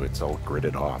here, too. It's all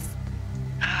gridded off.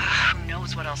 Who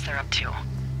knows what else they're up to?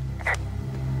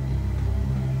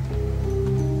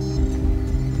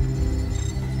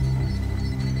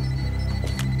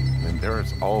 And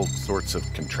there's all sorts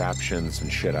of contraptions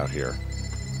and shit out here.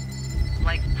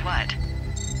 Like what?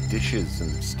 Dishes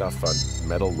and stuff on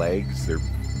metal legs. There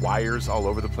are wires all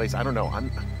over the place. I don't know.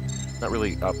 I'm not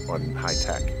really up on high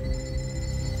tech.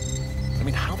 I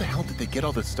mean, how the hell did they get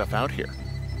all this stuff out here?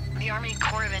 The Army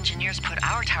Corps of Engineers put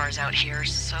our towers out here,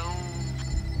 so...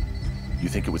 You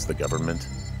think it was the government?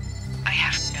 I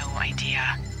have no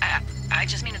idea. I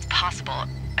just mean it's possible.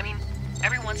 I mean,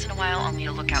 Every once in a while, I'll need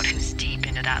to look out who's deep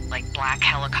into that, like, black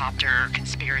helicopter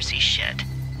conspiracy shit.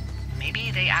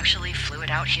 Maybe they actually flew it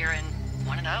out here in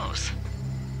one of those.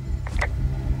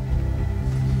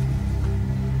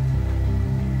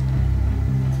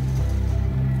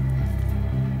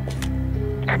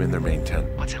 I'm in their main tent.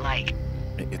 What's it like?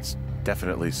 It's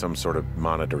definitely some sort of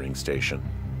monitoring station.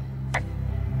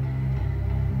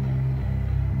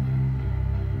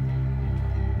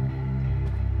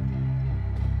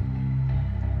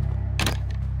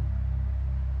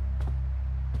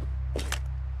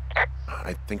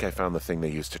 I think I found the thing they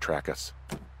used to track us.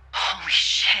 Holy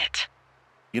shit.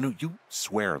 You know, you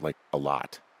swear like a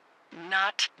lot.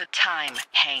 Not the time,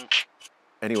 Hank.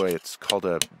 Anyway, it's called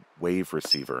a wave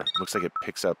receiver. Looks like it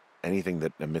picks up anything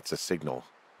that emits a signal.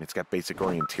 It's got basic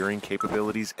orienteering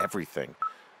capabilities, everything.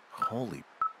 Holy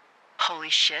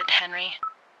shit, Henry.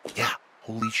 Yeah,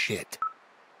 holy shit.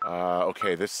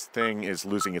 Okay, this thing is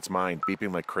losing its mind,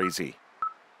 beeping like crazy.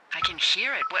 I can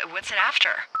hear it. What's it after?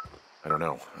 I don't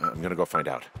know. I'm gonna go find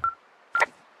out.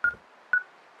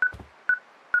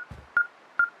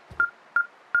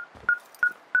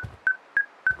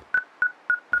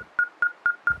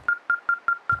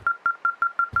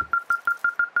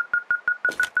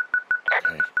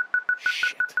 Okay.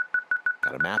 Shit.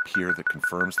 Got a map here that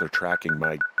confirms they're tracking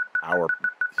our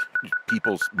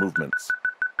people's movements.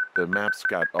 The map's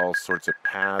got all sorts of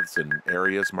paths and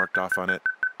areas marked off on it.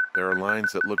 There are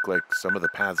lines that look like some of the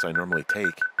paths I normally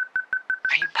take.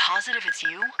 Are you positive it's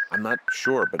you? I'm not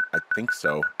sure, but I think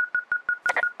so.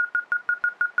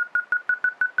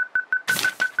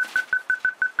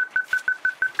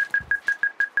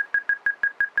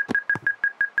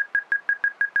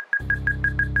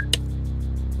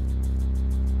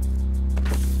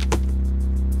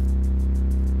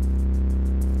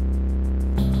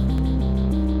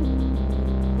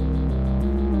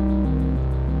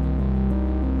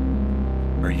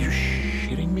 Are you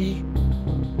shitting me?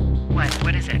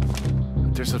 What is it?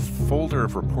 There's a folder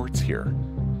of reports here.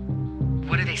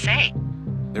 What do they say?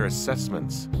 They're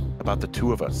assessments about the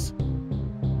two of us.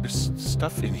 There's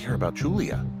stuff in here about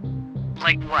Julia.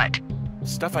 Like what?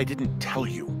 Stuff I didn't tell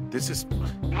you. This is...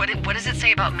 What does it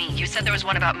say about me? You said there was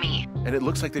one about me. And it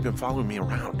looks like they've been following me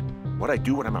around. What I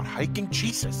do when I'm out hiking?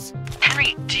 Jesus.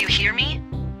 Henry, do you hear me?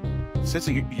 It says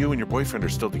that you and your boyfriend are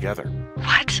still together.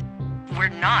 What? We're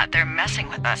not. They're messing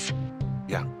with us.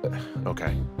 Yeah,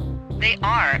 okay. They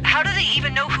are. How do they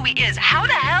even know who he is? How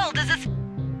the hell does this...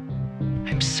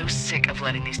 I'm so sick of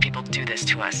letting these people do this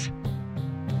to us.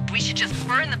 We should just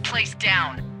burn the place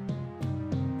down.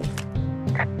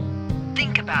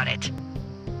 Think about it.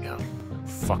 Yeah,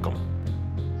 fuck them.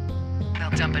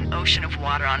 They'll dump an ocean of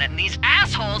water on it, and these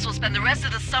assholes will spend the rest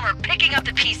of the summer picking up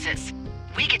the pieces.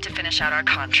 We get to finish out our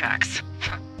contracts.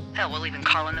 Hell, we'll even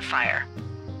call in the fire.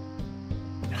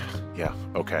 Yeah,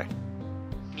 okay.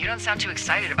 You don't sound too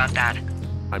excited about that.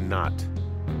 I'm not.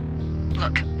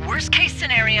 Look, worst case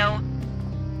scenario...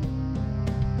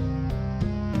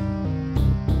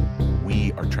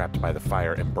 We are trapped by the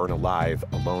fire and burn alive,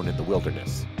 alone in the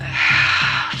wilderness.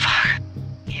 Fuck.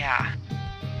 Yeah.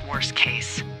 Worst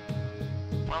case.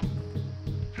 Well,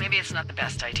 maybe it's not the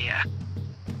best idea.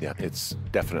 Yeah, it's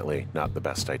definitely not the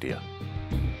best idea.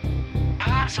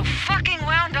 I'm so fucking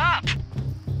wound up!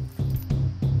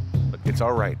 But it's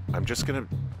all right. I'm just gonna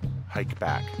hike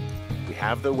back. We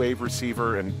have the wave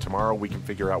receiver, and tomorrow we can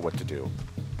figure out what to do.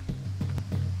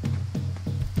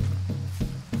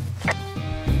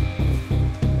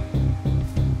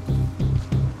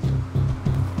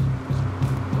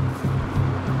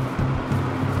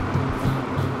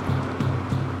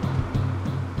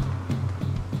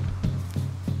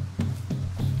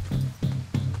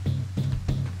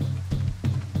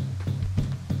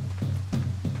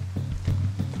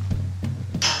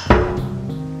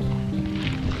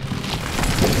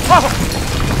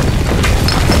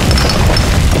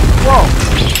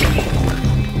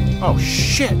 Oh,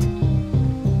 shit!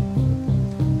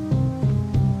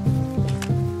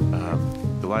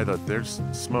 Delilah, there's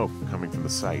smoke coming from the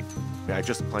site. I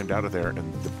just climbed out of there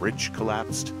and the bridge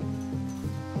collapsed.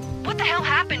 What the hell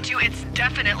happened to you? It's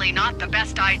definitely not the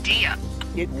best idea.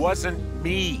 It wasn't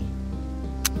me.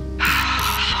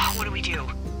 What do we do?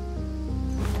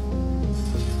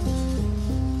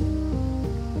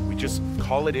 We just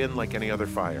call it in like any other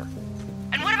fire.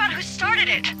 And what about who started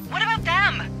it? What about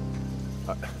them?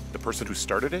 The person who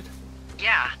started it?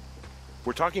 Yeah.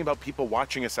 We're talking about people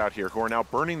watching us out here who are now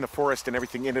burning the forest and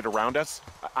everything in it around us.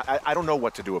 I don't know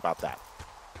what to do about that.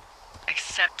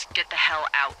 Except get the hell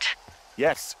out.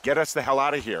 Yes, get us the hell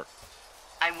out of here.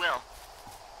 I will.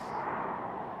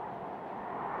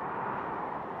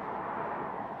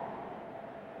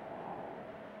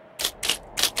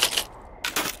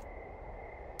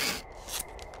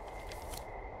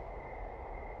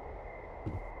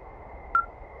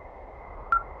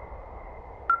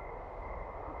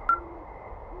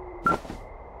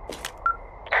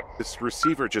 This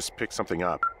receiver just picked something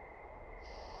up.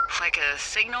 Like a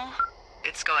signal?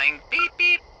 It's going beep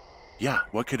beep. Yeah,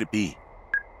 what could it be?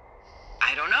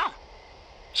 I don't know.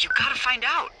 You gotta find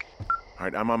out. All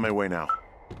right, I'm on my way now.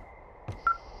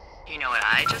 You know what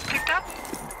I just picked up?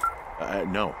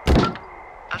 No.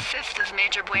 A fifth of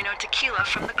Major Bueno tequila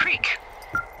from the creek.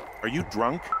 Are you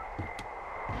drunk?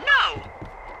 No!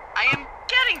 I am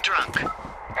getting drunk.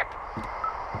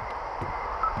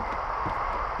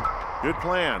 Good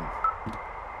plan.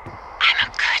 I'm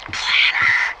a good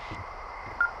planner.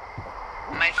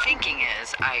 My thinking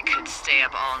is I could stay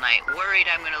up all night worried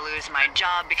I'm gonna lose my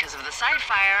job because of the side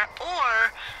fire,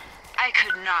 or I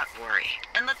could not worry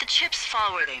and let the chips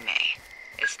fall where they may.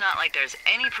 It's not like there's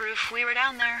any proof we were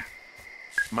down there.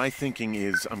 My thinking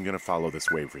is I'm gonna follow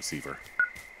this wave receiver.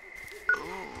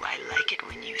 Ooh, I like it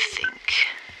when you think.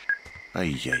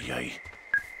 Ay, ay, ay.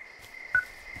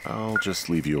 I'll just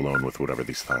leave you alone with whatever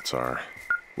these thoughts are.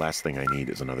 Last thing I need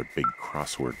is another big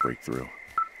crossword breakthrough.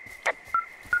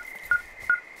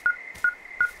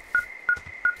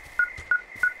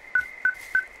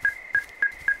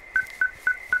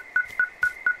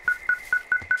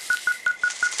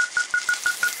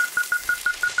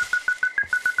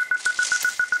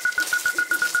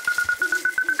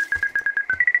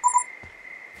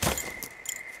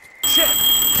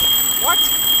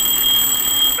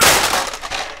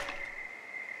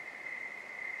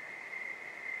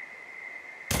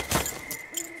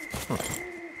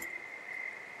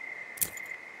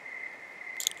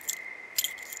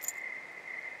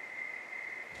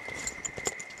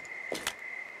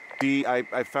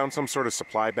 I found some sort of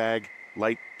supply bag,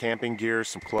 light camping gear,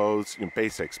 some clothes,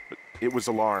 basics, but it was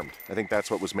alarmed. I think that's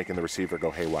what was making the receiver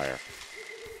go haywire.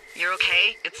 You're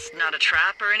okay? It's not a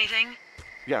trap or anything?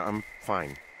 Yeah, I'm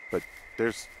fine, but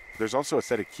there's also a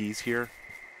set of keys here.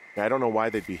 I don't know why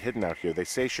they'd be hidden out here. They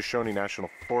say Shoshone National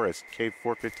Forest, Cave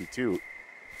 452.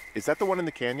 Is that the one in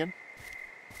the canyon?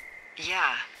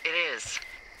 Yeah, it is.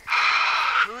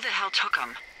 Who the hell took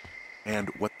them? And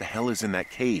what the hell is in that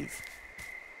cave?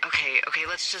 Okay,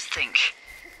 let's just think.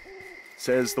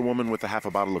 Says the woman with a half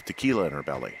a bottle of tequila in her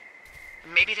belly.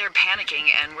 Maybe they're panicking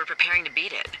and we're preparing to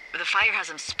beat it. The fire has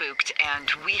them spooked,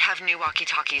 and we have new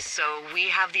walkie-talkies, so we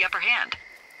have the upper hand.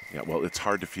 Yeah, well, it's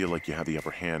hard to feel like you have the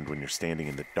upper hand when you're standing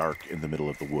in the dark in the middle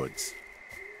of the woods.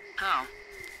 Oh.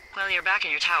 Well, you're back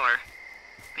in your tower.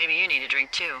 Maybe you need a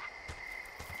drink, too.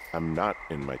 I'm not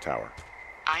in my tower.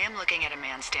 I am looking at a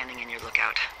man standing in your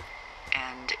lookout.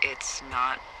 And it's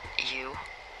not you?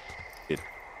 It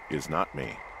is not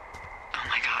me. Oh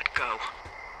my god, go.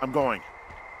 I'm going.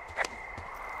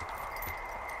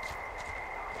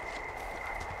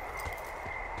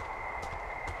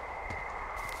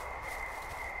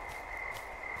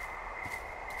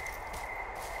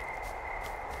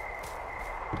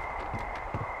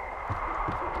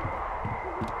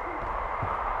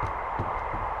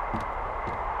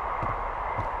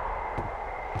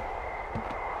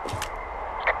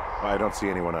 I don't see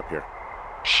anyone up here.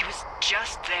 He was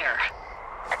just there.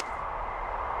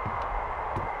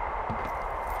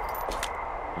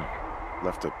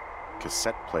 Left a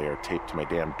cassette player taped to my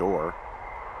damn door.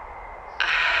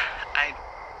 I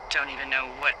don't even know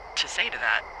what to say to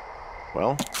that.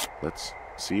 Well, let's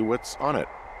see what's on it.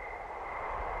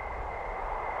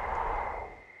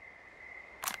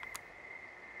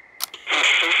 I'm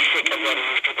so sick of letting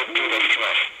these people do this to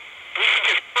us. We should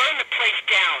just burn the place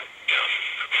down.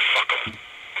 Fuck them.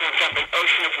 We'll dump an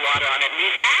ocean of water on it, and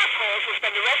these assholes will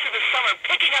spend the rest of the summer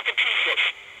picking up the pieces.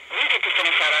 We get to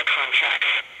finish out our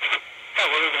contracts. Hell,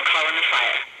 we'll even call in the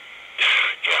fire.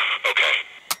 Yeah, okay.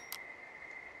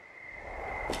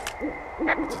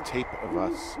 It's a tape of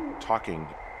us talking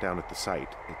down at the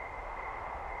site. It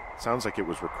sounds like it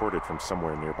was recorded from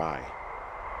somewhere nearby.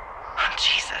 Oh,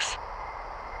 Jesus.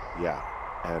 Yeah,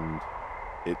 and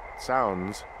it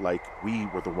sounds like we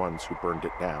were the ones who burned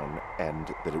it down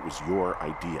and that it was your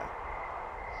idea.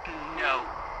 No.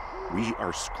 We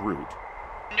are screwed.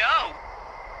 No!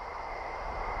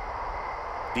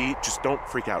 Dee, just don't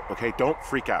freak out, okay? Don't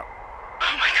freak out.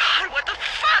 Oh my god, what the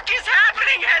fuck is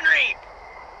happening, Henry?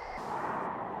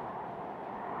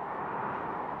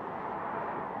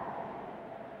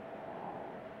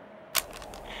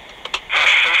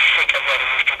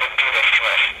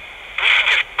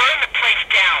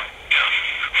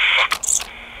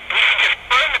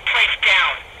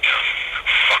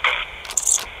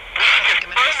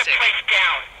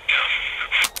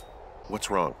 What's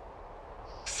wrong?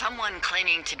 Someone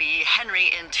claiming to be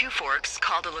Henry in Two Forks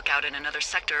called a lookout in another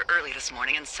sector early this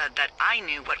morning and said that I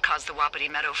knew what caused the Wapiti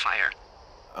Meadow fire.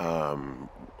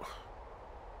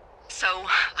 So,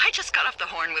 I just got off the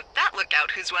horn with that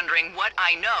lookout who's wondering what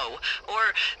I know,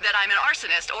 or that I'm an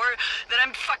arsonist, or that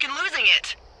I'm fucking losing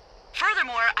it.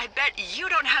 Furthermore, I bet you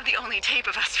don't have the only tape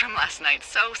of us from last night,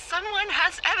 so someone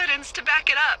has evidence to back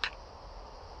it up.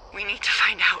 We need to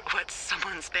find out what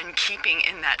someone's been keeping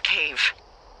in that cave.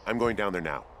 I'm going down there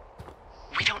now.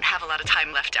 We don't have a lot of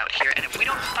time left out here, and if we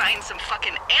don't find some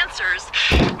fucking answers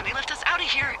when they lift us out of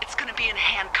here, it's gonna be in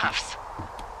handcuffs.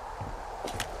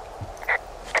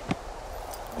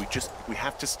 We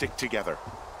have to stick together,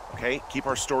 okay? Keep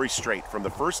our story straight. From the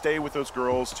first day with those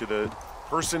girls to the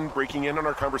person breaking in on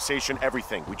our conversation,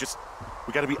 everything. We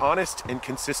gotta be honest and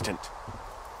consistent.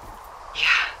 Yeah,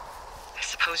 I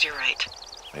suppose you're right.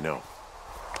 I know.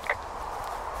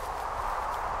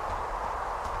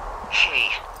 Hey,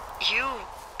 you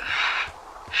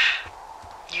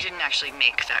didn't actually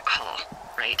make that call,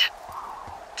 right?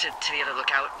 To the other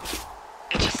lookout?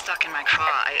 It just stuck in my craw.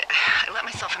 I let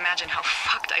myself imagine how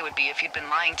fucked I would be if you'd been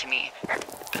lying to me. But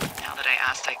now that I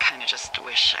asked, I kinda just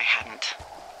wish I hadn't.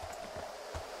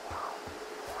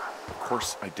 Of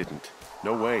course I didn't.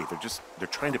 No way. They're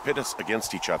trying to pit us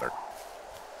against each other.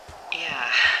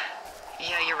 Yeah,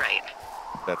 you're right.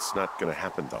 That's not gonna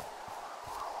happen, though.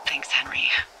 Thanks, Henry.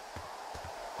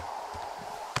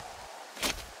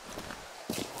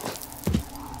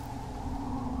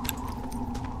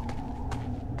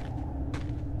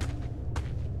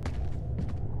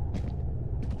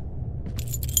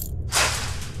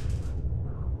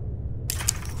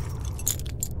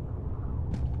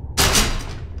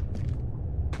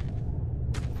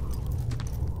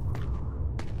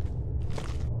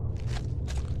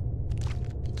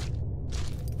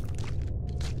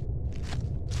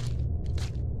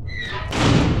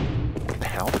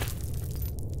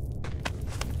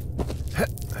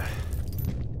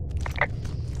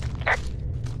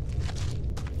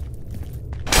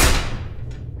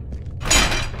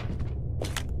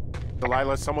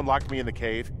 Delilah, someone locked me in the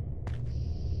cave.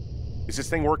 Is this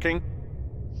thing working?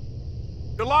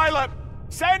 Delilah!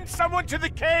 Send someone to the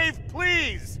cave,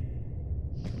 please!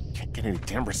 Can't get any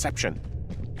damn reception.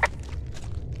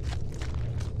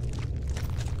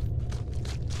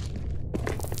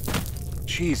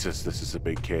 Jesus, this is a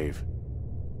big cave.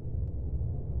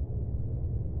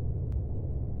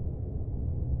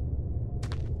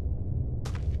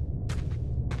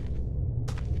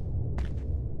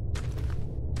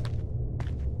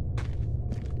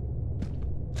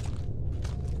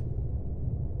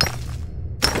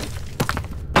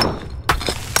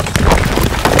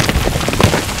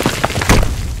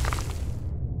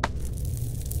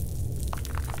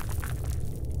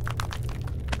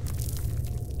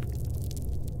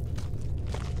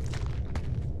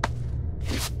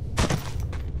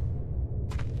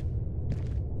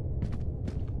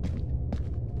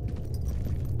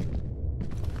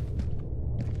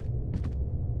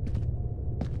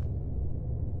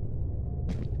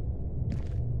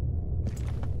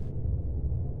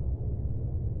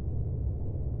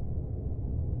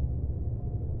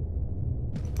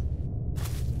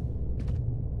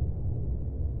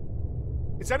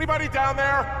 Is anybody down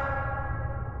there?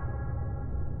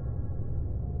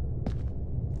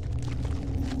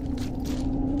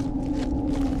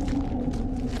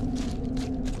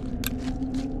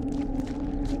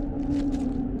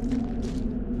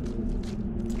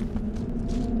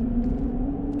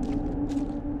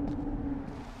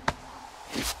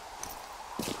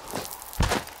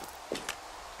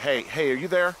 Hey, are you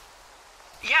there?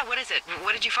 Yeah, what is it?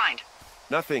 What did you find?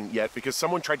 Nothing yet, because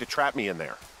someone tried to trap me in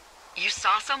there. You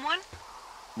saw someone?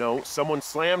 No, someone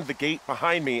slammed the gate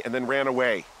behind me and then ran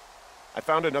away. I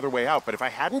found another way out, but if I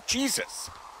hadn't, Jesus!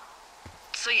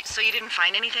 So you didn't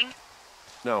find anything?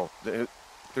 No,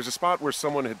 there's a spot where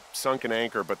someone had sunk an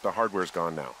anchor, but the hardware's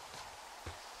gone now.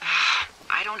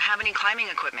 I don't have any climbing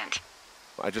equipment.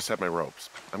 I just have my ropes.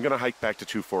 I'm gonna hike back to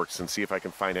Two Forks and see if I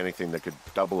can find anything that could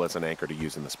double as an anchor to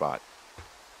use in the spot.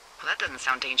 Well, that doesn't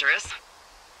sound dangerous.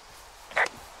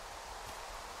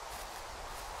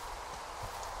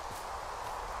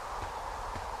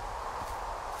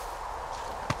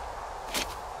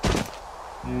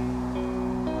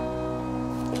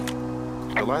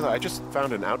 Delilah, I just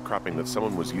found an outcropping that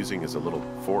someone was using as a little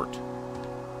fort.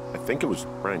 I think it was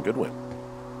Brian Goodwin.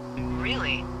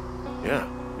 Really? Yeah,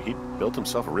 he built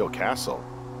himself a real castle.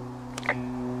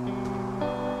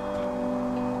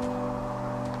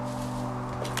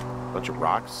 Bunch of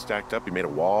rocks stacked up. He made a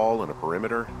wall and a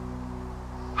perimeter.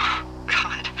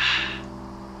 God.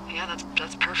 Yeah,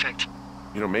 that's perfect.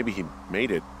 You know, maybe he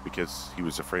made it because he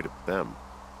was afraid of them.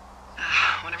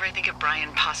 Whenever I think of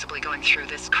Brian possibly going through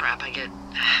this crap, I get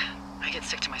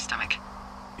sick to my stomach.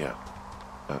 Yeah.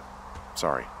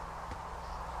 Sorry.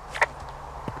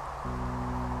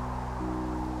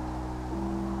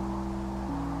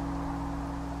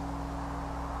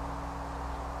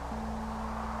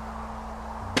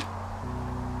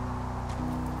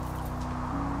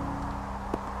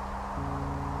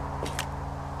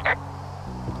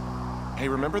 Hey,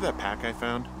 remember that pack I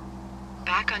found?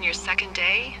 Back on your second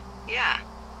day? Yeah.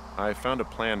 I found a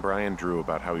plan Brian drew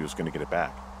about how he was going to get it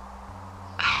back.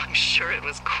 Oh, I'm sure it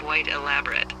was quite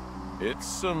elaborate. It's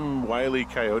some Wile E.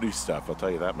 Coyote stuff, I'll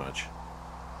tell you that much.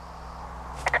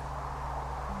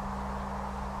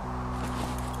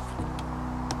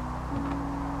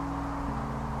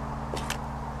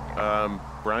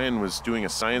 Brian was doing a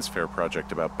science fair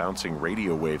project about bouncing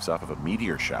radio waves off of a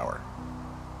meteor shower.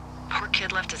 Poor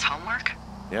kid left his homework?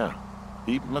 Yeah.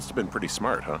 He must have been pretty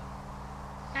smart, huh?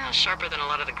 Yeah, sharper than a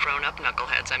lot of the grown-up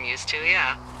knuckleheads I'm used to,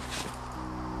 yeah.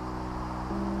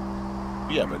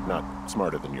 Yeah, but not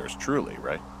smarter than yours truly,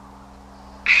 right?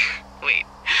 Wait,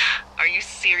 are you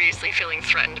seriously feeling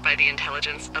threatened by the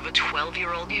intelligence of a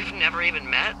 12-year-old you've never even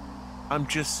met? I'm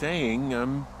just saying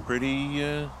I'm pretty,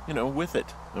 with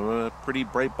it. I'm a pretty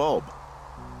bright bulb.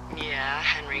 Yeah,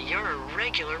 Henry, you're a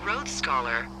regular Rhodes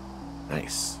Scholar.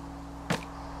 Nice.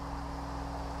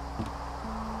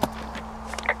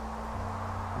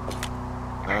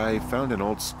 I found an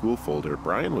old school folder.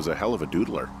 Brian was a hell of a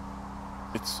doodler.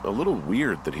 It's a little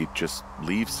weird that he'd just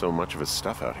leave so much of his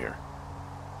stuff out here.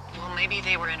 Well, maybe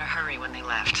they were in a hurry when they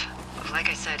left. Like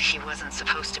I said, he wasn't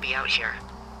supposed to be out here.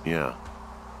 Yeah.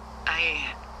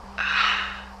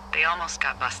 They almost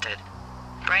got busted.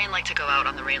 Brian liked to go out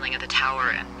on the railing of the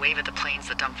tower and wave at the planes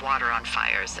that dump water on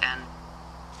fires, and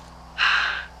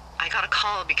I got a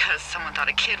call because someone thought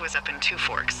a kid was up in Two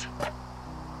Forks.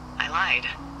 I lied,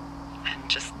 and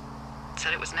just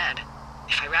said it was Ned.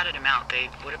 If I ratted him out, they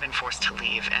would have been forced to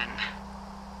leave, and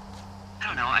I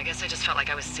don't know, I guess I just felt like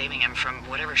I was saving him from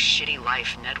whatever shitty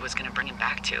life Ned was gonna bring him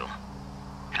back to.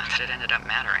 Not that it ended up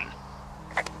mattering.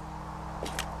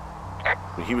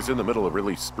 He was in the middle of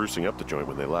really sprucing up the joint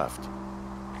when they left.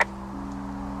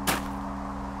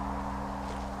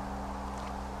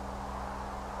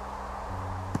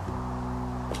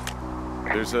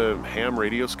 There's a ham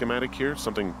radio schematic here,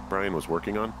 something Brian was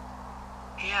working on.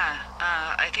 Yeah,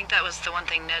 I think that was the one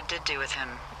thing Ned did do with him.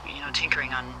 You know,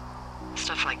 tinkering on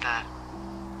stuff like that.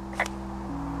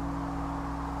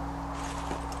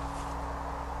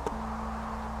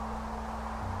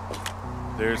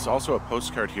 There's also a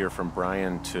postcard here from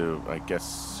Brian to, I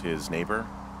guess, his neighbor.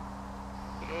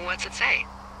 What's it say?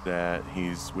 That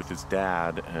he's with his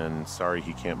dad and sorry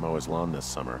he can't mow his lawn this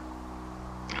summer.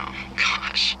 Oh,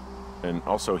 gosh. And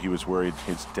also he was worried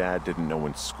his dad didn't know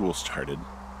when school started.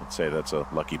 I'd say that's a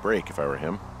lucky break if I were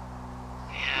him.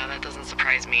 Yeah, that doesn't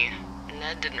surprise me.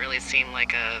 Ned didn't really seem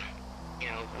like a,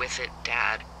 with it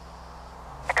dad.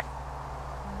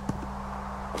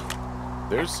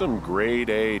 There's some grade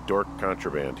A dork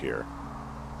contraband here.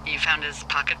 You found his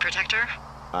pocket protector?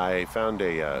 I found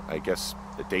a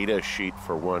data sheet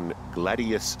for one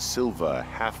Gladius Silva,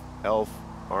 half-elf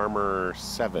armor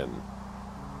 7.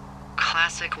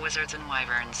 Classic wizards and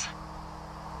wyverns.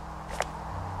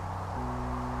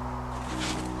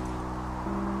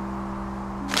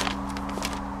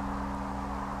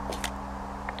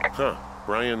 Huh.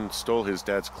 Brian stole his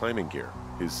dad's climbing gear,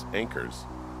 his anchors.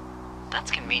 That's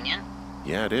convenient.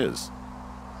 Yeah, it is.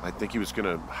 I think he was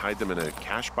gonna hide them in a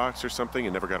cash box or something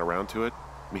and never got around to it.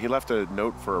 I mean, he left a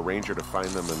note for a ranger to find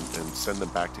them and send them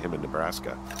back to him in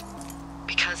Nebraska.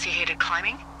 Because he hated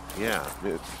climbing? Yeah,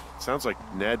 it sounds like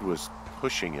Ned was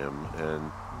pushing him,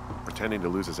 and pretending to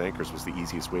lose his anchors was the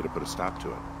easiest way to put a stop to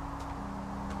it.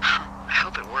 I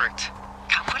hope it worked.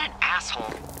 God, what an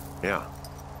asshole. Yeah.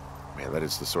 Man, that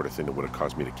is the sort of thing that would have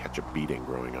caused me to catch a beating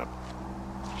growing up.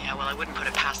 Yeah, well, I wouldn't put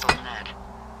it past old Ned.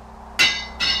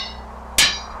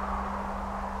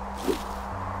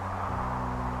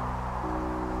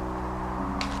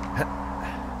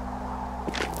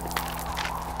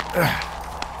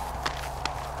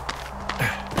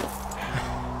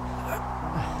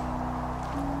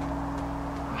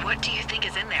 What do you think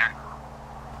is in there?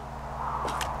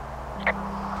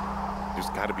 There's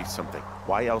gotta be something.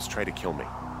 Why else try to kill me?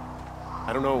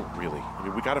 I don't know, really. I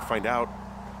mean, we gotta find out.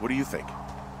 What do you think?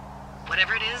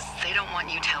 Whatever it is, they don't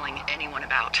want you telling anyone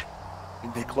about. I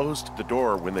mean, they closed the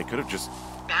door when they could have just...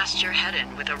 Bashed your head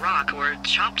in with a rock or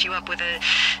chopped you up with a...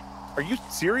 Are you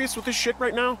serious with this shit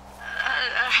right now?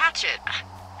 a hatchet.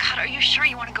 God, are you sure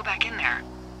you want to go back in there?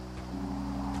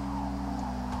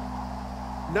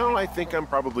 No, I think I'm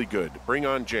probably good. Bring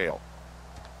on jail.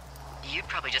 You'd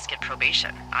probably just get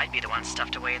probation. I'd be the one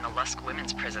stuffed away in the Lusk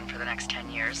Women's Prison for the next 10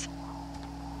 years.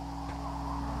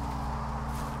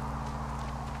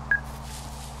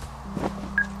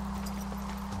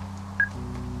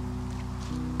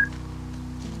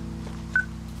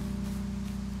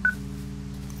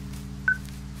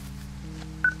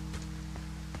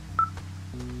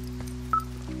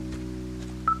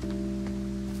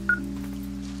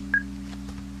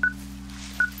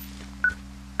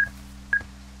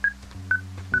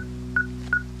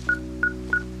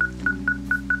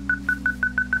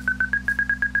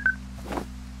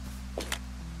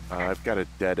 I've got a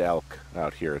dead elk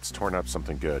out here. It's torn up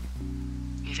something good.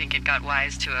 You think it got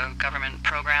wise to a government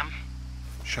program?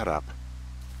 Shut up.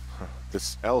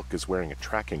 This elk is wearing a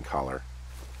tracking collar.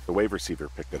 The wave receiver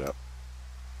picked it up.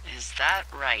 Is that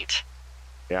right?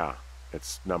 Yeah,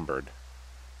 it's numbered.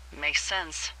 Makes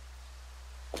sense.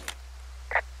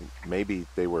 Maybe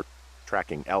they were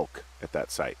tracking elk at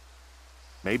that site.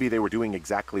 Maybe they were doing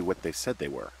exactly what they said they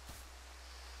were.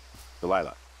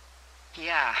 Delilah.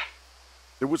 Yeah.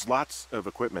 There was lots of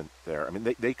equipment there. I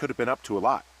mean, they could have been up to a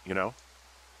lot, you know?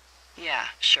 Yeah,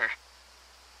 sure.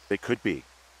 They could be.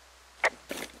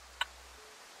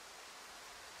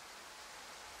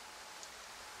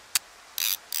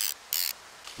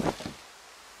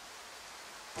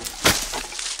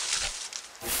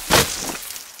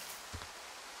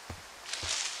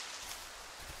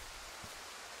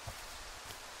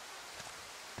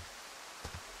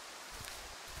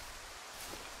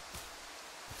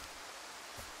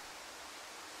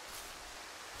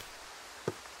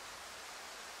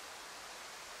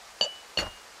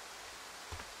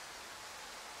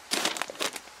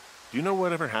 Do you know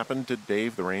whatever happened to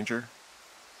Dave the Ranger?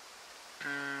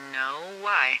 No,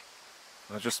 why?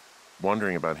 I was just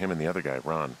wondering about him and the other guy,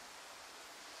 Ron.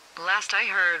 Last I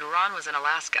heard, Ron was in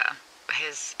Alaska.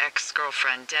 His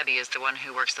ex-girlfriend, Debbie, is the one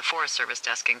who works the Forest Service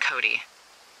desk in Cody.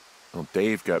 Well,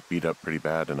 Dave got beat up pretty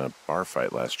bad in a bar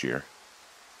fight last year.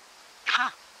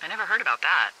 Huh, I never heard about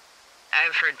that.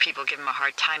 I've heard people give him a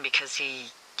hard time because he,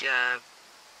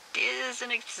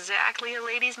 isn't exactly a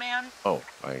ladies' man. Oh,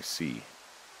 I see.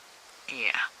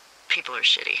 Yeah, people are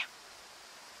shitty.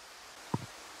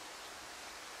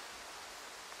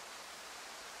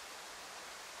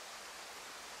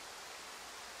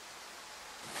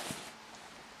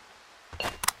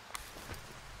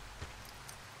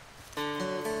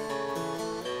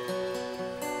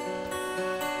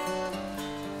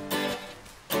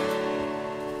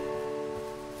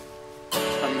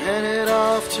 I'm headed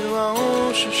off to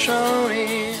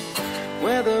Shoshone,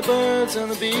 where the birds and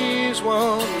the bees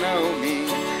won't know me.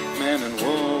 Man and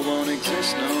war won't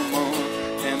exist no more,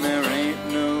 and there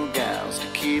ain't no gals to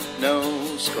keep no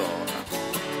score.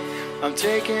 I'm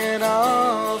taking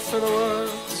off for the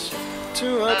woods,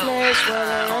 to a place where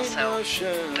there ain't no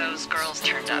shirts. Those girls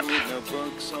turned up.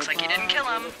 Looks like you didn't kill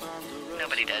them.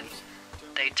 Nobody did.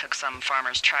 They took some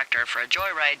farmer's tractor for a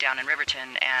joyride down in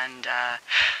Riverton and,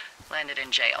 landed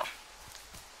in jail.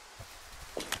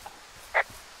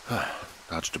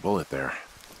 Dodged a bullet there.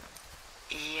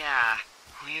 Yeah,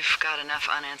 we've got enough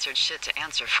unanswered shit to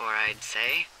answer for, I'd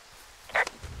say.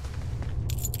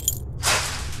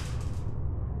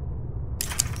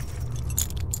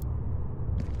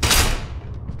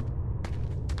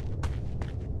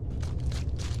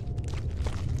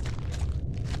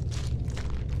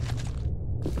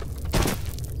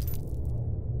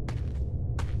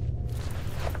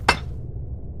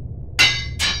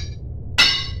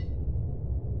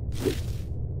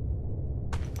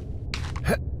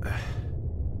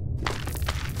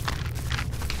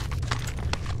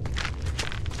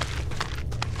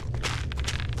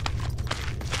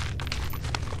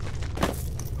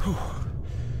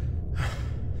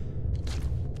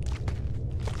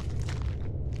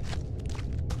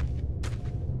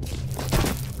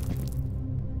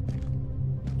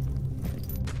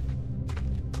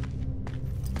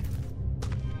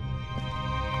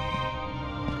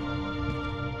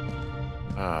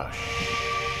 Ah,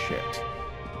 shit.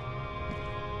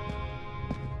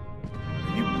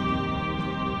 You...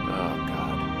 Oh,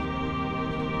 God.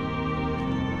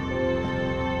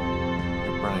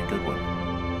 You're Brian Goodwin.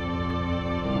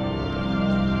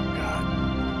 God.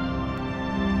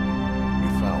 You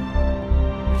fell.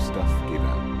 Your stuff gave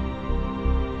out.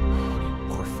 Oh, you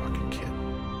poor fucking kid.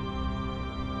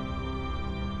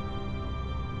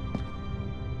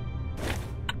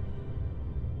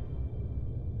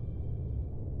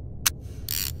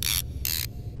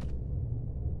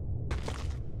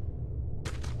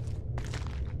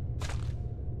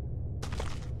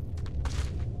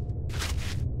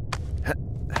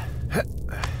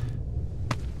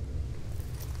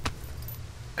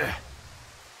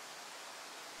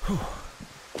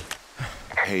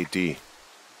 Hey, Dee.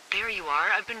 There you are.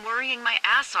 I've been worrying my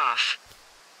ass off.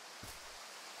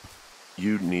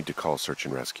 You need to call search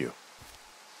and rescue.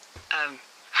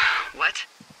 What?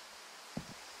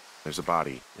 There's a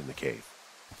body in the cave.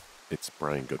 It's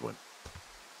Brian Goodwin.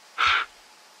 Gotta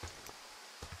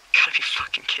be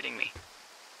fucking kidding me.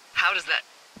 How does that...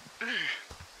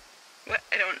 What?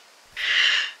 I don't...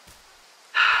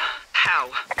 How?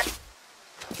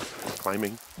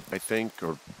 Climbing, I think,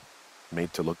 or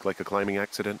made to look like a climbing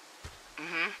accident.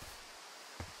 Mm-hmm.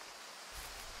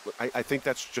 I think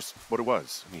that's just what it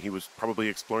was. I mean, he was probably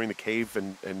exploring the cave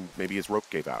and maybe his rope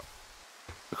gave out.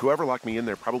 But whoever locked me in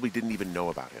there probably didn't even know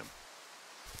about him.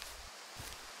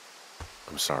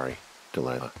 I'm sorry,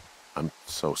 Delilah. I'm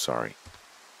so sorry.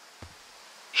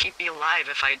 He'd be alive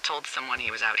if I'd told someone he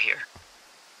was out here.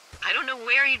 I don't know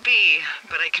where he'd be,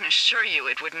 but I can assure you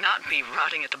it would not be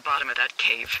rotting at the bottom of that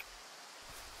cave.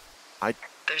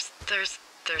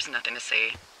 There's nothing to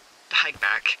say. Hike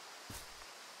back.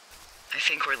 I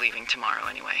think we're leaving tomorrow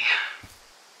anyway.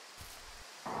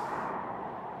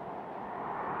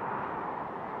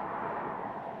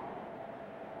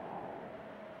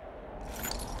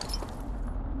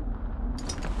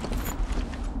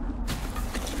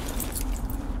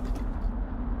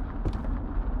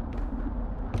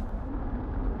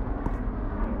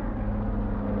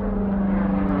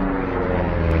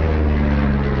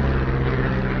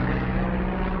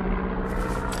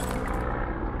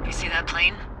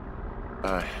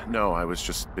 No, I was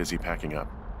just busy packing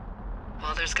up.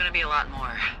 Well, there's gonna be a lot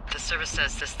more. The service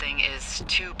says this thing is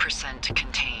 2%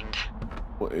 contained.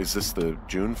 Well, is this the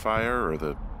June fire or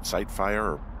the site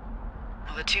fire? Or...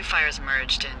 Well, the two fires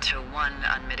merged into one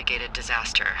unmitigated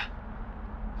disaster.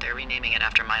 They're renaming it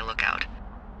after my lookout.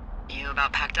 You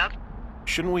about packed up?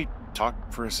 Shouldn't we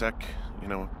talk for a sec, you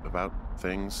know, about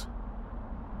things?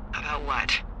 About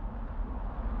what?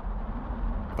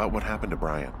 About what happened to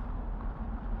Brian.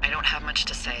 I don't have much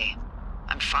to say.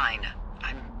 I'm fine.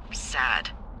 I'm sad.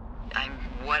 I'm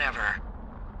whatever.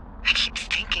 I keep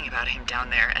thinking about him down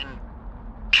there, and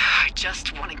I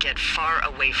just want to get far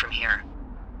away from here.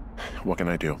 What can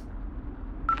I do?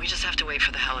 We just have to wait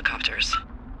for the helicopters.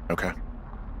 Okay.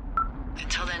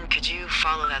 Until then, could you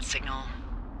follow that signal?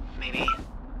 Maybe?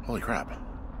 Holy crap.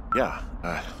 Yeah,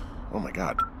 oh my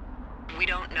god. We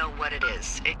don't know what it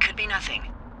is. It could be nothing.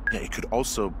 Yeah, it could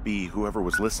also be whoever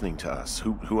was listening to us,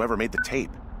 whoever made the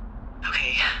tape.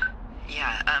 Okay.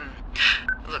 Yeah,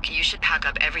 look, you should pack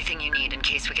up everything you need in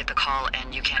case we get the call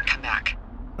and you can't come back.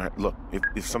 All right, look,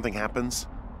 if something happens...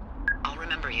 I'll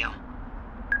remember you.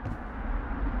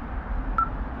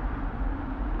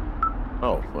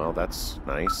 Oh, well, that's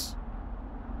nice.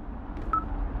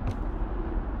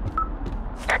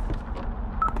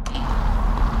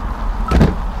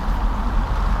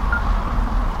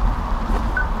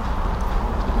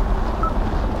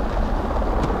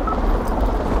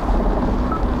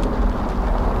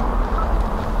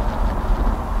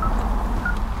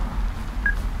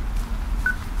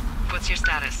 What's your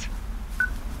status?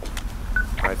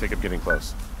 I think I'm getting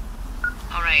close.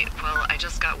 All right, well, I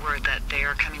just got word that they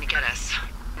are coming to get us.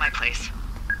 My place.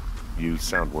 You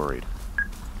sound worried.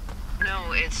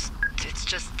 No, it's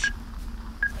just...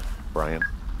 Brian?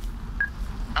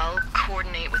 I'll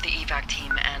coordinate with the evac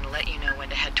team and let you know when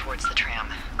to head towards the tram.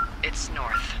 It's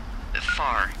north.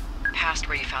 Far. Past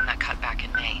where you found that cut back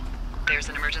in May. There's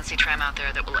an emergency tram out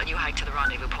there that will let you hike to the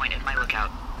rendezvous point at my lookout.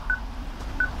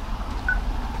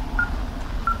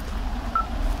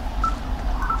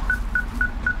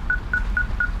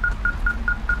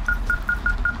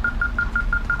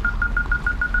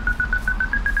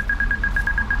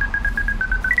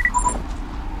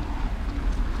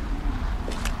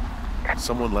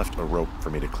 Someone left a rope for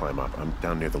me to climb up. I'm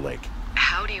down near the lake.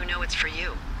 How do you know it's for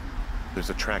you? There's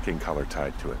a tracking collar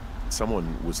tied to it.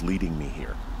 Someone was leading me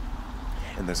here.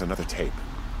 And there's another tape.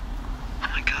 Oh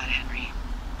my god, Henry.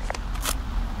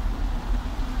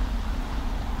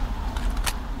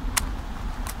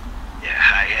 Yeah,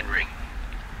 hi, Henry.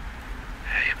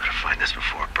 Hey, you better find this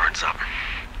before it burns up.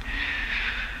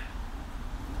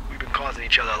 We've been causing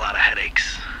each other a lot of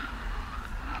headaches.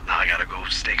 Now I gotta go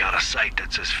stake out a site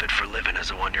that's as fit for living as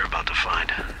the one you're about to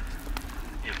find.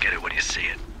 You'll get it when you see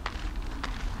it.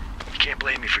 You can't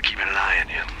blame me for keeping an eye on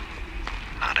you.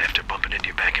 Not after bumping into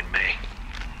you back in May.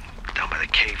 Down by the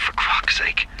cave, for croc's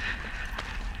sake.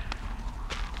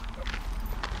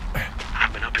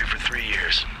 I've been up here for 3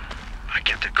 years. I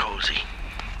kept it cozy.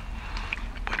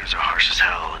 Winters are harsh as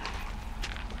hell, and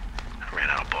I ran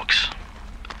out of books.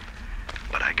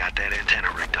 But I got that antenna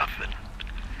rigged up, and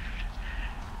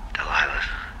Delilah,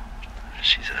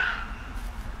 she's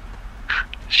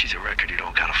a record you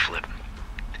don't gotta flip.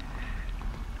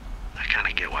 I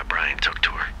kinda get why Brian took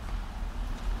to her.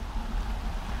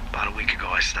 About a week ago,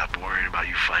 I stopped worrying about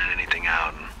you finding anything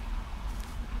out, and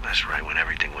that's right when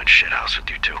everything went shithouse with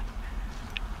you two.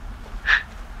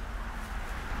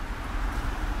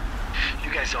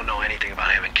 You guys don't know anything about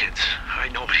having kids. All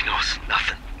right, nobody knows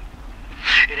nothing.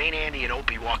 It ain't Andy and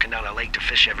Opie walking down a lake to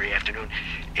fish every afternoon.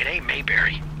 It ain't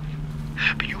Mayberry.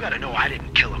 But you gotta know I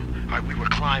didn't kill him. All right, we were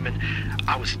climbing.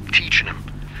 I was teaching him.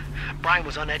 Brian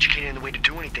was uneducated in the way to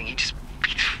do anything. He just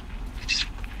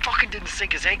fucking didn't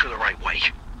sink his anchor the right way.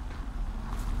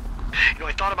 You know,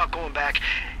 I thought about going back,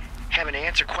 having to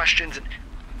answer questions, and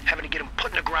having to get him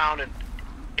put in the ground, and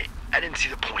I didn't see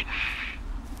the point.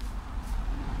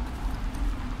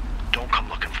 Don't come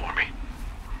looking for me.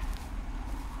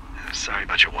 Sorry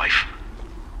about your wife.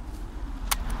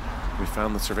 We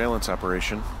found the surveillance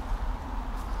operation.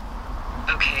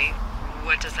 Okay,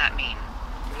 what does that mean?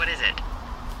 What is it?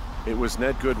 It was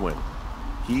Ned Goodwin.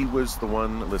 He was the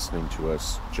one listening to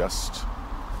us, just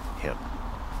him.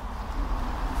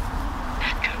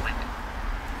 Ned Goodwin?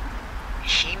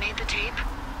 He made the tape?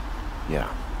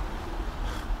 Yeah.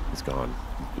 He's gone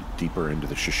deeper into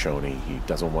the Shoshone. He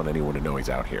doesn't want anyone to know he's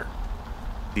out here.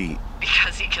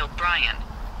 Because he killed Brian.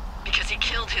 Because he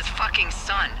killed his fucking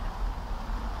son.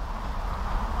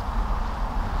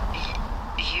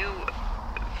 You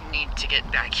need to get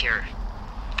back here.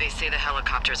 They say the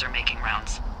helicopters are making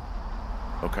rounds.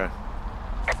 Okay.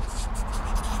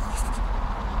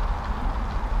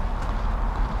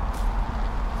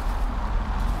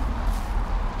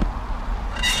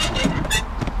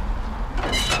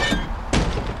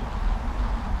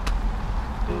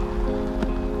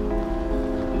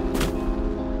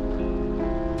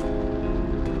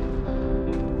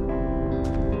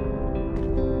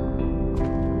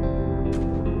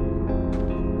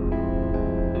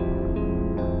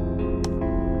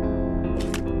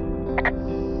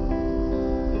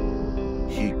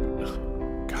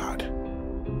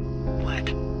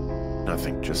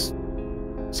 Just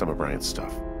some of Brian's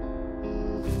stuff.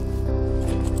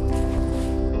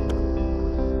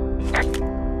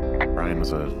 Brian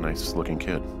was a nice-looking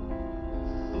kid.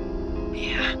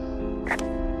 Yeah.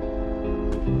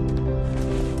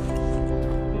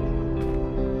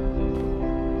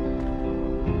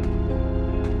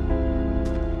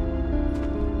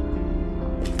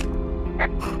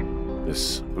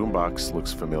 This boombox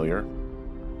looks familiar.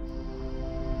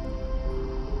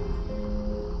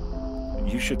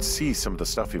 You should see some of the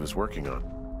stuff he was working on.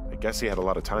 I guess he had a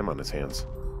lot of time on his hands.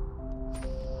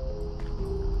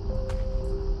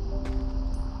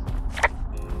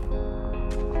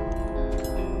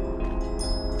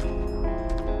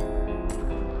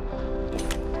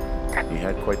 He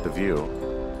had quite the view.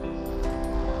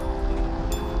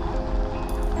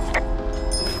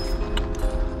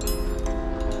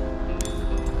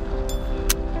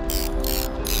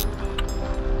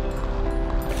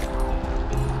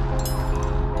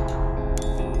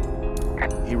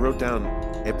 He wrote down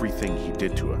everything he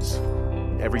did to us.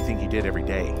 Everything he did every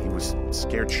day. He was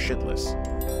scared shitless.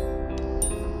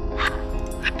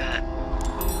 I bet.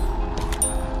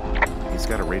 He's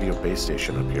got a radio base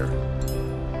station up here.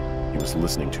 He was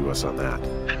listening to us on that.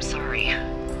 I'm sorry.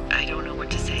 I don't know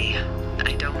what to say.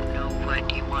 I don't know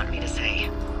what you want me to say.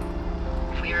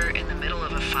 We're in the middle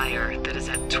of a fire that is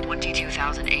at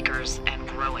 22,000 acres and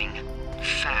growing.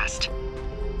 Fast.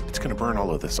 It's gonna burn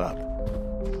all of this up.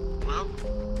 Well,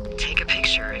 take a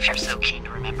picture if you're so keen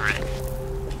to remember it.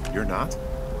 You're not?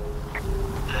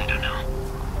 I don't know.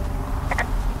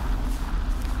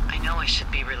 I know I should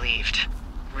be relieved.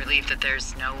 Relieved that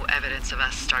there's no evidence of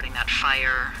us starting that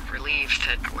fire. Relieved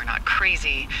that we're not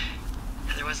crazy.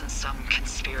 That there wasn't some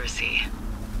conspiracy.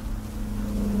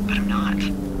 But I'm not.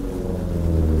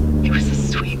 He was a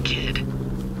sweet kid.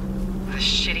 With a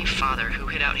shitty father who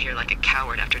hid out here like a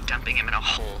coward after dumping him in a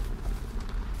hole.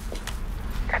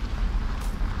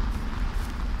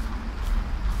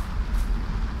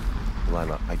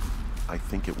 Lila, I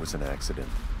think it was an accident.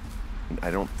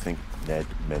 I don't think Ned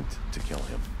meant to kill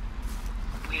him.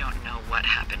 We don't know what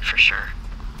happened for sure.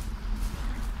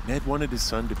 Ned wanted his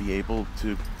son to be able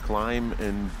to climb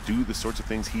and do the sorts of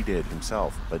things he did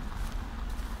himself, but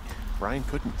Brian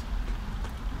couldn't.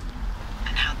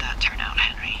 And how'd that turn out,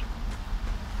 Henry?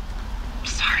 I'm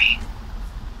sorry.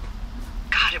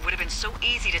 God, it would have been so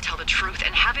easy to tell the truth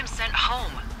and have him sent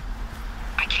home.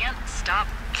 I can't stop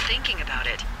thinking about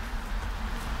it.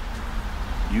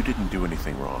 You didn't do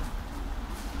anything wrong.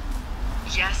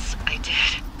 Yes, I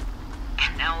did.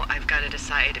 And now I've got to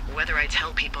decide whether I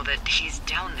tell people that he's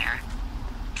down there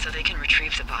so they can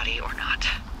retrieve the body or not.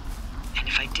 And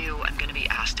if I do, I'm going to be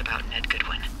asked about Ned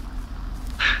Goodwin.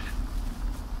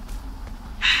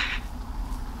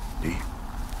 Dee?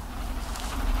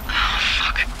 Oh,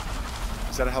 fuck.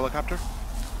 Is that a helicopter?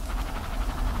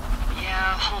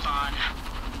 Yeah, hold on.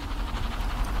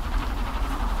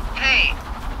 Hey!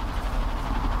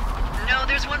 No,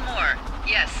 there's one more.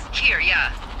 Yes, here,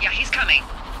 yeah. Yeah, he's coming.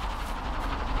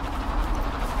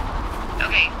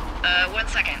 Okay, 1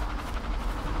 second.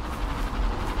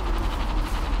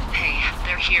 Hey,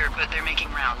 they're here, but they're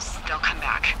making rounds. They'll come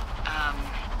back.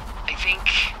 I think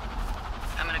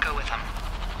I'm gonna go with them.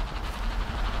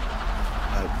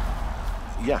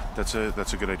 Yeah, that's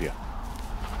a good idea.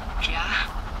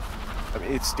 Yeah? I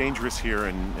mean, it's dangerous here,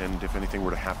 and if anything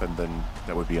were to happen, then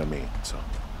that would be on me, so.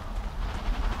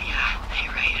 Yeah,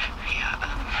 you're right.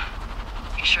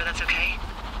 Yeah, you sure that's okay?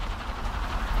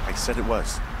 I said it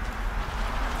was.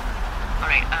 All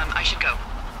right, I should go.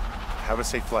 Have a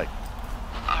safe flight.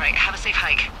 All right, have a safe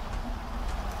hike.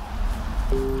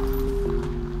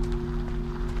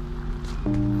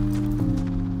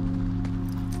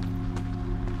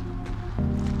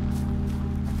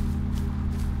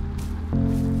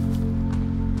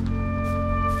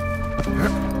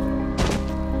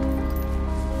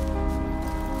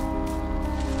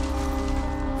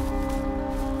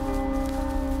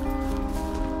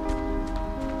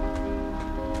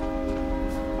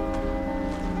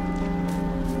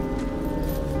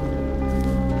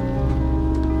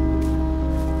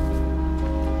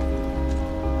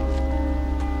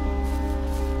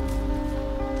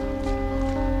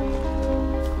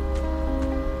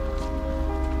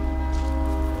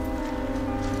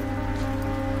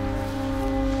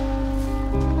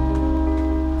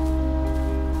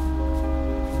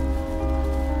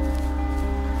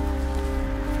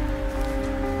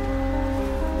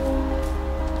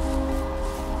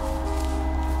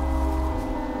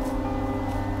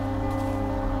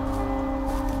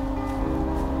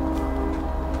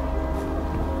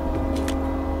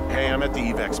 I'm at the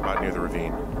evac spot near the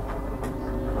ravine.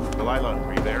 Delilah,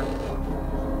 are you there?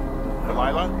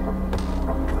 Delilah?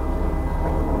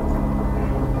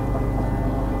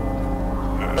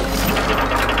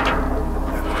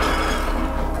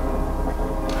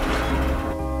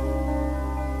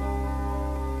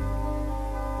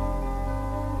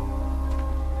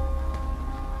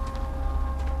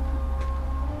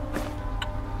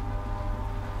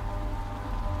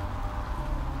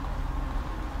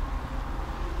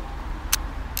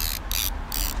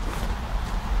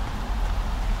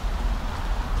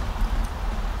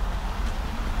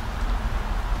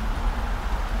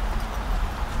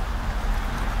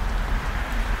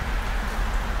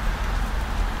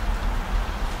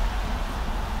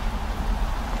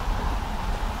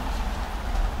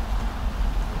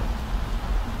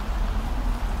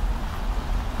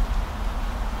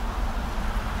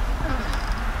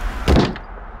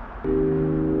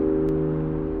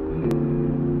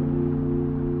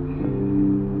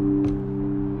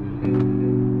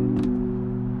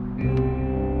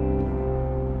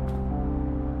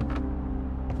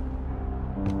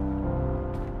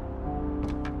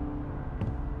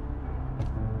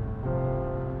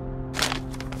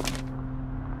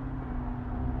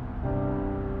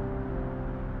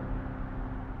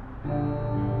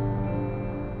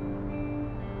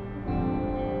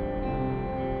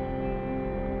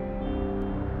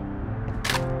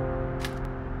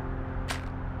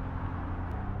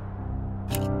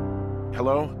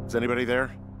 Hello? Is anybody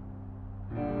there?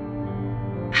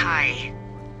 Hi.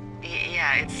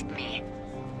 Yeah, it's me.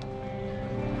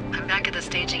 I'm back at the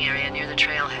staging area near the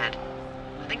trailhead.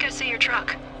 I think I see your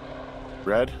truck.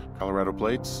 Red? Colorado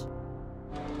plates?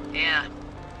 Yeah.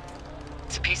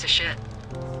 It's a piece of shit.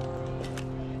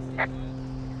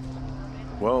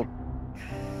 Well,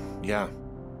 yeah.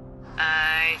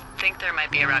 I think there might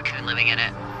be a raccoon living in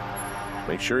it.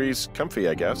 Make sure he's comfy,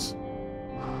 I guess.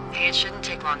 Hey, it shouldn't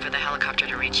take long for the helicopter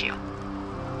to reach you.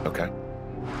 Okay.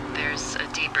 There's a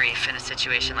debrief in a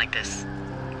situation like this.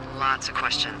 Lots of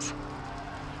questions.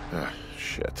 Ah,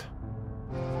 shit.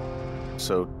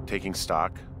 So, taking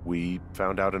stock, we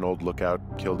found out an old lookout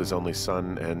killed his only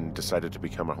son and decided to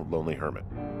become a lonely hermit.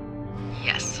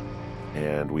 Yes.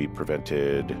 And we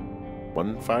prevented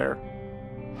one fire?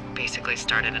 Basically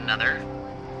started another.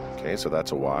 Okay, so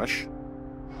that's a wash.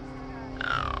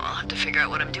 I'll have to figure out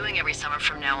what I'm doing every summer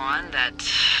from now on that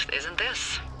isn't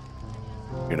this.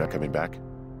 You're not coming back?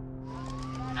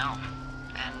 No.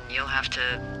 And you'll have to...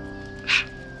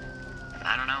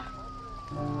 I don't know.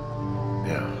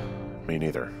 Yeah, me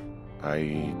neither.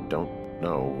 I don't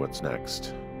know what's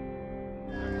next.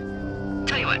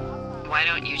 Tell you what, why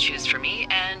don't you choose for me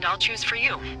and I'll choose for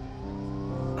you?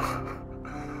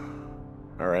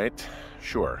 All right,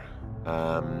 sure.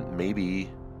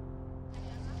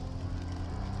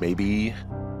 Maybe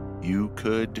you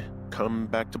could come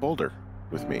back to Boulder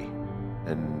with me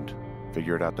and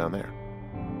figure it out down there.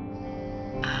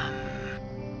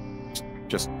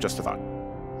 Just a thought.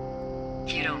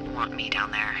 You don't want me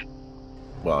down there.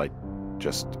 Well, I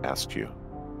just asked you.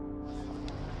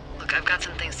 Look, I've got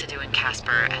some things to do in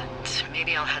Casper, and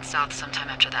maybe I'll head south sometime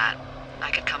after that. I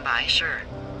could come by, sure.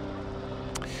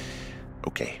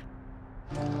 Okay.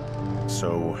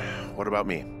 So, what about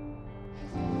me?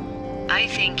 I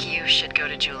think you should go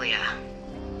to Julia,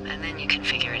 and then you can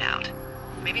figure it out.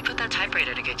 Maybe put that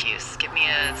typewriter to good use. Give me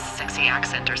a sexy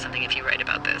accent or something if you write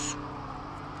about this.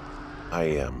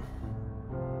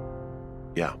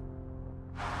 Yeah.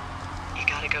 You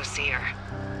gotta go see her.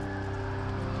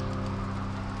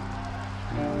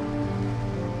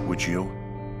 Would you?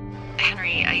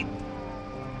 Henry,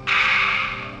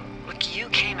 Look, you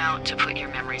came out to put your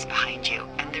memories behind you,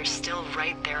 and they're still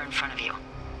right there in front of you.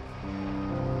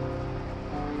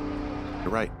 You're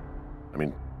right. I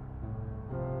mean,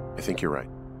 I think you're right.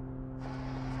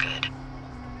 Good.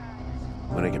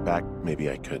 When I get back, maybe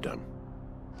I could,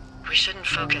 We shouldn't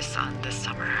focus on this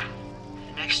summer.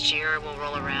 Next year we'll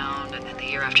roll around, and then the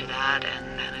year after that,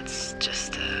 and then it's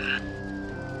just, I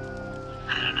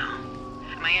don't know.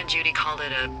 My Aunt Judy called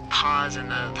it a pause in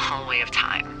the hallway of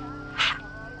time.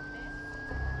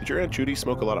 Did your Aunt Judy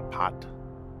smoke a lot of pot?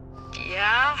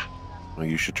 Yeah? Well,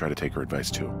 you should try to take her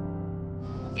advice, too.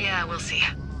 Yeah, we'll see.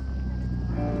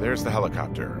 There's the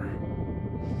helicopter.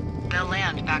 They'll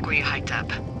land back where you hiked up.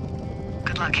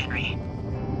 Good luck, Henry.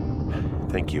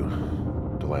 Thank you,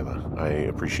 Delilah. I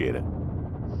appreciate it.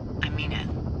 I mean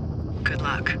it. Good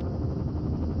luck.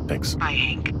 Thanks. Bye,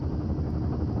 Hank.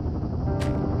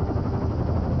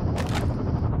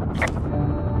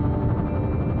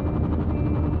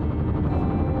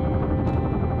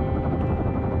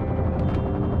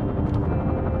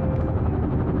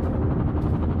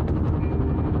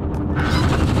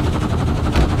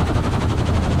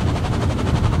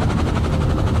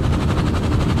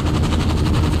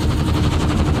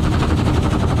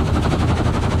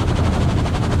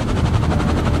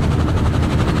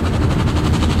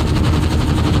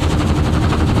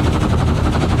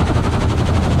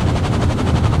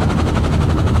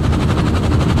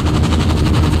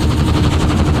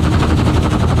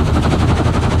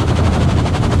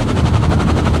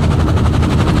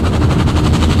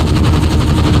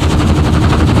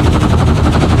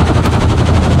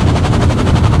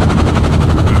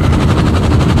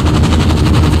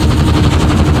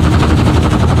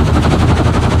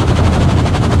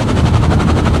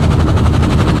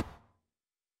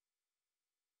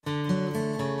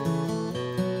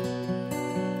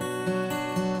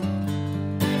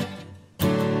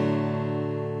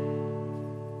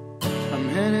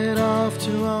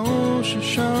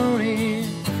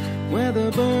 Where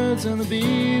the birds and the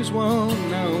bees won't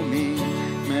know me.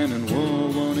 Man and war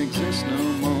won't exist no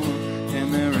more,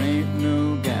 and there ain't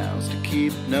no gals to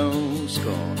keep no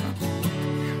score.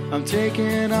 I'm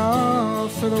taking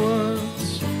off for the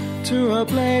woods, to a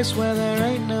place where there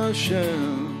ain't no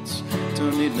shirts.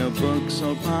 Don't need no books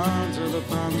or ponds or the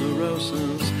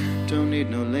ponderosas. Don't need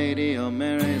no lady or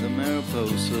Mary the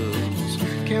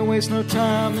Mariposas. Can't waste no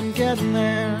time in getting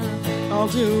there. I'll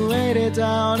do 80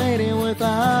 down, 80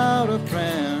 without a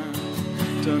prayer.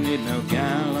 Don't need no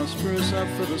gal, I'll spruce up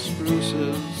for the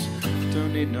spruces.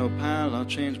 Don't need no pal, I'll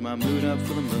change my mood up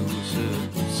for the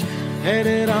mooses.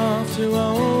 Headed off to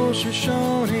old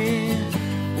Shoshone,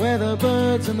 where the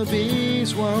birds and the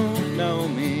bees won't know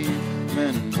me.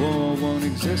 Men and war won't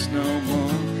exist no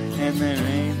more, and there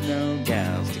ain't no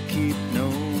gals to keep no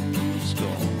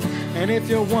score. And if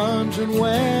you're wondering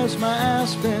where's my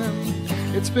aspen,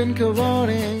 it's been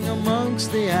cavorting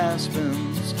amongst the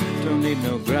aspens. Don't need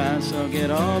no grass, I'll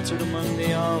get altered among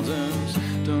the alders.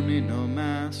 Don't need no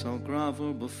mass, I'll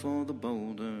grovel before the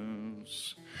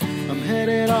boulders. I'm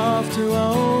headed off to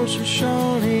old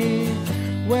Shoshone,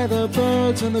 where the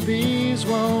birds and the bees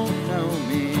won't know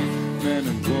me. Men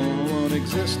and war won't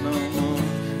exist no more,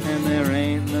 and there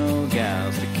ain't no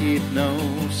gals to keep no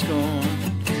score.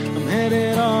 I'm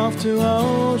headed off to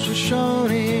old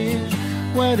Shoshone,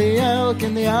 where the elk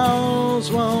and the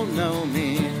owls won't know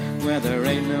me, where there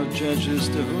ain't no judges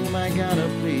to whom I gotta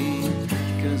plead,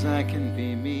 'cause I can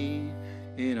be me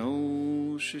in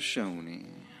old Shoshone.